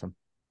been awesome.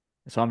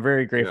 So I'm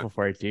very Yeah. grateful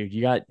for it, dude.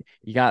 You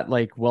got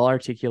like well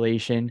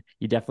articulation.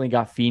 You definitely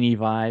got Feeny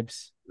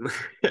vibes.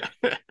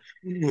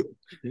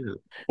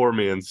 poor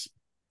man's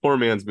poor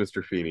man's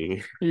Mr.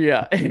 Feeney.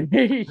 Yeah.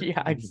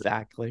 Yeah,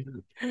 exactly.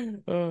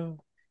 Uh,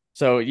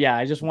 so yeah,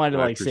 I just wanted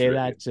to I like say appreciate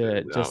that it.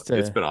 to No, just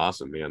it's to been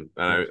awesome, man.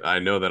 yeah, And I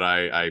know that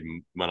I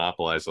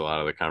monopolized a lot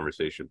of the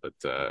conversation,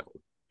 but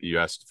you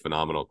asked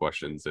phenomenal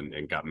questions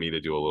and got me to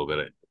do a little bit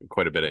of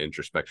quite a bit of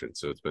introspection.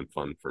 So it's been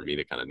fun for me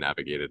to kind of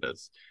navigate it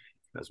as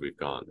we've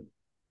gone.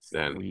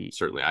 And sweet.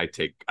 certainly I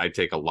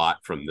take a lot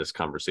from this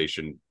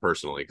conversation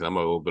personally because I'm a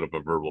little bit of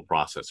a verbal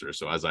processor.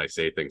 So as I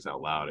say things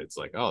out loud, it's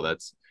like, oh,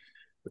 that's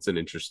an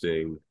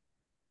interesting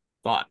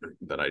thought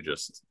that I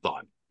just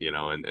thought,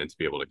 and to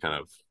be able to kind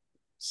of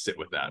sit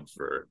with that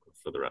for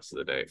the rest of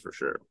the day for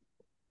sure.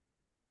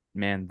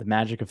 Man, the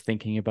magic of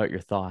thinking about your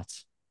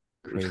thoughts.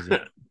 Crazy.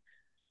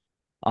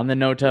 On the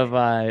note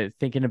of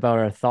thinking about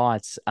our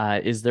thoughts,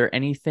 is there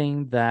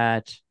anything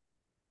that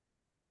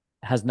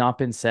has not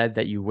been said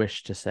that you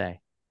wish to say?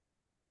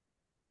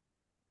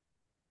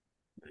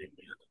 I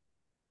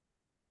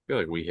feel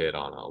like we hit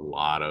on a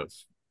lot of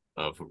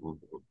of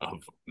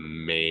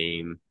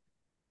main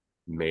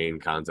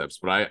concepts,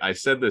 but I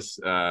said this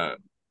to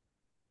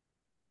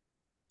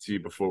you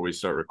before we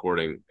start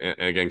recording, and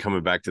again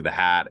coming back to the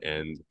hat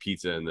and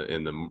pizza and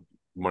the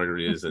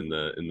margaritas and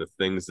the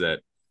things that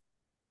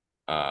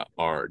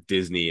are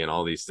Disney and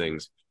all these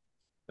things.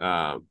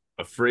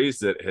 A phrase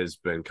that has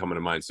been coming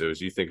to mind. So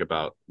as you think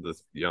about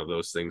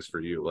those things for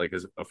you, like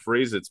as a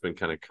phrase that's been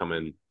kind of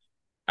coming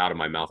out of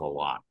my mouth a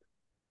lot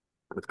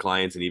with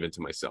clients and even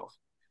to myself,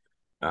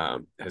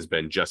 has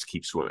been "just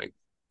keep swimming."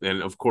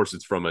 And of course,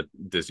 it's from a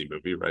Disney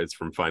movie, right? It's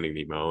from Finding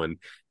Nemo, and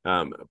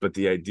but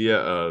the idea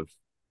of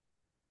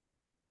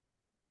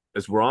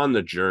as we're on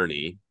the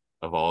journey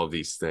of all of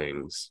these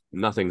things,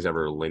 nothing's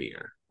ever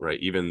linear, right?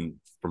 Even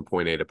from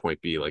point A to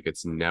point B, like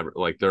it's never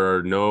like there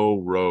are no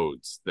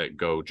roads that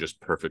go just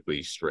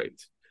perfectly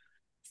straight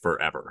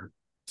forever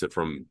to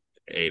from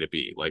A to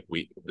B. Like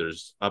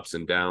there's ups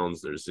and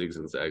downs, there's zigs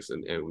and zags,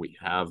 and we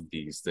have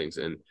these things.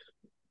 And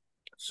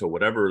so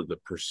whatever the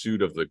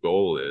pursuit of the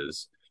goal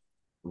is,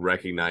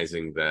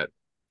 recognizing that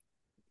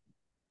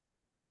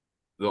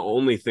the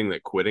only thing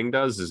that quitting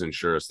does is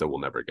ensure us that we'll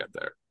never get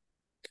there.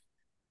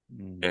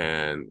 Mm.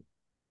 And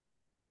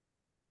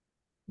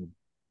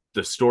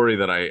the story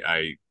that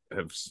I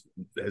have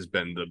has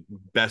been the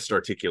best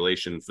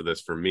articulation for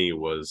this for me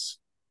was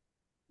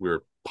we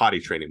were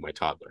potty training my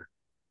toddler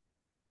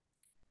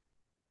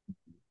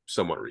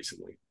somewhat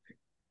recently.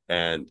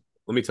 And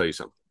let me tell you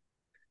something.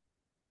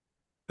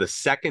 The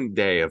second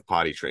day of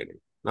potty training,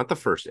 not the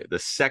first day, the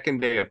second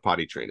day of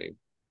potty training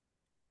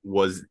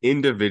was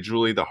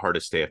individually the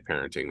hardest day of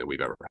parenting that we've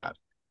ever had.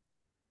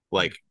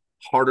 Like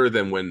harder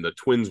than when the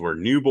twins were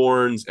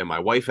newborns and my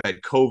wife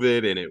had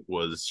COVID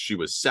and she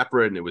was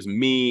separate and it was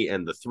me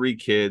and the 3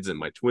 kids and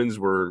my twins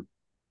were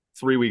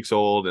 3 weeks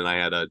old and I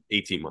had a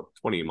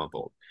 20-month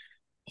old.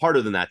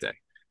 Harder than that day.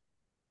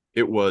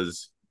 It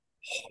was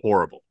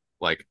horrible.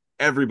 Like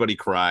everybody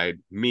cried,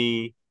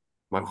 me,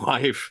 my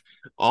wife,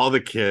 all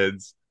the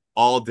kids,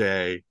 all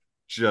day,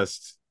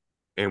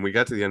 and we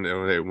got to the end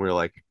of the day and we were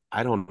like,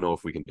 I don't know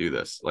if we can do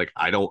this. Like,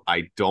 I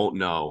don't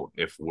know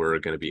if we're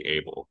going to be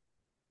able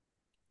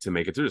to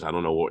make it through this. I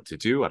don't know what to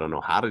do. I don't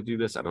know how to do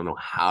this. I don't know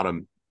how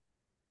to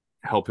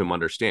help him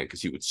understand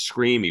because he would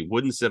scream. He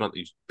wouldn't sit on,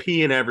 he's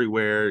peeing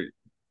everywhere. It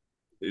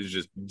was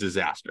just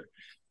disaster.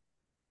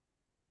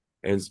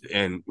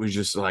 And we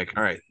just like,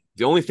 all right,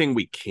 the only thing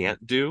we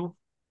can't do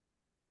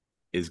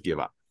is give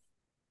up.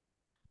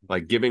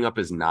 Like giving up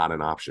is not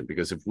an option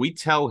because if we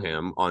tell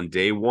him on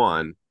day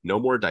 1, no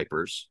more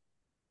diapers,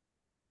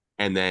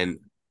 and then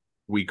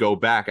we go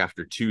back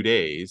after 2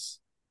 days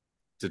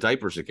to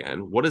diapers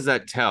again, what does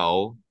that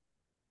tell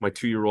my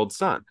 2-year-old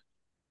son?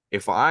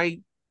 If I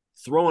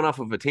throw enough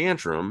of a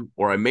tantrum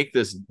or I make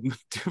this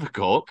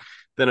difficult,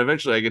 then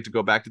eventually I get to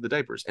go back to the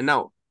diapers. And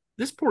now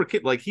this poor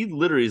kid, like he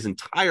literally his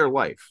entire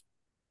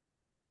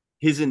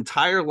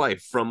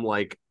life from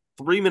like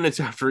 3 minutes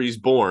after he's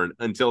born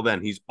until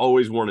then, he's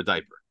always worn a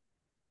diaper.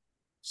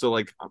 So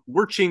like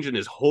we're changing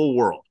his whole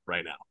world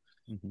right now.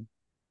 Mm-hmm.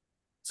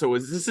 So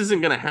this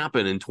isn't going to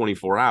happen in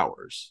 24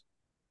 hours.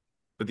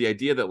 But the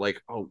idea that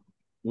like, oh,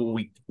 well,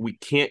 we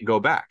can't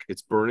go back.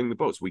 It's burning the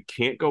boats. We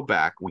can't go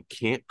back. We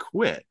can't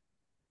quit.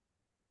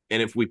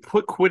 And if we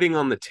put quitting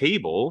on the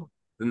table,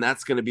 then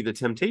that's going to be the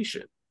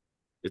temptation.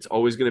 It's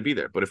always going to be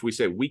there. But if we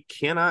say we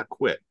cannot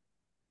quit,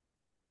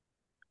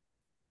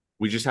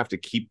 we just have to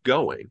keep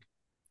going.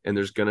 And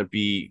there's going to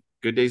be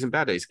good days and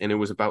bad days. And it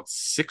was about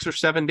 6 or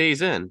 7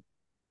 days in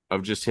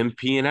of just him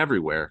peeing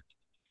everywhere.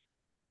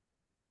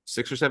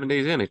 6 or 7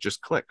 days in, it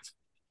just clicked.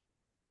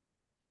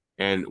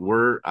 And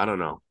we're, I don't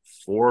know,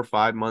 4 or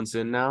 5 months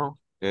in now,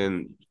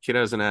 and kid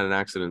hasn't had an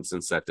accident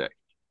since that day.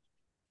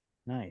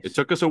 Nice. It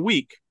took us a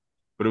week,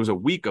 but it was a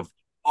week of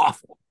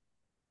awful.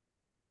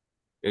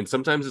 And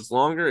sometimes it's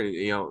longer,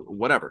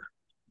 whatever.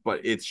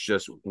 But it's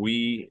just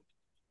the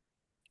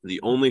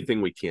only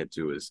thing we can't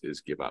do is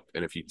give up.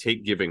 And if you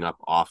take giving up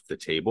off the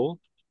table,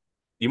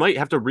 you might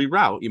have to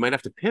reroute, you might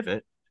have to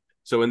pivot.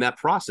 So in that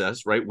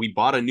process, right, we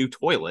bought a new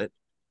toilet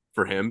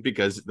for him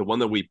because the one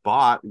that we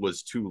bought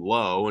was too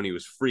low and he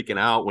was freaking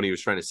out when he was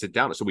trying to sit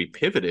down. So we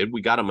pivoted,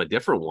 we got him a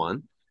different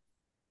one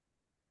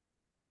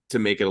to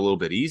make it a little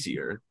bit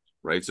easier,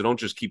 right? So don't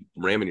just keep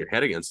ramming your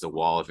head against the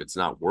wall if it's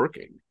not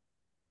working.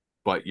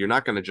 But you're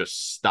not going to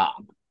just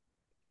stop.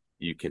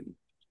 You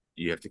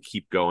have to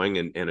keep going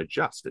and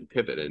adjust and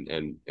pivot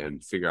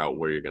and figure out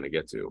where you're going to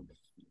get to.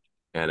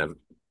 And have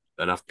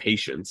enough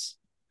patience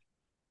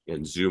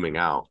and zooming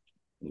out,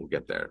 we'll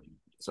get there.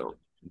 So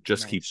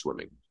just keep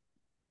swimming.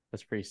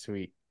 That's pretty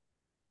sweet.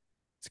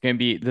 It's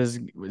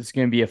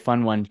gonna be a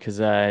fun one because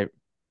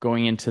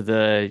going into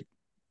the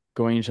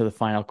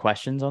final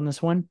questions on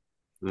this one,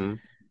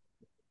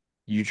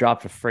 you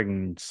dropped a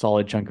friggin'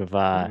 solid chunk of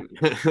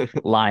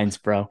lines,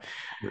 bro.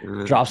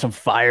 Drop some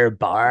fire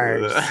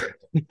bars.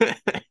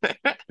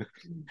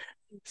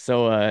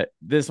 So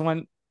this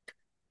one,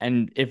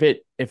 and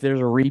if there's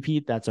a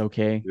repeat, that's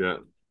okay. Yeah,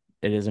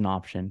 it is an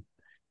option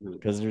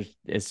because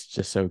it's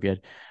just so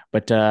good.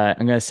 But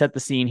I'm gonna set the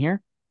scene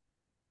here.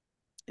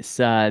 It's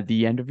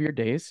the end of your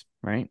days,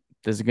 right?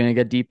 This is gonna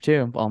get deep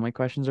too. All my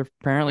questions are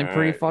apparently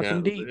pretty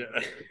fucking deep.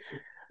 Yeah.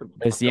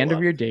 It's the end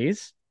of your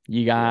days.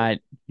 You got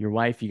your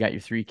wife, you got your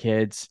 3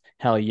 kids.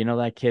 Hell, you know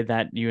that kid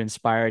that you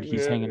inspired,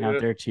 he's hanging out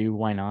there too.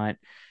 Why not?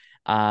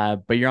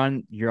 But you're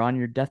on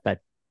your deathbed.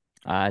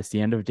 It's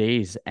the end of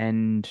days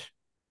and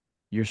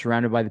you're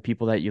surrounded by the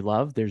people that you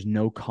love. There's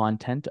no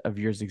content of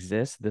yours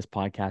exists. This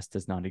podcast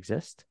does not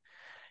exist.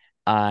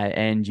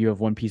 And you have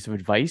one piece of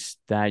advice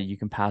that you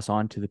can pass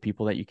on to the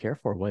people that you care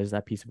for. What is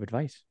that piece of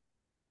advice?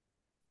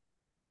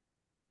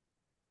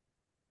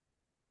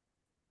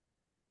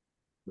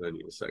 I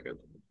need a second.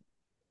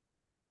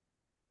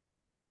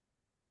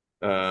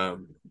 Oh,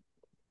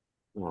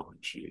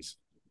 geez.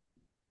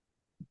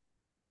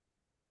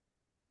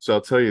 So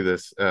I'll tell you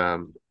this.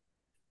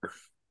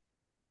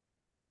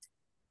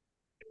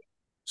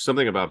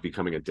 Something about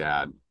becoming a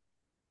dad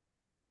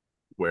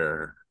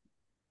where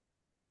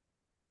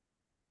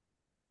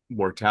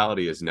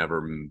mortality has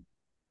never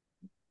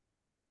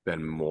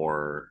been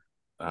more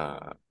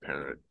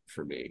apparent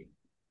for me.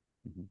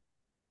 Mm-hmm.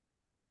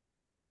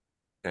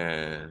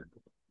 And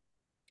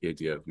the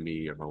idea of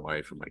me or my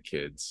wife or my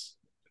kids,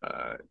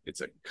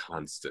 it's a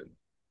constant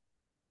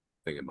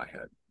thing in my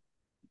head.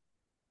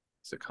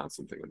 It's a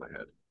constant thing in my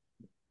head.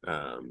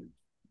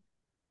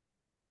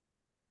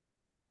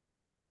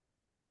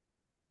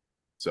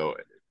 So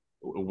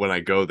when I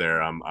go there,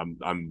 I'm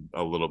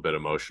a little bit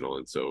emotional,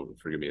 and so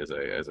forgive me as I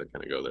kind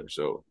of go there.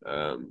 So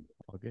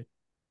All good.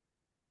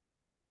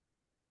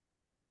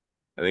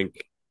 I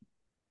think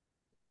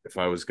if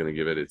I was going to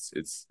give it,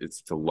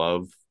 it's to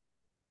love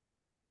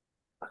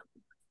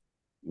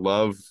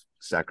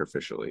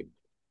sacrificially.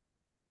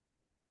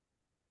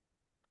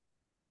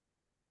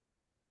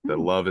 That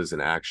Hmm. love is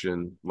an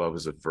action, love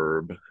is a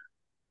verb,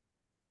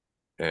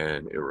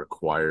 and it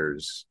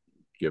requires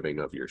giving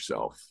of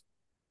yourself.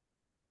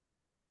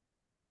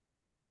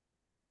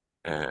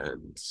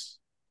 And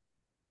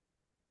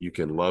you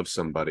can love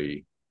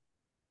somebody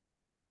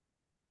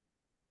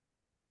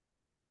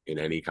in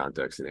any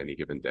context, in any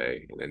given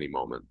day, in any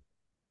moment.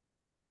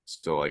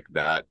 So like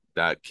that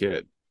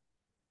kid,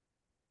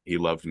 he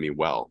loved me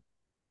well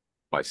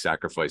by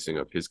sacrificing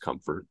of his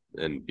comfort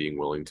and being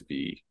willing to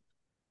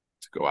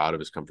go out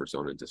of his comfort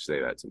zone and to say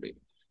that to me.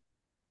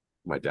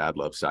 My dad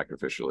loved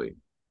sacrificially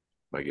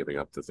by giving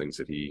up the things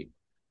that he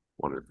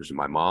wanted to pursue.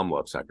 My mom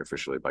loved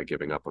sacrificially by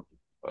giving up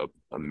a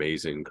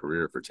amazing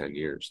career for 10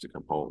 years to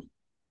come home.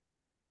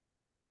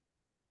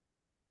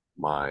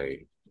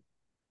 My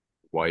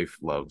wife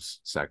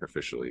loves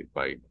sacrificially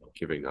by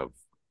giving up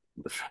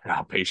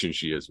how patient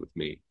she is with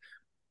me.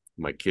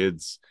 My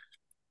kids,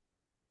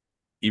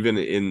 even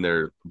in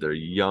their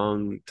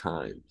young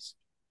times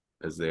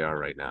as they are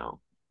right now,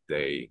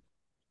 they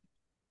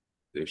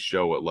they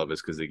show what love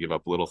is because they give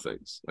up little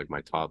things. Like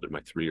my toddler,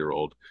 my 3 year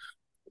old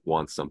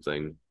wants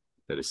something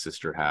that his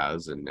sister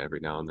has, and every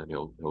now and then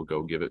he'll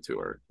go give it to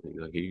her. And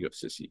he's like, "Here you go,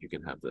 sissy, you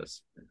can have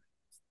this."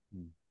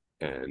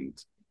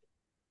 And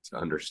to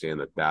understand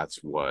that that's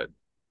what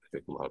I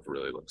think love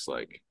really looks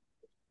like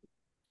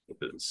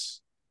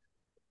is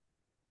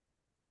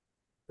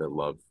that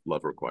love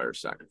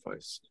requires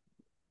sacrifice.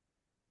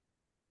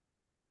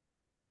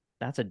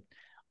 That's a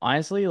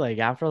honestly, like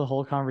after the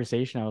whole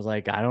conversation, I was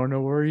like, I don't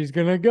know where he's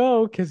gonna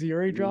go because he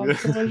already dropped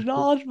so much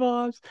knowledge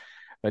bombs.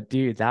 But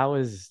dude, that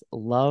was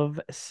love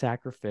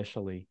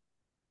sacrificially.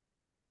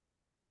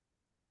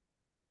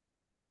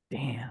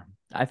 Damn.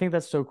 I think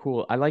that's so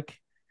cool. I like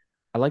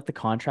the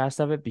contrast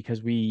of it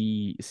because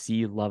we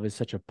see love as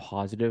such a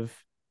positive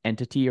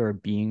entity or a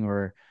being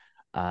or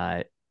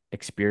uh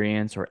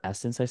experience or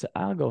essence. I said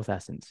I'll go with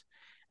essence.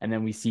 And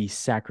then we see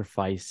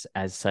sacrifice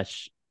as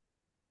such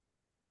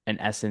an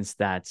essence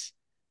that's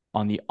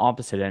on the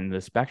opposite end of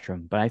the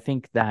spectrum. But I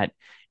think that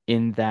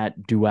in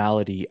that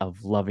duality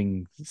of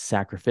loving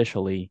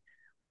sacrificially,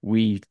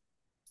 we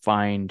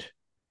find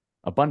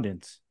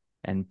abundance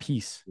and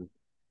peace.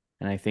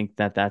 And I think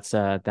that that's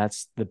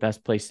the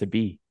best place to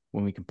be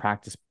when we can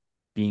practice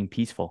being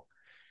peaceful.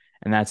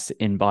 And that's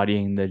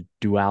embodying the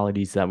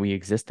dualities that we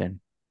exist in.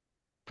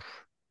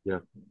 Yeah.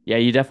 Yeah,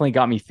 you definitely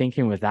got me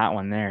thinking with that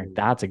one there.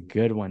 That's a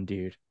good one,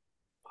 dude.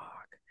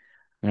 Fuck.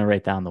 I'm gonna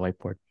write that on the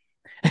whiteboard.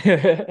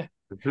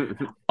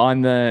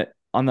 on the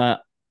on the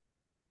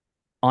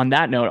on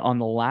that note, on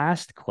the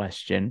last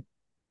question,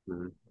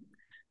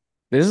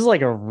 this is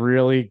like a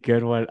really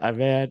good one. I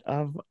mean,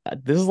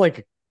 this is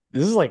like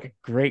a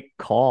great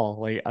call.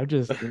 Like I'm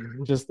just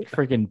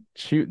freaking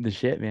shooting the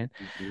shit, man.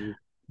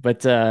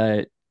 But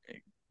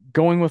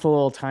going with a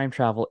little time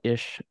travel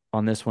ish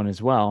on this one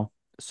as well.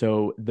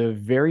 So the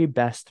very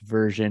best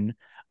version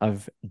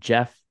of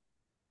Jeff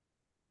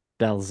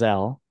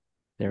Dalzell,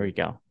 there we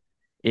go,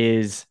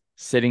 is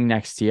sitting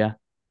next to you,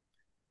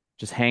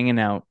 just hanging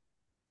out.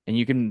 And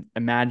you can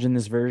imagine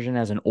this version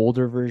as an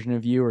older version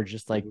of you, or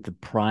just like the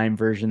prime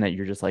version that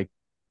you're just like,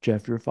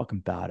 Jeff, you're a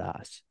fucking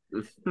badass.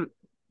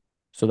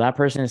 So that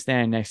person is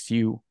standing next to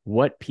you.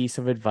 What piece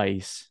of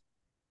advice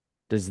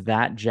does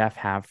that Jeff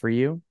have for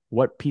you?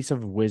 What piece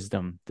of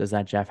wisdom does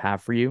that Jeff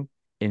have for you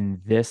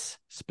in this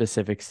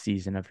specific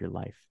season of your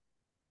life?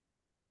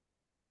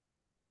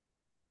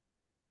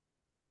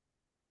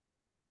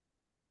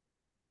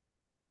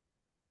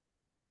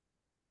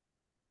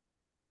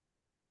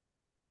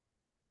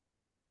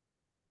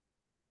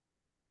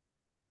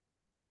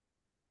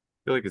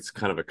 Feel like it's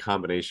kind of a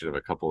combination of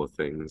a couple of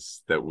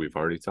things that we've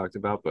already talked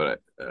about,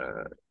 but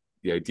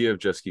the idea of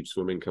just keep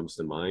swimming comes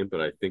to mind.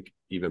 But I think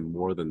even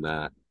more than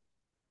that,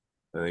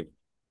 I think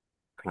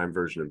prime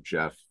version of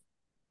Jeff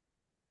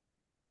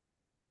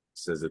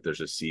says that there's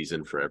a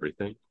season for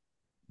everything,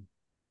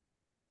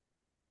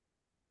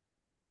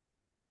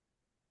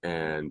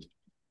 and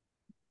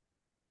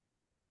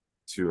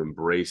to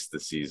embrace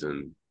the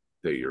season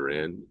that you're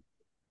in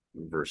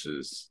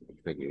versus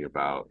thinking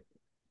about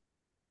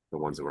the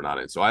ones that we're not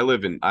in. So I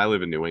live in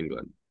New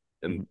England,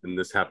 and Mhm.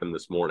 this happened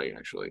this morning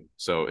actually.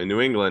 So in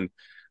New England,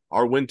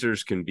 our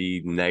winters can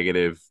be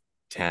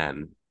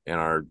 -10, and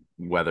our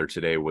weather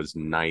today was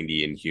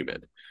 90 and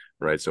humid,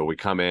 right? So we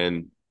come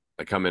in.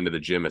 I come into the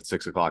gym at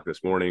 6 o'clock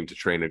this morning to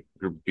train a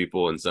group of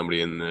people, and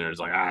somebody in there is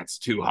like, it's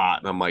too hot.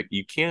 And I'm like,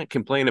 you can't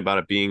complain about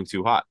it being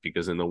too hot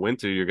because in the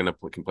winter, you're going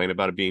to complain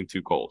about it being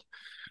too cold.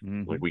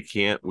 Like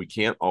Mhm. we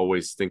can't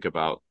always think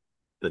about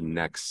the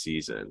next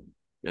season.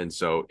 And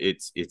so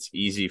it's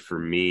easy for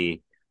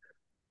me.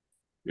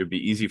 It would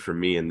be easy for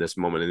me in this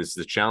moment. And this is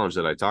the challenge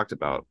that I talked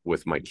about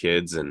with my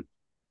kids and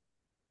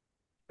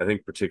I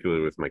think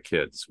particularly with my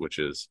kids, which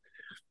is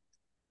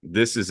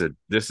this is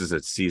a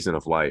season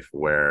of life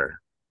where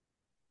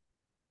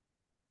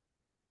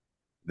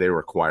they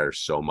require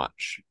so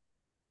much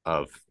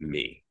of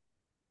me,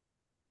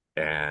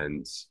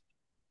 and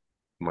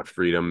my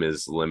freedom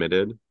is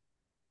limited,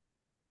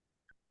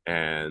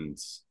 and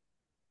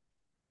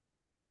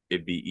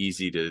it'd be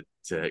easy to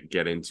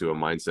get into a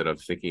mindset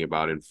of thinking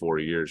about in 4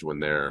 years when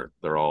they're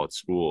all at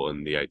school,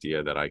 and the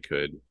idea that I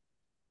could,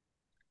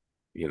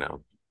 you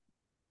know,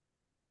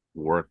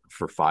 work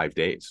for 5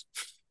 days,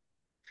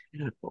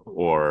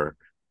 or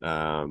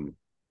the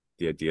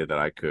idea that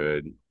I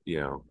could,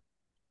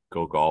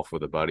 go golf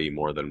with a buddy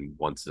more than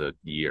once a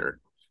year,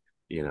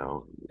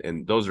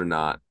 and those are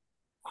not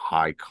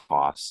high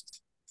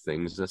cost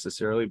things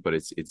necessarily, but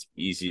it's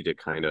easy to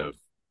kind of,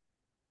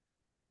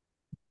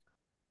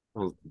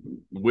 well,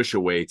 wish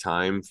away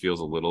time feels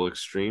a little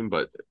extreme,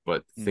 but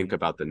think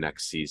about the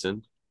next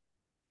season.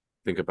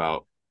 Think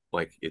about,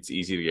 like, it's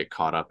easy to get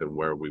caught up in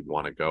where we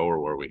want to go or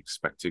where we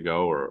expect to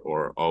go,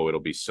 or oh, it'll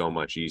be so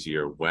much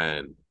easier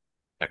when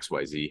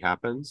XYZ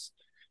happens.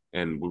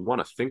 And we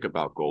want to think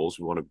about goals.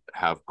 We want to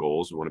have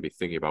goals. We want to be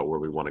thinking about where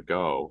we want to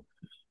go.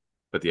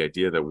 But the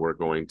idea that we're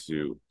going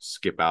to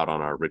skip out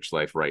on our rich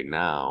life right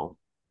now,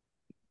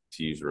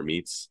 to use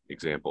Ramit's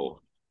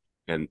example,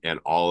 and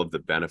all of the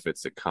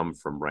benefits that come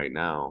from right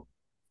now,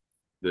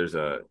 it's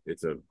a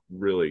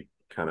really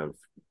kind of,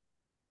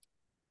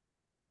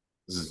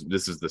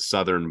 this is the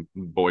Southern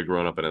boy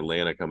growing up in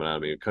Atlanta coming out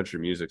of me, a country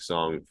music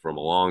song from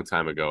a long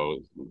time ago,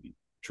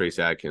 Trace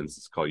Adkins.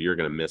 It's called "You're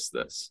Gonna Miss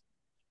This,"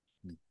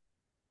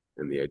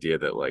 and the idea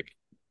that, like,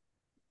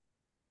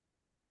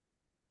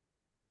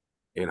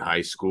 in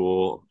high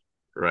school,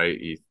 right,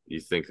 you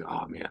think,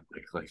 oh man,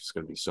 like life's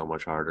gonna be so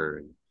much harder,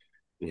 and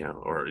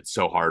or it's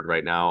so hard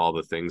right now, all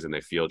the things, and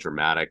they feel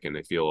dramatic and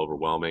they feel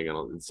overwhelming,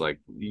 and it's like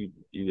you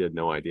had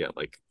no idea.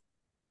 Like,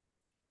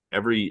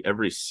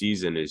 every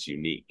season is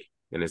unique,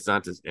 and it's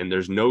not just, and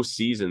there's no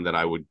season that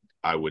I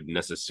would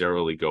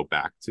necessarily go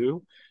back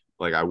to.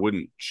 Like, I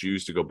wouldn't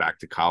choose to go back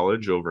to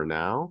college over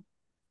now,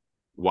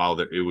 while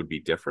it would be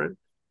different,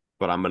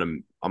 but I'm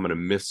gonna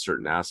miss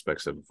certain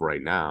aspects of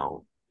right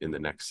now in the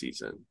next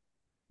season.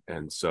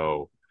 And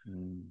so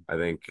I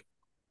think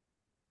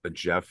a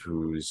Jeff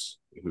who's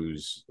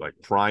like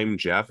prime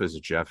Jeff is a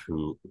Jeff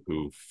who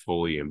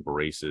fully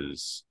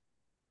embraces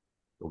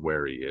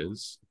where he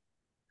is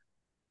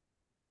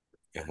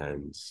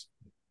and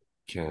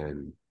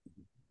can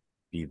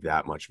be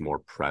that much more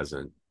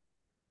present,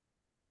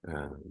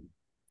 um,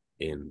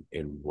 in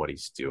what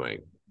he's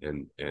doing.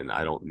 And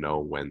I don't know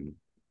when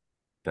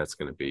that's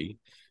going to be,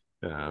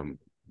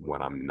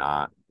 when I'm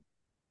not,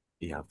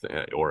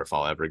 or if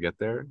I'll ever get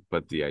there.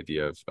 But the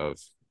idea of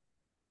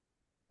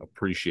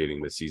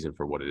appreciating the season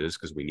for what it is,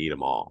 because we need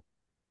them all.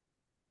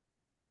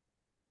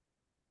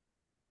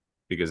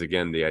 Because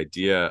again, the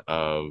idea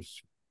of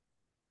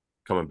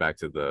coming back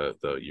to the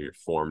you're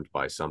formed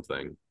by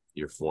something,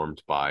 you're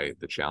formed by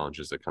the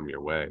challenges that come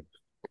your way.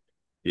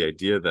 The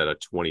idea that a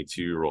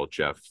 22-year-old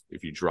Jeff,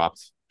 if you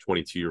dropped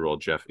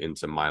 22-year-old Jeff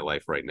into my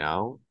life right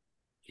now,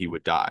 he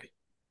would die.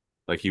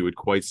 Like, he would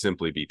quite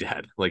simply be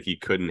dead. Like, he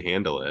couldn't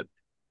handle it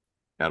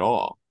at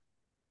all.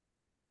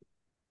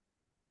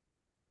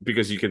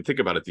 Because you can think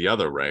about it the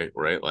other way,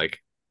 right? Like,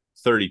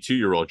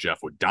 32-year-old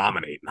Jeff would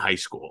dominate in high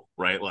school,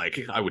 right? Like,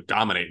 I would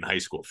dominate in high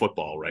school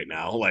football right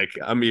now. Like,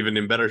 I'm even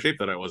in better shape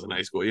than I was in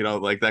high school,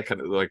 like that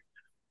kind of, like,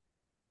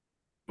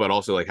 but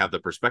also, like, have the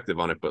perspective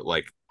on it. But,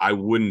 like, I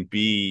wouldn't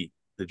be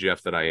the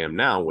Jeff that I am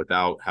now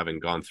without having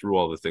gone through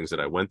all the things that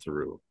I went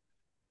through.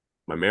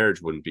 My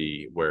marriage wouldn't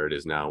be where it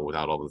is now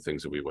without all the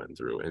things that we went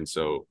through. And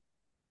so,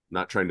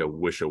 not trying to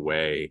wish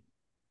away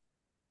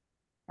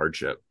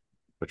hardship,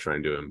 but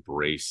trying to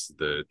embrace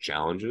the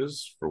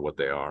challenges for what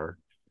they are,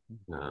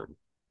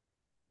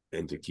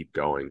 and to keep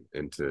going,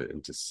 and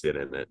to sit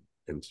in it,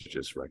 and to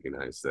just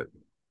recognize that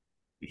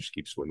we just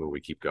keep swimming, we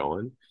keep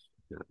going.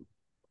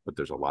 But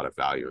there's a lot of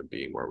value in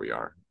being where we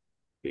are,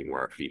 being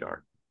where our feet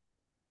are.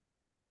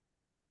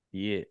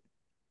 Yeah.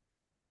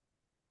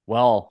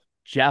 Well,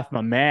 Jeff,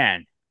 my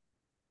man,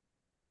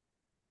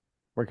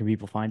 where can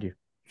people find you?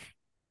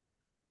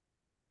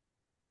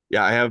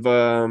 Yeah, I have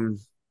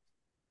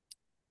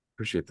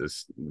appreciate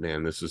this,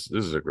 man. This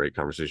is a great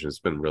conversation. It's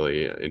been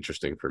really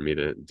interesting for me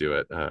to do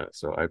it.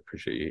 So I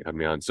appreciate you having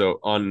me on. So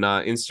on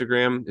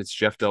Instagram, it's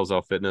Jeff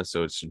Dalzell Fitness.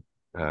 So it's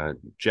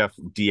Jeff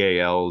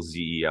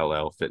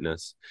Dalzell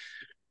Fitness.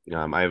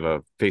 I have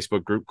a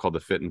Facebook group called the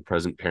Fit and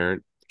Present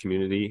Parent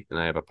Community, and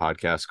I have a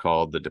podcast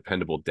called the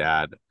Dependable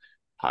Dad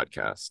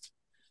Podcast.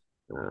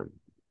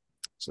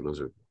 So those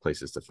are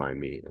places to find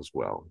me as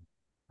well.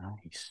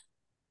 Nice.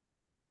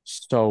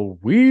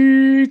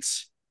 Sweet.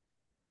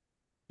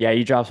 Yeah,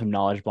 you dropped some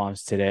knowledge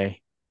bombs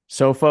today.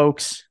 So,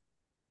 folks,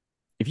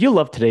 if you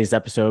love today's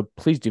episode,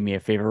 please do me a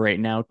favor right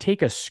now.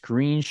 Take a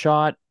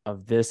screenshot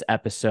of this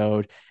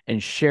episode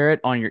and share it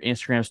on your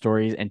Instagram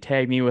stories and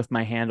tag me with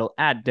my handle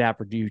at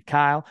Dapper Dude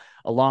Kyle,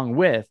 along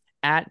with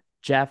at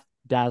Jeff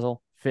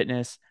Dazzle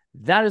Fitness.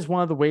 That is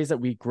one of the ways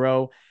that we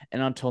grow.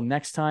 And until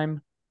next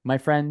time, my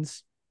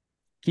friends,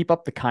 Keep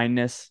up the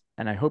kindness,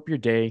 and I hope your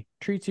day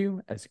treats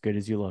you as good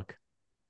as you look.